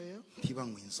of Israel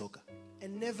ntibanywa inzoga.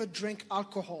 and never drank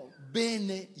alcohol.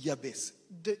 Bene Yabesi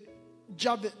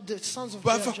The sons of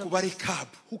bava ku Jabez,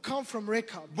 Barekabu who come from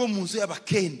Rechab, bo mu nzu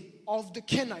y'abakeni, of the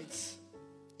Kenites,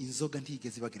 inzoga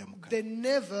ntigeze bagira mu kanwa. they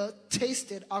never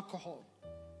tasted alcohol.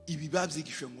 Ibi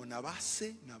babyigishwe ngo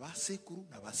nabase nabasekuru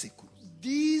nabasekuru.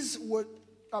 These were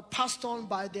passed on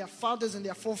by their fathers and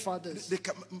their forefathers.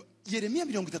 Yeremiya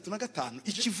 35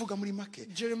 ikivuga muri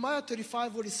make. Jeremiah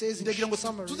 35, what it says Ndagira in ngo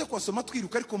summary. tuze kwasoma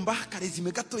twiruka ariko mbaha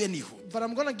karezime gatoya niho. But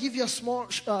I'm going to give you a small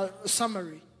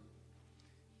summary.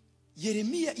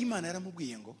 Yeremiya Imana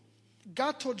yaramubwiye ngo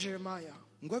God told Jeremiah,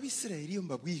 ngo Abisirayeli iyo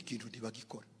mbabwiye ikintu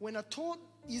ntibagikora. when I told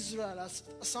Israel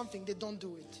something, they don't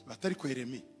do it. Batari ko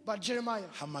Yeremiya But Jeremiah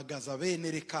hamagaza bene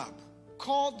Rekabu,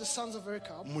 called the sons of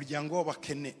Rechab, umuryango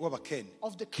w'abakeni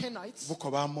of the Kenites,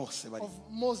 buko ba Mose bari of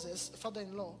Moses,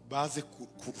 father-in-law, baze ku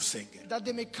rusengero. that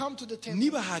they may come to the temple.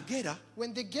 Niba hagera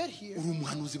When they get here, uri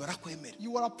umuhanuzi barakwemera.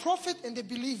 you are a prophet and they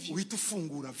believe you. Uhita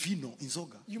ufungura vino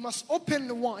inzoga You must open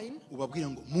the wine ubabwira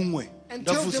ngo munywe. And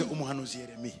tell Ndavuze them- umuhanuzi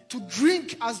Yeremiya to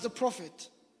drink as the prophet.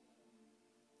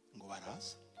 ngo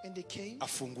baraza And they came.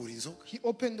 afungura inzoga He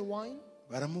opened the wine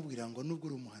baramubwira ngo nubwo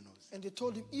uri umuhanuzi and they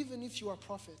told him, even if you are a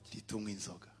prophet, ntitunywe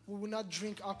inzoga. we will not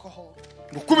drink alcohol.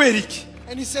 Ngo kubera iki?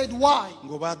 And he said, why?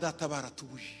 Ngo ba data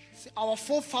baratubujije See, our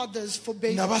forefathers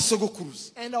forbade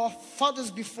n'abasogokuruza. and our fathers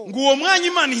before. Ngo uwo mwanya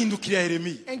Imana ihindukira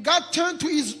Yeremiya And God turned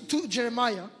to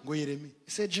Jeremiah. ngo Yeremiya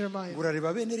He said, Jeremiah, ngo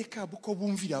urareba bene Rekabu ko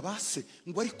bumvira base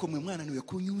ngo ariko mwe mwananiwe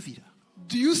kunyumvira.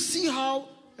 do you see how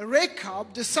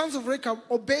Rechab, the sons of Rechab,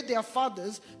 obeyed their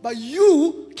fathers, but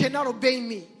you cannot obey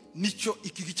me? Nicyo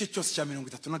iki gice cyose cya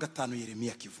 35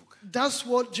 Yeremiya kivuga. That's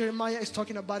what Jeremiah is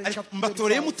talking about in Ariko chapter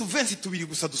mbatoreyemo 35. utuvensi tubiri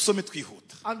gusa dusome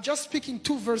twihuta. I'm just picking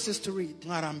 2 verses to read.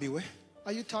 Mwarambiwe?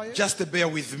 Are you tired? Just bear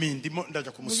with me, ndimo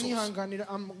ndaja kumusoza. Munyihanganira,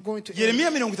 I'm going to end. Yeremiya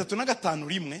 35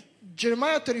 rimwe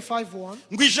Jeremiah 35:1.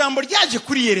 ngo ijambo ryaje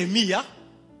kuri Yeremiya,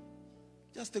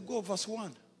 just go verse 1.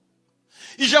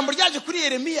 Ijambo ryaje kuri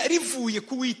Yeremiya rivuye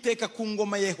ku Uwiteka ku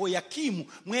ngoma Yehoyakimu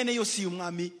mwene Yosiya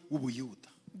umwami w'Ubuyuda.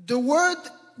 The word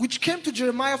which came to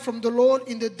Jeremiah from the Lord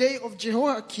in the day of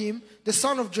Jehoiakim, the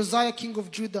son of Josiah, king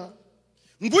of Judah.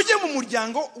 Nguje mu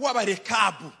muryango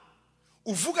w'Abarekabu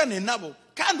uvugane nabo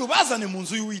kandi ubazane mu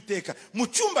nzu y'Uwiteka mu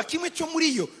cyumba kimwe cyo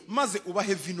muri yo maze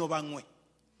ubahe vino banywe.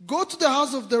 Go to the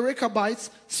house of the Rechabites,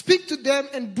 speak to them,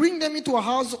 and bring them into the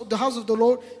house of the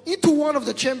Lord, into one of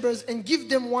the chambers, and give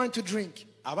them wine to drink.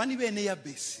 Aba ni bene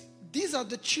Yabesi These are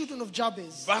the children of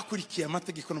Jabez, bakurikiye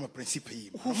amategeko n'amaprincipe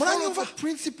who y'Imana. follow Muranyumva? the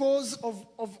principles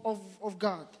of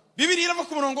God. Bibiri irava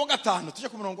ku murongo wa 5 tujya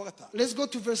ku murongo wa 5. Let's go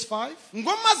to verse 5.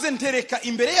 Ngo maze ntereka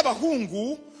imbere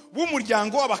y'abahungu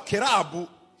b'umuryango w'Abakerabu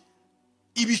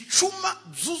ibicuma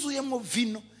byuzuyemo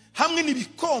vino hamwe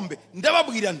n'ibikombe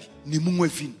ndababwira nti nimunywe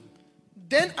vino.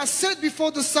 Then I said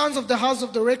before the sons of the house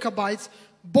of the Rechabites,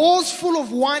 bowls full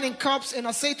of wine and cups, and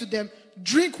I say to them,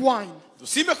 drink wine.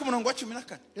 Dusimbe ku murongo wa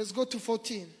 14. Let's go to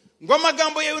 14. ngo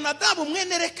amagambo ya Yonadabu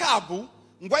mwene Rekabu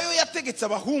ngo ayo yategetse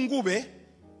abahungu be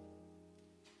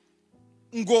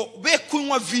ngo be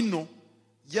kunywa vino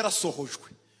yarasohojwe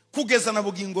kugeza na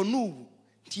bugingo n'ubu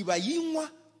ntibayinywa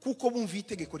kuko bumva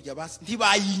itegeko rya base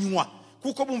ntibayinywa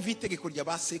kuko bumva itegeko rya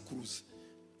basekuruza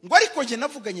ngo ariko je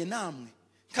navuganye namwe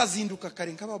kazinduka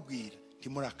kare nkababwira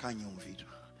ntimuri akanyumvira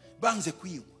banze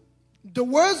kwinywa. The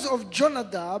words of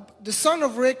Jonadab, the son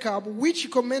of Rechab, which he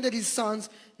commanded his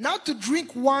sons not to drink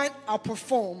wine, are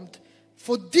performed.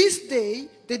 For this day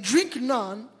they drink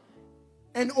none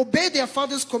and obey their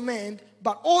father's command.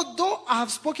 But although I have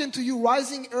spoken to you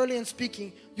rising early and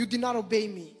speaking, you did not obey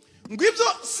me.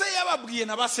 Ngibyo se yababwiye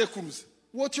na basekuruza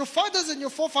What your fathers and your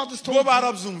forefathers bo told you,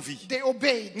 barabyumviye. they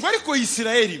obeyed. Ngo ariko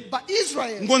Isirayeli But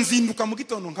Israel, ngo nzinduka mu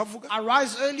gitondo nkavuga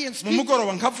arise early and mu speak,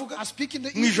 mugoroba nkavuga I speak in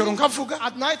the mu ijoro evening, nkavuga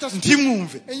at night I speak,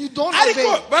 ntimwumve and you don't ariko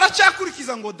obey.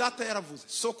 baracyakurikiza ngo data yaravuze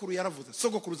sokuru yaravuze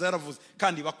sogokuruza yaravuze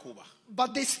kandi bakubaha.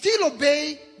 But they still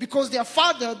obey because their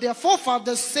father, their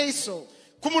forefathers say so.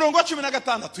 Ku murongo wa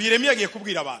 16 Yeremiya agiye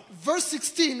kubwira abantu Verse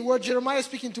 16, where Jeremiah is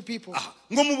speaking to people.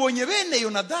 ngo mubonye bene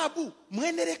Yonadabu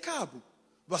mwene Rekabu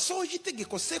basohoje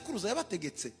itegeko sekuruza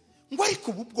yabategetse ngo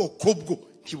ariko ubu bwoko bwo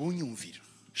ntibunyumvira.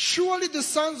 Surely the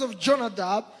sons of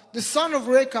Jonadab, the son of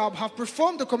Rechab, have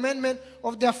performed the commandment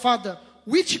of their father,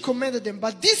 which he commanded them.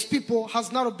 But this people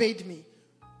has not obeyed me.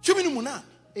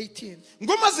 18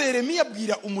 ngo maze Yeremiya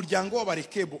abwira umuryango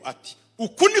w'abarekebu ati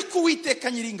uku niko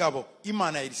Uwiteka Nyiringabo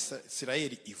Imana ya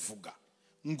Isirayeli ivuga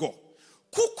ngo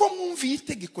kuko mwumviye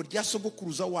itegeko rya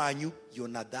sogokuruza wanyu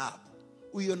Yonadabu.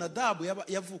 Uyu Yonadabu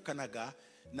yavukanaga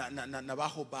na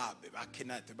bahobabe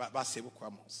bakenate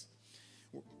basebukwa Mose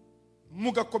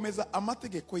mugakomeza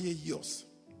amategeko ye yose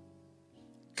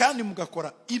kandi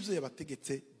mugakora ibyo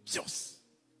yabategetse byose.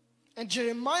 And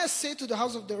Jeremiah said to the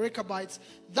house of the Rechabites,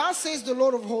 thus says the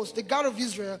Lord of hosts, the God of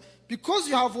Israel, because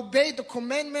you have obeyed the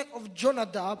commandment of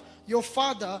Jonadab, your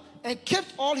father, and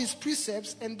kept all his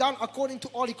precepts and done according to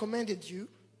all he commanded you.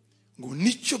 Ngo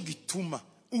nicyo gituma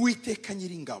Uwiteka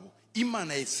Nyiringabo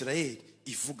Imana ya Isirayeli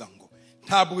ivuga ngo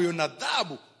ntabwo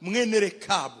Yonadabu mwene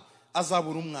Rekabu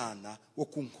azabura umwana wo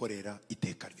kunkorera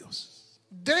iteka ryose.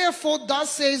 Therefore, thus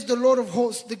says the Lord of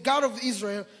hosts, the God of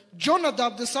Israel,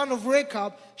 Jonadab, the son of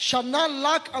Rechab, shall not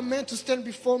lack a man to stand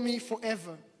before me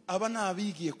forever. Aba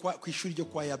nabigiye ku ishuri ryo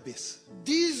kwa Yabesi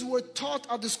These were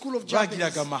taught at the school of Jabez,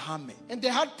 bagiraga mahame. and they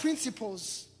had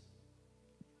principles.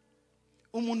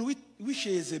 Umuntu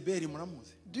wishe Yezebeli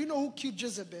muramuzi? Do you know who killed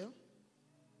Jezebel?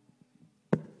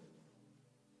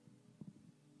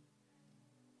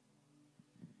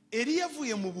 Eliya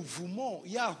avuye mu buvumo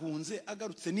yahunze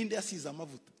agarutse ninde yasize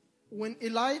amavuta? When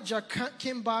Elijah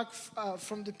came back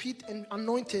from the pit and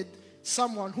anointed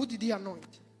someone, who did he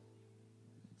anoint?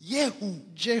 Yehu.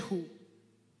 Jehu.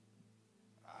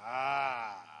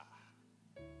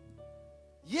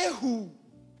 Yehu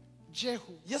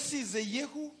Jehu. yasize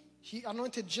Yehu He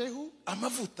anointed Jehu,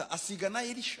 amavuta asiga na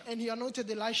Elisha. and he anointed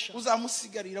Elisha,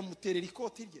 Uzamusigarira muterera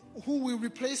ikoti rye who will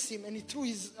replace him, and he threw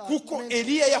his kuko mantle.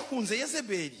 Eliya yahunze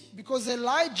Yezebeli Because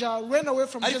Elijah ran away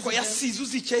from ariko Jezebel, yasize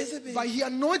uzica but Yezebeli. he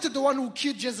anointed the one who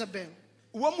killed Jezebel.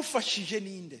 Uwamufashije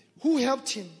ninde? Who helped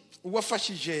him?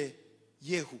 Uwafashije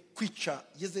Yehu kwica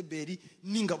Yezebeli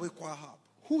n'ingabo yo kwa Ahabu.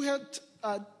 Who helped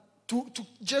to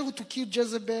Jehu to kill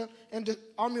Jezebel and the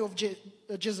army of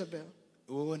Jezebel?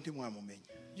 Wowe ntimwamumenya.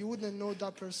 You wouldn't know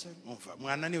that person. Umva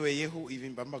mwananiwe Yehu ibi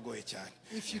mbambagoye cyane.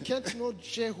 If you can't know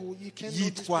Jehu, you can't know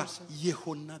this Yitwa person.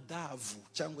 Yehonadavu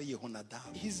cyangwa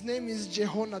Yehonadabu. His name is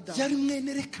Jehonadab. Yari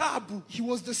mwene Rekabu. He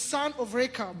was the son of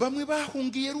Rechab. Bamwe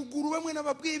bahungiye ruguru bamwe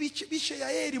nababwiye bishe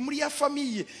Yaeli muri ya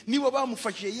famiye nibo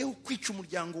bamufashije Yehu kwica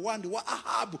umuryango wandi wa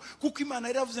Ahabu kuko Imana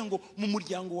yari yavuze ngo mu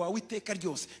muryango wawe iteka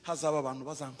ryose hazaba abantu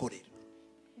bazankorera.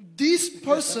 This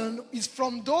person is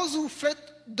from those who fled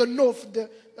the north,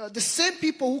 the same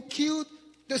people who killed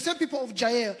the same people of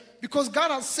Jair, because God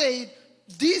has said,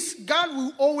 this God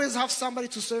will always have somebody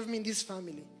to serve me in this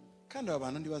family. Kandi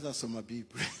abantu ndi bazasoma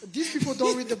Bible. These people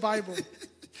don't read the Bible.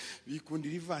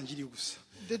 Bikundira ivanjiri gusa.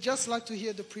 They just like to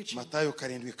hear the preaching. Matayo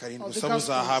 7:7 Oh, the usaba Gospels.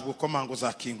 uzahabwa uko mango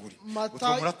zakinguri.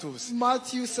 Utwo muratuzi.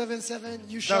 Matthew 7:7,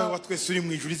 you Dawe shall. watwese uri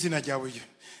mu ijuru izina ryawe.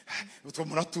 Utwo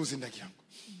muratuzi ndagira ngo.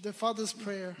 The Father's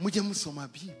prayer. Mujye musoma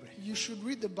Bible. You should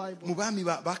read the Bible. Mu bami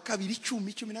ba kabiri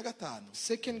 10:15.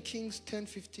 2 Kings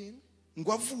 10:15.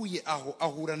 Ngo avuye aho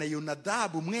ahura na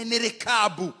Yonadabu mwene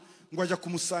Rekabu ngo ajya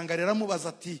kumusanga rero amubaza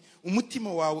ati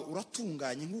umutima wawe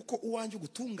uratunganye nkuko uwanjye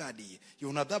ugutunganiye.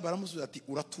 Yonadabu aramusubiza ati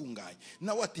uratunganye.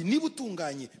 Nawe ati niba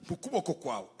utunganye ukuboko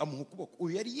kwawe amuha ukuboko.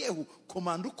 Uyu yari Yehu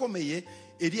komanda ukomeye.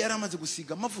 Eliya yaramaze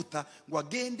gusiga amavuta ngo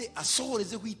agende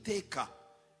asohorezeho iteka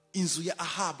inzu ya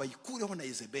Ahaba yikureho na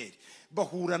Yezebeli.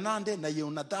 Bahura nande na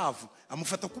Yonadavu,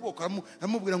 amufata kuboko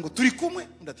aramubwira ngo turi kumwe,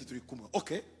 undi ati turi kumwe.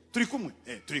 Okay, turi kumwe,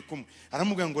 turi kumwe.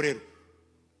 Aramubwira ngo rero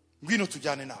ngwino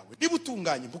tujyane nawe, niba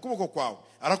utunganye mu kuboko kwawe.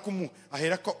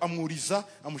 Ahera ko amuriza,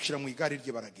 amushyira mu igare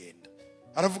rye, baragenda.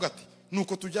 Aravuga ati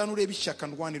nuko tujyana ureba ishyaka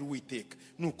ndwanira Uwiteka.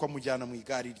 Nuko amujyana mu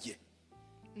igare rye.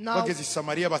 Bageze i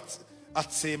Samariya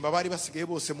atsemba bari basigaye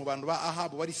bose mu bantu ba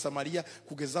Ahabu bari Samariya,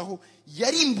 kugezaho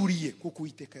yarimburiye, kuko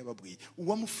Uwiteka yababwiye.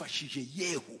 Uwamufashije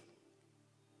Yehu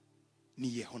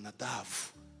ni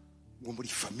Yehonadavu, ngo muri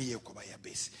famiye ko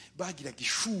bayabesi bagiraga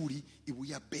ishuri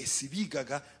ibuyabesi,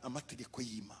 bigaga amategeko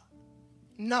y'Imana.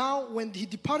 Now when he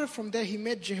departed from there, he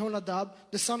met Jehonadab,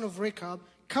 the son of Rechab,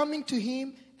 coming to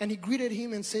him, and he greeted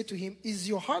him and said to him, "Is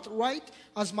your heart right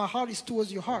as my heart is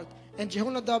towards your heart?" And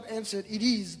Jehonadab answered, "It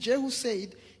is." Jehu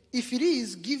said, "If it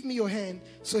is, give me your hand."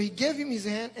 So he gave him his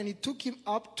hand, and he took him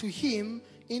up to him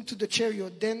into the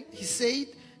chariot. Then he said,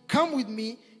 "Come with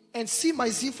me and see my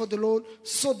zeal for the Lord."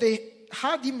 So they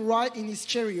had him ride in his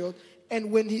chariot. And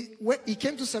when he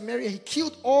came to Samaria, he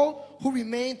killed all who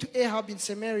remained to Ahab in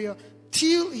Samaria,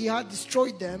 till he had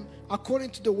destroyed them, according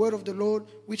to the word of the Lord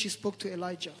which he spoke to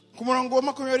Elijah. Ku murongo wa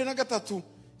 23,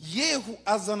 Yehu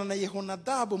azana na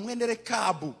Yehonadabu mwene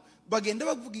Rekabu. Bagenda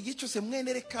bavuga igico se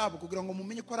mwene Rekabu, kugira ngo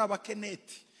mumenye ko ari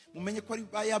abakeneti, mumenye ko ari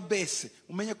bayabese,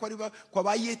 mumenye ko ari kwa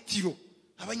bayetiro,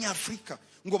 abanyafrika,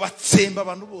 ngo batsemba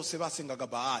abantu bose basengaga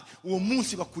Baali. Uwo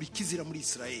munsi bakura ikizira muri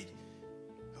Israeli.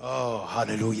 Oh,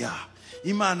 hallelujah.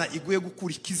 Imana iguye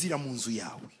gukura ikizira mu nzu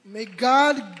yawe. May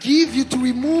God give you to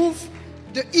remove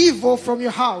the evil from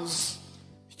your house.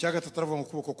 Icyaga tataravuga ngo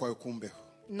ukuboko kwawe kumbeho.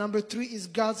 Number 3 is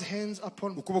God's hands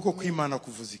upon me. Ukuboko kw'Imana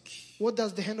kuvuza iki? What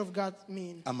does the hand of God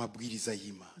mean? Amabwiriza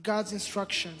y'Imana. God's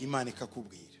instruction. Imana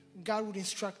ikakubwira. God would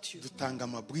instruct you. Dutanga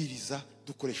amabwiriza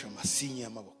dukoresha amasinye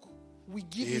y'amaboko. We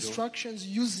give instructions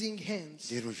using hands.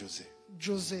 Rero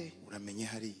Jose, uramenye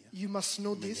hariya. you must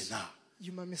know this.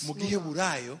 You must Mu know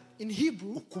Giheburayo, in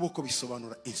Hebrew, ukuboko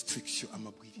bisobanura instruction,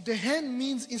 amabwiriza. the hand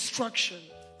means instruction.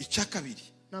 Icya kabiri,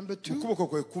 Number 2, ukuboko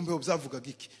kwawe kumbeho byavugaga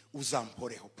iki?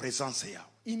 Uzamporeho, presence yawe.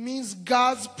 it means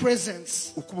God's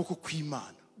presence. Ukuboko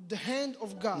kw'Imana, The hand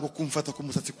of ngo God. kumfata ku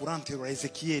musatsi kuranterura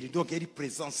Ezekiel, donc yari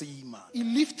presence y'Imana. He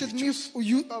lifted me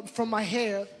from my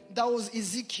hair. That was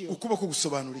Ezekiel. Ukuboko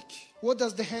gusobanura iki? What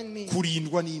does the hand mean?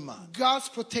 Kurindwa n'Imana. God's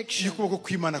Iyo protection. ukuboko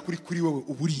kw'Imana kuri wowe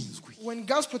uburinzwe. When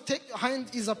God's hand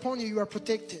is upon you, you are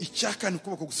protected. Icya kane,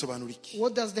 ukuboko gusobanura iki?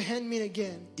 What does the hand mean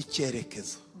again?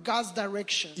 Icyerekezo. God's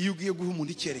direction. Iyo ugiye guha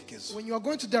umuntu icyerekezo, When you are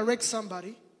going to direct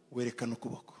somebody, werekana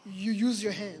ukuboko. you use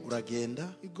your hand.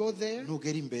 Uragenda, You go there.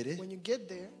 ntugera imbere, When you get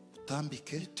there,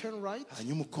 utambike, you turn right.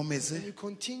 hanyuma ukomeze, And you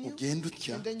continue. ugenda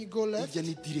utya. And then you go left. Irya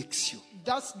ni direction.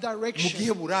 That's Mu direction.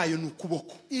 Giheburayo ni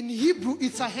ukuboko. In Hebrew,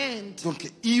 it's a hand. Donc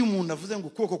iyo umuntu avuze ngo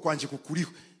ukuboko kwanjye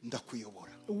kukuriho,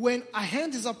 ndakuyobora. When a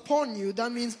hand is upon you,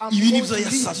 that means I'm Ibi going nibyo to lead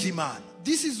yasabye you. Imana.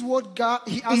 This is what God,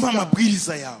 He asked Umva God.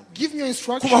 amabwiriza yawe, Give me your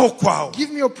instruction. kubaho kwawe, Give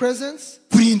me your presence.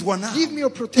 kurindwa nawe, Give me your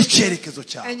protection icyerekezo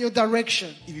cyawe. and your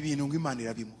direction. Ibi bintu ngo Imana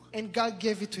irabimuha. And God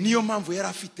gave it to Niyo him. mpamvu yari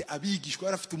afite abigishwa,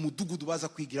 yari afite umudugudu baza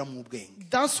kwigiramo ubwenge.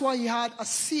 That's why he had a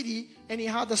city and he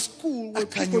had a school where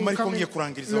people Akanyuma would come ariko ngiye and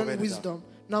kurangirizaho learn bene wisdom.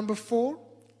 Number 4,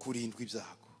 Kurindwa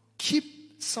ibyago. keep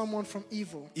someone from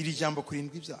evil. Iri jambo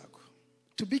kurindwa ibyago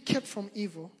To be kept from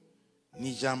evil,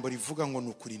 ni ijambo rivuga ngo ni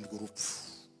ukurindwa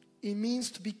urupfu. it means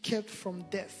to be kept from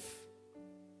death.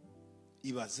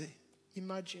 Ibaze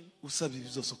Imagine usaba ibi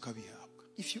byose ukabihabwa,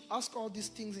 if you ask all these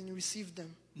things and you receive them.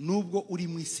 nubwo uri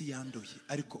mu isi yanduye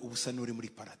ariko ubu usa n'uri muri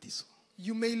paradizo.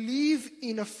 You may live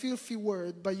in a filthy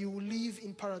world, but you will live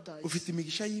in paradise. Ufite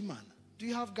imigisha y'Imana. Do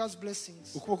you have God's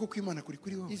blessings? Ukuboko kw'Imana kuri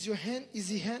wowe. Is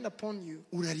His hand upon you?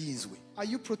 Urarinzwe. Are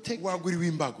you protected? Waguriwe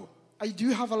imbago. Do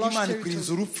you have a large Imana ikurinze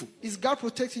territory? urupfu. Is God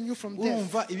protecting you from death?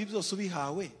 Urumva ibi byose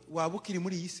ubihawe waba ukiri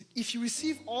muri iyi si? If you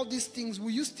receive all these things,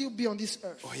 will you still be on this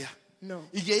earth? Oya. No.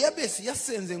 Igihe Yabesi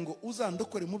yasenze ngo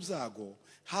uzandokore mu byago,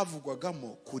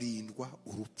 havugwagamo kurindwa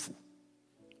urupfu.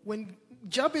 When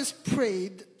Jabez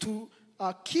prayed to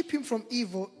keep him from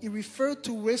evil, he referred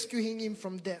to rescuing him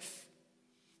from death.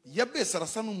 Yabesi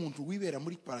arasa n'umuntu wibera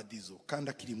muri paradizo kandi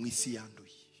akiri mu isi yanduye.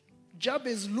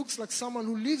 Jabez looks like someone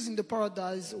who lives in the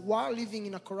paradise while living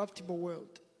in a corruptible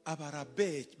world.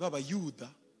 Abarabe b'Abayuda,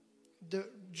 The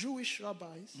Jewish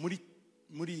rabbis,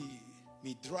 muri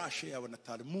midrash yabo na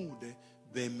Talmud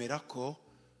bemera ko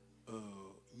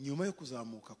nyuma yo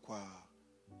kuzamuka kwa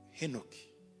Henoki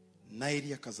na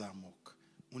Eliya akazamuka,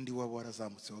 undi wabo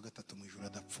warazamutse wa gatatu mu ijuru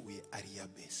adapfuye ari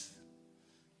Yabesi.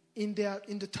 in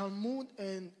the Talmud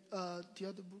and the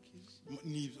other book is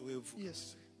Ni wevu.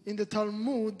 yes. In the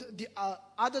Talmud,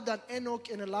 other than Enoch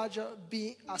and Elijah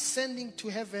being ascending to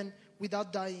heaven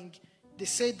without dying, they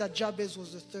say that Jabez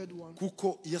was the third one.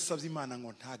 kuko yasabye Imana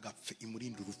ngo ntagapfe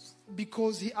imurinde urupfu,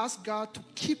 Because he asked God to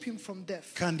keep him from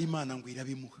death. kandi Imana ngo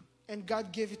irabimuha. And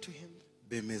God gave it to him.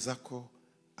 Bemeza ko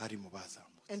ari mu bazamutse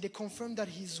And they confirmed that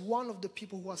he's one of the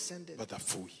people who ascended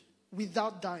badapfuye.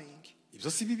 without dying.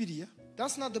 Ibyo si Bibiliya,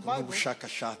 That's not the ni Bible.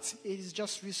 ubushakashatsi It is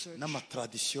just research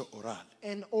n'amatradisiyo orale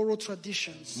and oral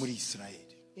traditions muri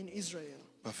Isirayeli. in Israel.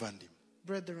 Bavandimwe,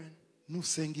 Brethren,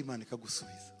 nusenga Imana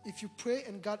ikagusubiza, if you pray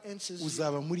and God answers you,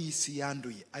 uzaba muri iyi si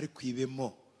yanduye ariko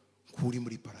ibemo nk'uri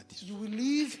muri paradiso. you will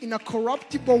live in a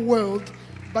corruptible world,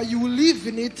 but you will live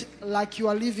in it like you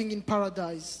are living in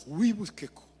paradise. Wibuke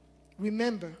ko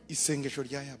Remember, isengesho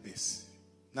rya Yabesi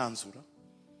nanzura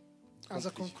as I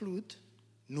conclude,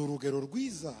 ni urugero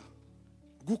rwiza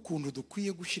rw'ukuntu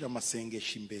dukwiye gushyira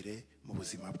amasengesho imbere mu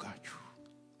buzima bwacu.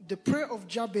 the prayer of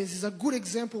Jabez is a good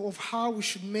example of how we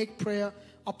should make prayer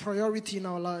a priority in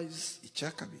our lives.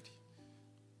 Icya kabiri,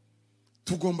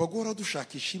 tugomba guhora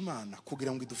dushakisha Imana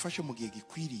kugira ngo idufashe mu gihe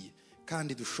gikwiriye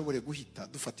kandi dushobore guhita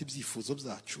dufata ibyifuzo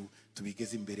byacu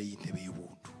tubigeze imbere y'intebe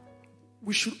y'ubuntu.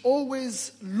 We should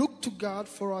always look to God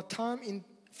for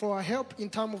our help in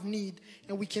time of need,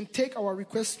 and we can take our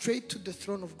request straight to the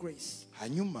throne of grace.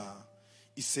 Hanyuma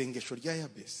isengesho rya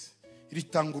Yabesi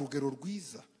ritanga urugero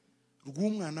rwiza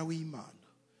rw'umwana w'Imana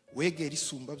wegera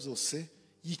isumba byose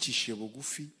yicishije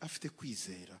bugufi afite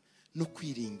kwizera no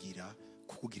kwiringira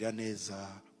kukugira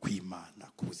neza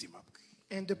kw'Imana ku buzima bwe.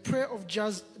 And the prayer of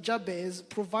Jabez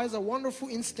provides a wonderful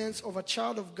instance of a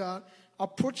child of God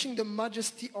approaching the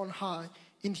majesty on high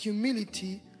in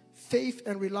humility, faith,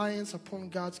 and reliance upon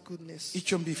God's goodness.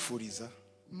 Icyo mbifuriza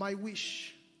My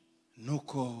wish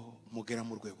nuko mugera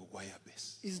mu rwego rwa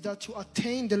Yabesi, is that you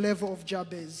attain the level of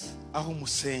Jabez, aho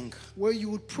musenga where you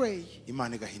would pray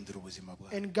Imana igahindura ubuzima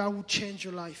bwawe, and God will change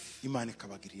your life, Imana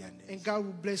ikabagirira and neza. God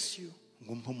will bless you.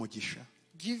 Ngo mpe umugisha,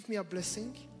 Give me a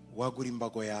blessing, wagura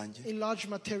imbago yanjye, enlarge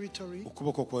my territory,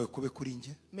 ukuboko kwawe kube kuri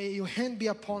njye. may your hand be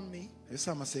upon me. Ayo si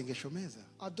amasengesho meza.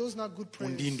 Are those not good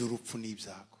prayers? Undinde urupfu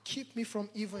n'ibyago. Keep me from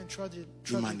evil and tragedy.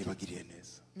 Imana ibagiriye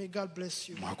neza. May God bless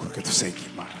you. Muhaguruke dusenge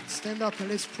Imana. Stand up and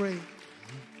let's pray.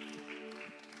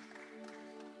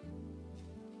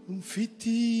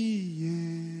 Umfitiye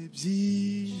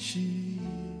byinshi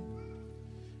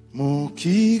mu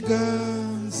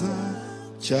kiganza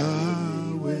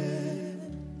cyawe,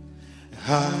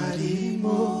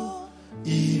 harimo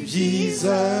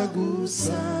ibyiza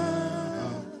gusa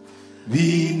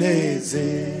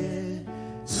binezeza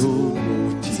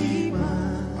umutima.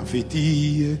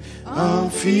 Amfitiye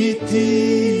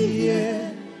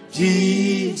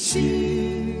byinshi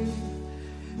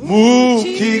mu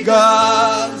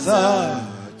kiganza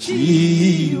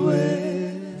cyiwe,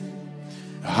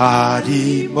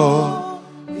 harimo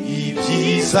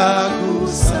ibyiza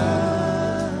gusa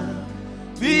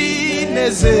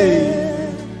binezeza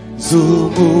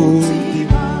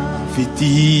umutima.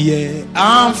 Amfitiye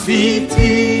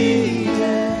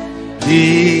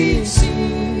byinshi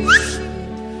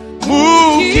mu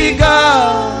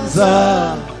kiganza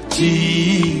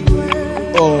cyiwe,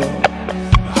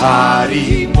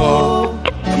 harimo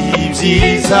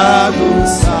ibyiza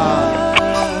gusa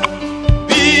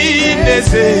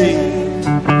binezeza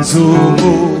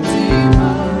umutima.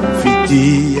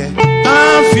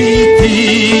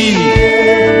 Amfitiye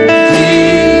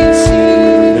byinshi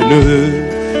mu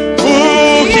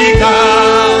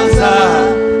kiganza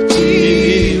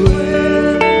cyiwe,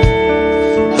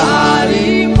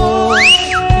 harimo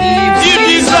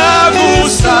ibyiza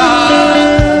gusa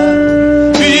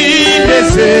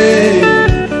binezeza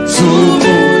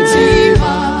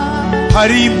umutima.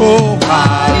 Harimo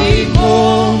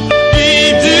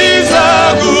ibyiza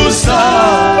gusa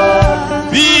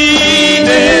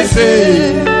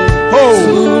binezeza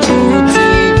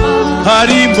umutima.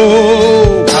 Harimo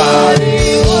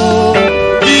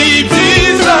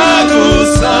ibyiza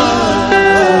gusa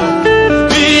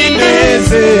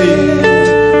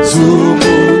binezeza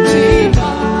umutima.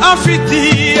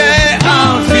 Amfitiye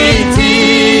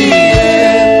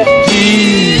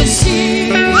byinshi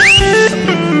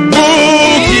mu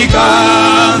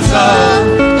kiganza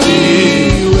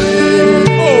cyiwe,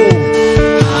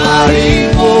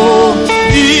 harimo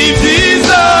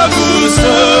ibyiza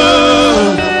gusa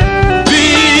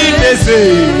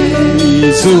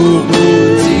binezeza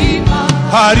umutima.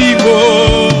 Harimo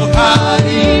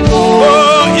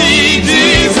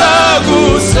ibyiza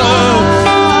gusa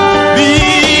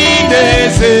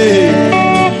binezeza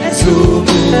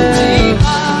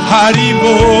umutima.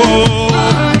 Harimo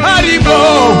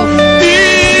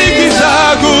ibyiza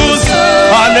gusa,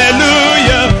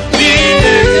 hallelujah,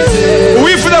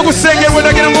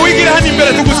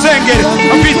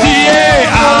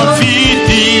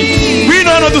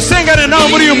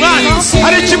 muri uyu mwanya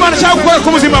hari icyo Imana ishaka gukora ku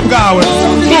buzima bwawe.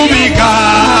 Mu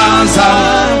biganza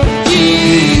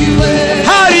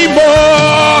harimo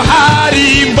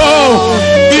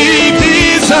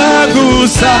ibyiza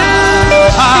gusa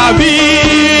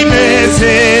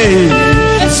abimeze.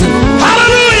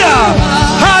 Haleluya.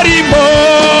 Harimo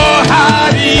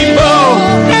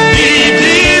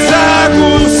ibyiza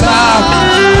gusa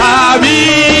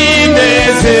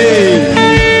abimeze.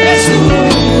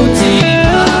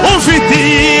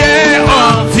 Umfitiye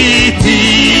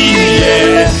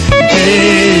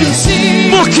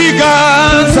mu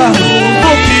kiganza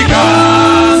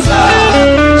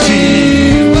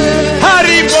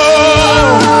harimo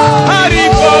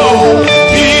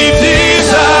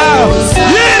ibyiza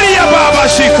yeriya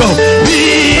babashiko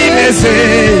bimeze.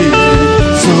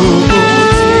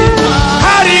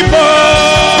 Harimo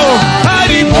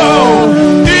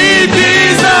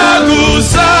ibyiza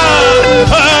gusa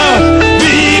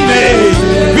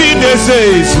bineze.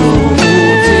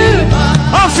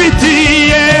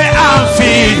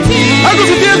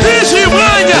 Agufitiye byinshi uyu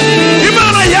mwanya.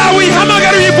 Imana yawe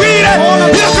ihamagara uyibwire,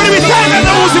 irakora ibitangaza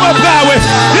mu buzima bwawe.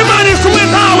 Imana iri kumwe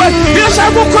nawe,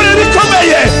 irashaka gukorera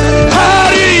bikomeye.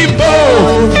 Harimo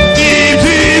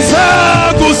ibyiza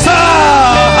gusa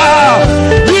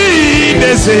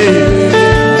bineze.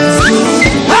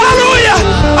 Haleluya.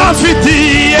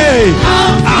 Amfitiye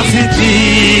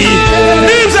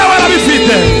n'ibyo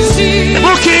barabifite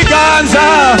mu kiganza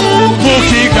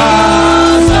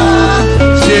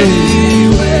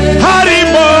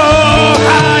harimo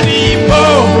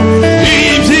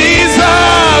ibyiza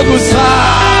gusa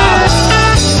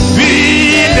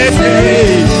bineze.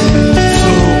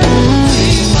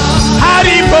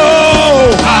 Harimo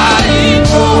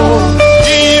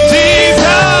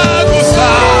ibyiza gusa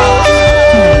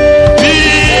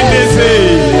bineze.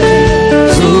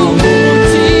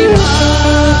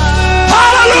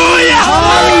 Hallelujah.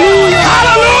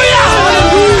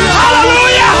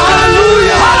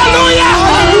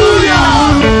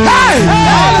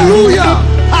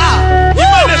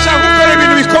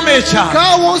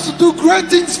 God wants to do great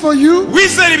things for you.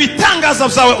 Wizere ibitangaza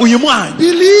byawe uyu mwanya.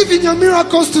 Believe in your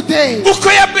miracles today. Uko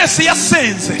Yabesi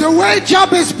yasenze, The way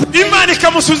Jabez prayed, Imana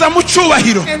ikamusubiza mu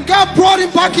cyubahiro. and God brought him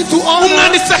back into honor.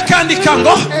 Umwanditsi akandika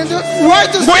ngo And the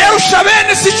writers ngo yarusha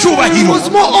bene si he cyubahiro. was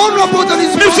more honorable than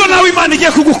his Nibyo brother. nawe Imana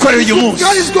igiye kugukorera uyu munsi.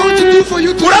 God is going to do for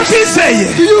you today.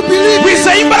 Urabyizeye? Do you believe it?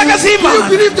 Wizeye imbaraga Do you z'Imana?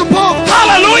 believe the power?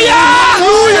 Hallelujah!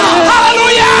 Hallelujah!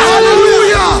 Hallelujah!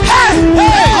 Hallelujah!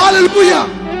 Hallelujah!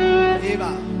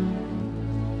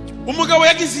 Umugabo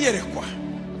yagize iyerekwa,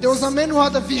 There was a man who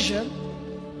had a vision,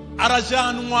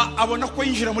 arajanwa abona ko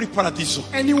yinjira muri paradiso.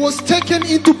 and he was taken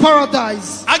into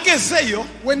paradise. Agezeyo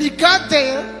When he got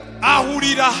there,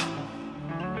 ahurira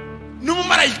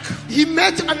n'umumarayika, he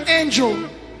met an angel,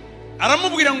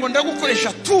 aramubwira ngo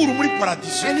ndagukoresha turu muri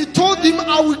paradiso, and he told him,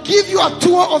 I will give you a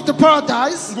tour of the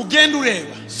paradise ngo ugende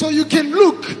ureba. so you can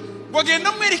look. Ngo agenda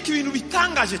amwereka ibintu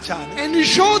bitangaje cyane, And he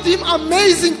showed him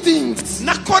amazing things,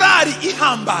 na korari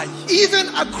ihambaye even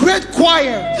a great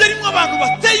choir yarimo abantu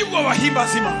bateye ubwoba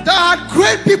bahimbaza Imana, that had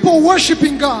great people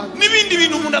worshiping God, n'ibindi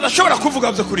bintu umuntu adashobora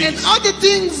kuvuga byo kuri and iyi. other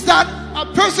things that a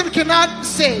person cannot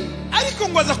say. Ariko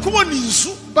ngo aza kubona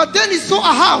inzu But then he saw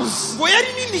a house ngo yari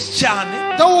nini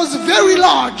cyane, that was very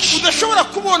large, udashobora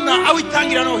kubona aho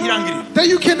itangira n'aho irangirira. that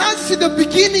you cannot see the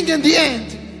beginning and the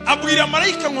end. Abwira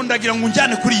marayika ngo ndagira ngo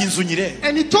unjyane kuri iyi nzu nyire.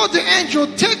 And he told the angel,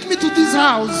 take me to this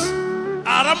house.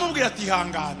 Aramubwira ati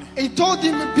ihangane, He told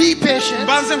him, be patient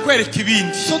mbanze nkwereka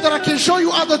ibindi. so that I can show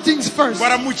you other things first.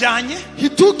 Baramujyanye, He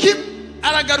took him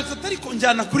aragarutse atari ko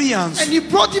njyana kuri ya and nzu. he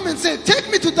brought him and said, take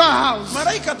me to that house.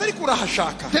 Marayika atari ko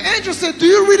urahashaka. The angel said, do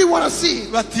you really want to see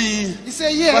it? Bati He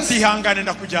said, yes. ihangane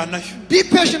ndakujyanayo. Be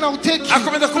patient, I will take you.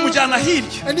 Akomeza kumujyana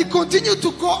hirya. And he continued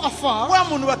to go afar. Wa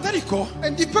muntu batari ko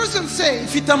And the person said,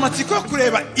 mfite amatsiko yo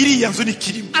kureba iriya nzu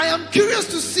n'ikirimo. I am curious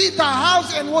to see the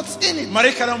house and what's in it.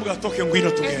 Marayika aramubwira atoke ngwino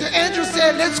And tugende. the angel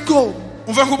said, let's go.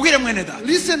 Umva nkubwire mwene data,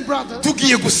 Listen, brother,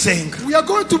 tugiye gusenga. we are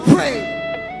going to pray.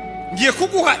 Ngiye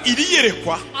kuguha iri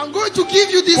yerekwa I'm going to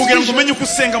give you this kugira ngo vision umenye uko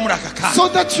usenga muri aka kanya. so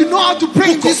that you know how to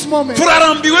pray in this moment.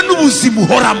 Turarambiwe n'ubuzima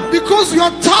uhoramo. Because we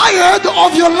are tired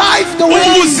of your life the way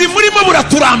it is. Ubuzima urimo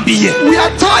buraturambiye, We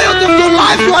are tired of the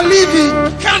life you are living.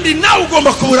 kandi nawe ugomba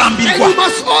And kuburambirwa. you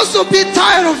must also be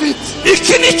tired of it.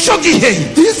 Iki ni cyo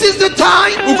gihe This is the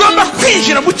time ugomba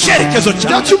kwinjira mu cyerekezo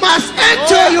cyawe. that you must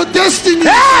enter your destiny.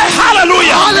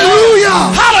 Hallelujah!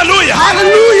 Hallelujah!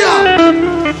 Hallelujah!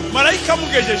 Hallelujah! Marayika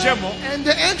amugejejemo And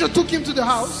the angel took him to the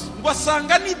house, ngo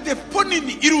asanga ni depo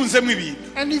nini irunzemo ibintu,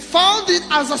 and he found it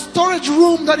as a storage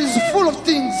room that is full of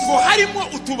things, ngo harimo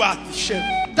utubati shema,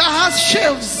 that has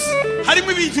shelves,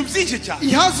 harimo ibintu byinshi cyane.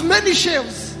 He has many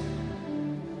shelves.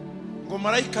 Ngo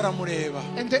marayika aramureba.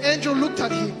 And the angel looked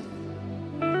at him.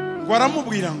 Ngo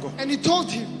aramubwira ngo. And he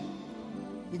told him,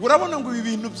 ngo urabona ngo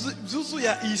ibi bintu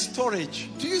byuzuye iyi storage.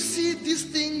 do you see these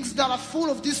things that are full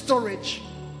of this storage?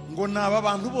 Ngo naba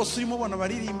bantu bose urimo bona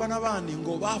baririmba n'abandi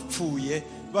ngo bapfuye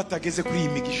batageze kuri iyi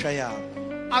migisha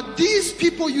yabo. Are these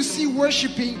people you see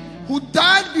worshiping who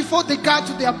died before they got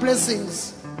to their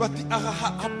blessings? Bati aha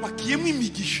hapakiyemo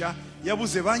imigisha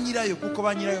yabuze ba nyirayo kuko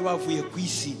ba nyirayo bavuye ku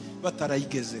isi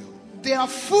batarayigezeho. They are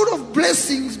full of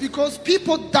blessings because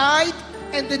people died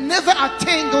and they never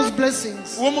attained those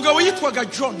blessings. Uwo mugabo yitwaga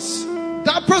Jones.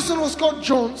 That person was called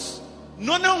Jones.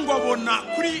 Noneho ngo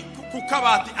abona kuri ku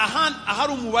kabati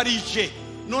ahari umubarije.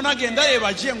 None agenda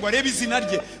yebaje ngo arebe izina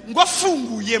rye ngo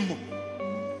afunguyemo.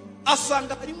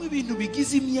 Asanga harimo ibintu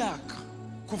bigize imyaka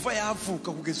kuva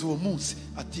yavuka kugeza uwo munsi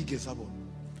atigeze abona.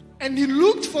 And he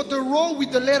looked for the row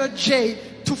with the letter J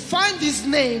to find his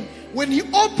name. When he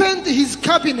opened his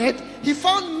cabinet, he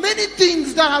found many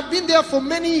things that have been there for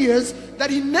many years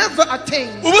that he never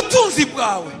attained. Ubutunzi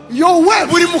bwawe Your wealth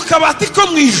buri mu kabati ko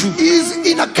mu ijuru. is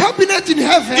in a cabinet in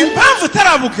heaven. Impamvu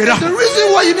utarabugera The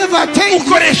reason why you never attained it,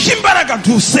 ukoresha imbaraga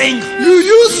ntusenga. you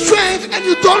use strength and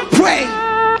you don't pray.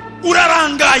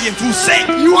 Urarangaye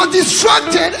ntusenga. You are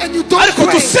distracted and you don't Ariko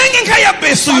pray. dusenge nka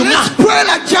Yabesu uyu Let's mwaka. pray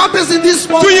like Jabez in this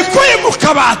moment. Tuyikore mu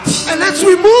kabati. And let's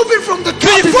remove it from the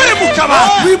Tuyikore mu cabinet.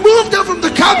 kabati. Remove them from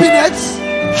the cabinets.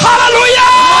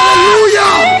 Hallelujah!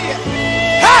 Hallelujah.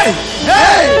 Hey!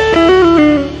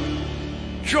 Hey!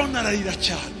 John ararira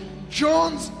cyane.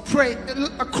 Jones cried.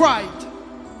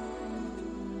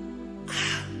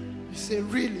 He said,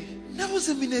 really?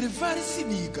 Nabuze minervari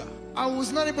siniga. I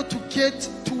was not able to get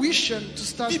tuition to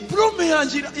study. Diplome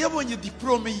yanjye yabonye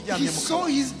diplome He yijyanye mu saw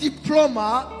kabati. his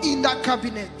diploma in that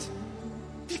cabinet.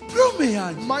 Diplome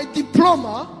yanjye. My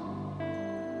diploma.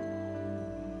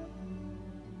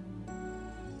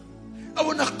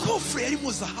 Abona kofre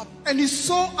yarimo zahabu. And he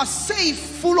saw a safe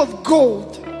full of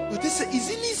gold. Utese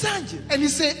izi ni zanjye. And he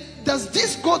said, does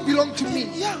this gold belong to me?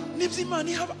 Ya nibyo Imana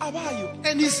iha abayo.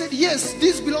 And he said, yes,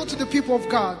 this belongs to the people of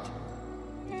God.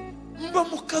 Mba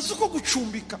mu kazu ko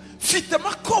gucumbika. Mfite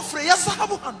amakofre ya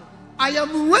zahabu hano. I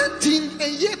am renting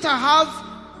and yet I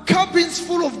have cabins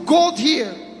full of gold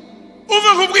here.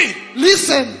 Uve nkubwire.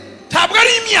 Listen, Ntabwo ari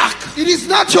imyaka. it is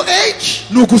not your age,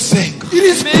 Ni ugusenga. it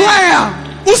is prayer.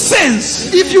 Usenze.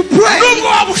 If you pray, Nubwo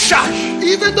waba ushaje.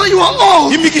 even though you are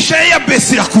old, Imigisha ya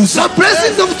Yabesu irakuza. the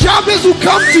blessings of Jabez will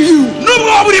come to you. Nubwo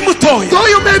waba uri mutoya. Though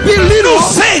you may be little,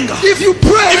 Usenga. if you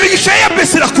pray, Imigisha ya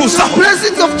Yabesu irakuza. the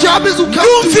blessings of Jabez will come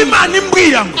to Numva you. Imana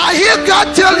imbwira ngo I hear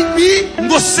God telling me,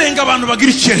 ngo senga abantu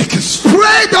bagira icyerekezo.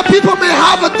 pray that people may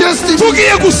have a destiny.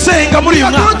 Tugiye gusenga muri We uyu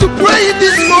are going mwaka. to pray in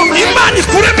this moment Imana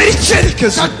ikuremera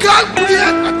icyerekezo. that God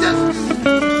create a destiny.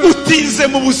 Utinze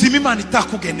mu buzima Imana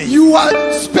itakugeneye. You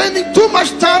are spending too much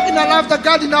time in a life that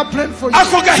God did not plan for you.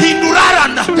 Ako gahinda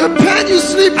urarana. The pain you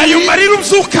sleep Ayo with, marira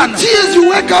ubyukana. tears you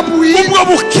wake up with, Ubwo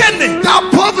bukene. that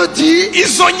poverty,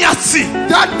 Izo nyatsi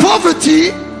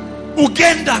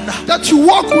ugendana. that you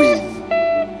walk with,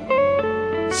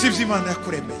 Sibyo Imana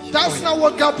yakuremeye. that's not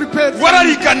what God prepared for you.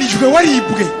 Warariganijwe,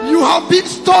 waribwe. You have been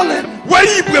stolen.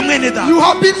 Waribwe mwene data. You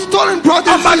have been stolen, brothers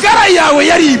and sisters. Amagara yawe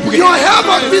yaribwe. Your health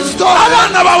has been stolen.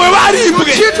 Abana bawe Your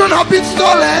baribwe. children have been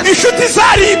stolen. Inshuti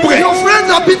zaribwe. Your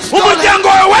friends have been stolen. Umuryango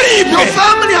wawe waribwe. Your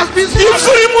family has been Ibyo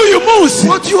stolen. urimo uyu munsi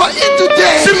What you are in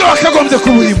today sibyo wakagombye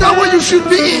kuba is urimo. not what you should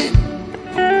be in.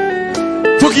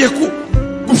 Tugiye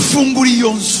gufungura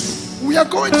iyo nzu. We are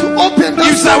going to open that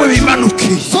Ibyawe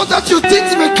bimanuke. so that your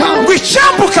things may come. Ngo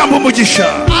icyambuka mu mugisha.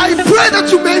 I pray that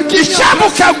you may give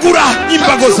Icyambuka gura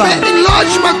imbago that you zawe. may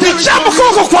enlarge my territory, Icyambuka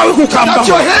ukuboko kwawe that kukambaho.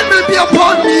 your hand may be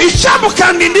upon me,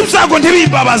 Icyambuka ndinde ibyago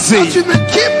ntibimbabaze. that you may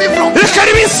keep me from Reka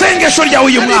ribe isengesho ryawe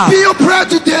uyu Let it mwaka. be your prayer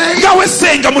today. Ngawe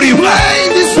senga muri uyu mwaka. Pray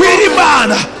in this Bwira moment.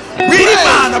 Imana. Bwira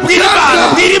Imana. Bwira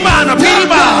Imana. Bwira Imana. Bwira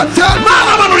Imana.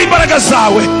 Mana manura imbaraga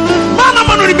zawe. Mana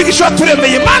manura imigisha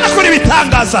waturemeye. Mana kora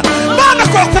ibitangaza. Mana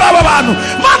kora kuri aba bantu.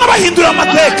 Mana bahindura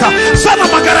amateka. Zana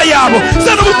amagara yabo.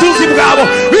 Zana ubutunzi bwabo.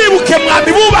 Bibuke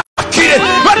mwami bubakire.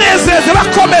 Banezeze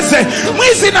bakomeze. Mu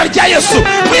izina rya Yesu.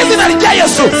 Mu izina rya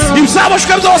Yesu.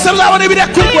 Ibyaboshwe byose byabone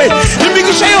birekurwe.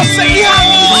 Imigisha yose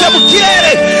ihangitse mu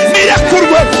kirere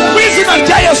nirekurwe. Mu izina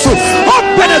rya Yesu.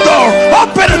 Open the door.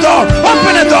 Open the door.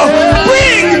 Open the door.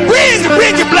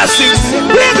 Bring blessings.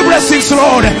 Bring blessings,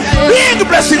 Lord. Bring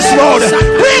blessings, Lord.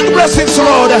 Bring blessings,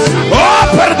 Lord.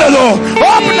 Open the door.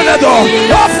 Open the door.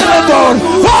 Open the door.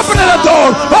 Open the door.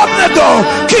 Open the door.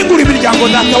 Kingura imiryango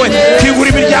data we. Kingura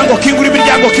imiryango. Kingura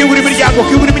imiryango. Kingura imiryango.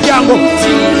 Kingura imiryango.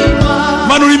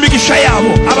 Manura imigisha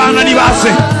yabo. Abana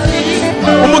nibaze.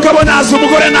 umugabo naze,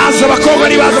 umugore naze, abakobwa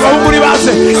nibaze, abahungu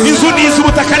nibaze, inzu nize,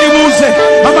 ubutaka nibuze,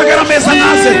 amagara meza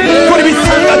naze. Kora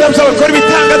ibitangaza byawe, kora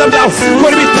ibitangaza byawe,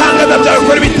 kora ibitangaza byawe,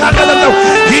 kora ibitangaza byawe.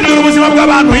 Hindura ubuzima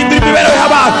bw'abantu, hindura imibereho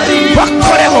y'abantu.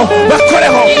 Bakoreho,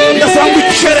 bakoreho. Ndasaba ngo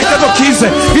icyerekezo kize,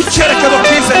 icyerekezo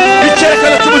kize,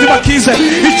 icyerekezo cy'ubuzima kize,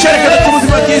 icyerekezo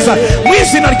cy'ubuzima kize. Mu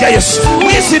izina rya Yesu, mu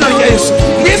izina rya Yesu,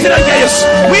 mu izina rya Yesu,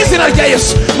 mu izina rya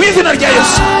Yesu, mu izina rya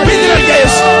Yesu,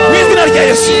 mu izina rya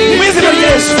Yesu, mu izina rya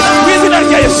Yesu, mu izina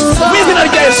rya Yesu, mu izina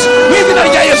rya Yesu, mu izina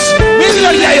rya Yesu, mu izina rya Yesu, mu izina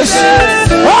rya Yesu.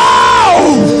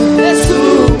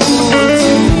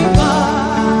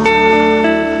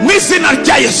 Mu izina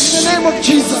rya Yesu.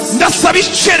 Ndasaba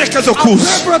icyerekezo kuza,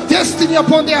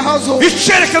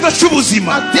 icyerekezo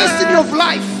cy'ubuzima,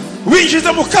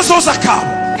 winjiza mu kazoza kabo,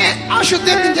 usher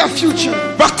them in their future.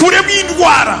 bakuremo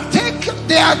indwara, Take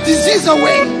their disease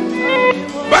away.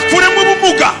 bakuremo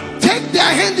ubumuga, Take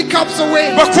their handicaps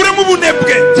away. bakuremo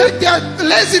ubunebwe, Take their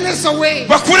laziness away.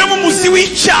 bakuremo umuzi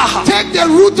w'icyaha, Take the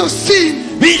root of sin.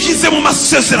 binjize mu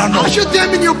masezerano, Usher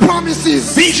them in your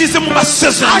promises. binjize mu Usher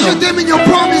masezerano, them in your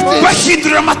promises.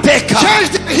 bahindurira amateka, Change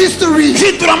their history.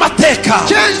 hindura amateka,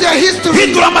 Change their history.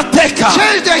 hindura amateka,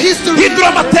 Change their history. hindura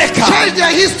amateka, Change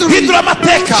their history. hindura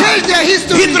amateka, Change their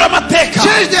history. hindura amateka,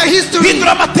 Change their history.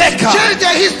 hindura amateka. Change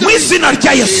their Mu history. izina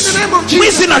rya Yesu, mu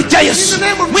izina rya Yesu,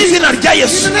 mu izina rya In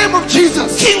Yesu. the name of Jesus.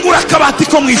 Kingura akabati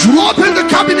ko mu ijuru, Open the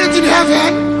cabinet in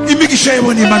heaven. imigisha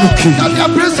yabo nimanuke, That their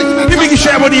blessings may come. imigisha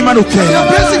yabo nimanuke, Their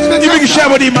blessings may come imigisha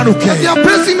down. yabo nimanuke, Their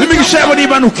blessings may imigisha come yabo down.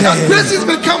 nimanuke. Their blessings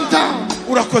may come down.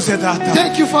 Urakoze data,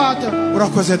 Thank you, Father.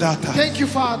 urakoze data, Thank you,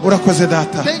 Father. urakoze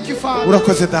data, Thank you, Father.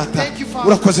 urakoze data, Thank you, Father.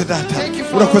 urakoze data, Thank you,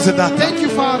 Father. urakoze data, Thank you,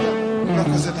 Father.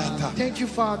 urakoze data. Thank you,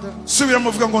 Father. Subira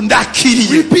muvuga ngo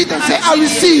ndakiriye Repeat and say, I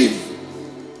receive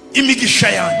imigisha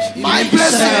yanjye, my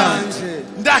blessings.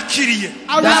 ndakiriye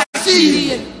I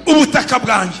receive ubutaka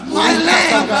bwanjye, my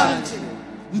land.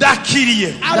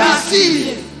 ndakiriye I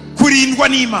receive kurindwa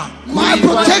n'Imana, my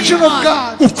protection of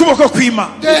God. ukuboko kw'Imana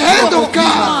The hand of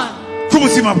God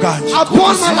k'ubuzima bwanjye,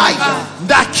 upon my life.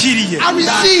 ndakiriye I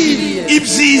receive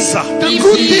ibyiza the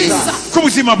good things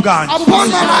k'ubuzima bwanjye, upon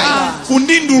my life.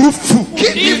 undinde urupfu,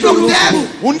 Keep me from death.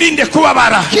 undinde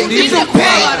kubabara, Keep me from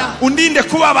pain. undinde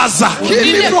kubabaza, Keep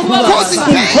me from causing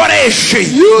pain. unkoreshe,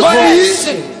 Use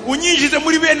me. unyinjize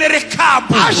muri bene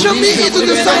Rekabu Usher me into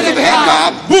the sons of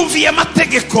Jacob bumviye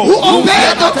amategeko who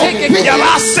obey the opinion ya of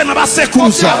base na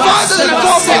basekuruza, their fathers and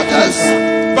forefathers.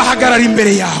 bahagarara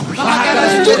imbere yawe,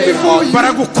 I stood before you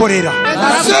baragukorera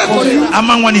and served you.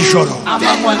 amanywa nijoro.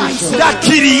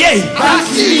 ndakiriye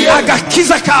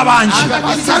agakiza kabanje,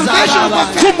 The salvation of my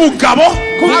family. k'umugabo,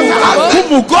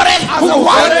 k'umugore,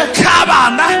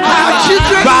 k'abana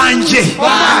banje,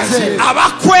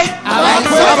 abakwe,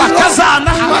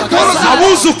 abakazana,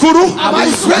 abuzukuru.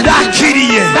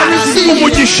 ndakiriye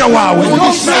umugisha wawe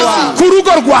ku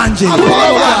rugo rwanjye,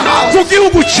 ku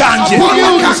gihugu cyanjye,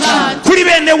 kuri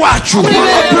bene wacu,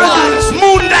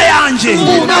 mu nda yanjye,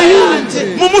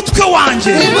 mu mutwe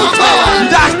wanjye.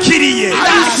 ndakiriye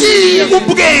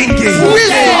ubwenge,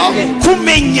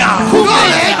 kumenya,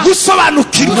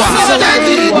 gusobanukirwa.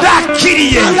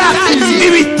 ndakiriye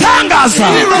ibitangaza,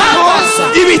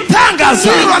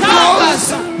 ibitangaza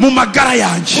mu magara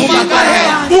yanjye.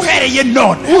 uhereye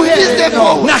none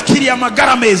nakiriye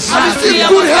amagara meza,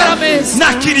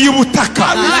 nakiriye ubutaka,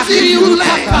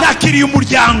 nakiriye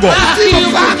umuryango,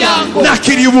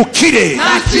 nakiriye ubukire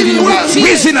mu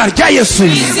izina rya Yesu.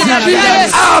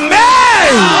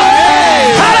 Amen.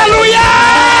 Haleluya,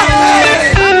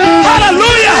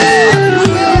 haleluya.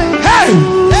 Hey,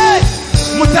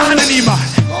 mutahane n'Imana,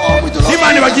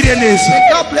 Imana ibagiriye neza,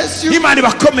 Imana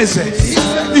ibakomeze,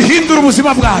 ihindura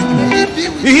ubuzima bwanyu,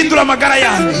 ihindura amagara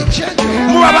yanyu,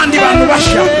 muba abandi bantu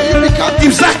bashya,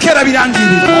 ibyakera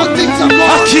birangiriye.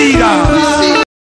 Akira.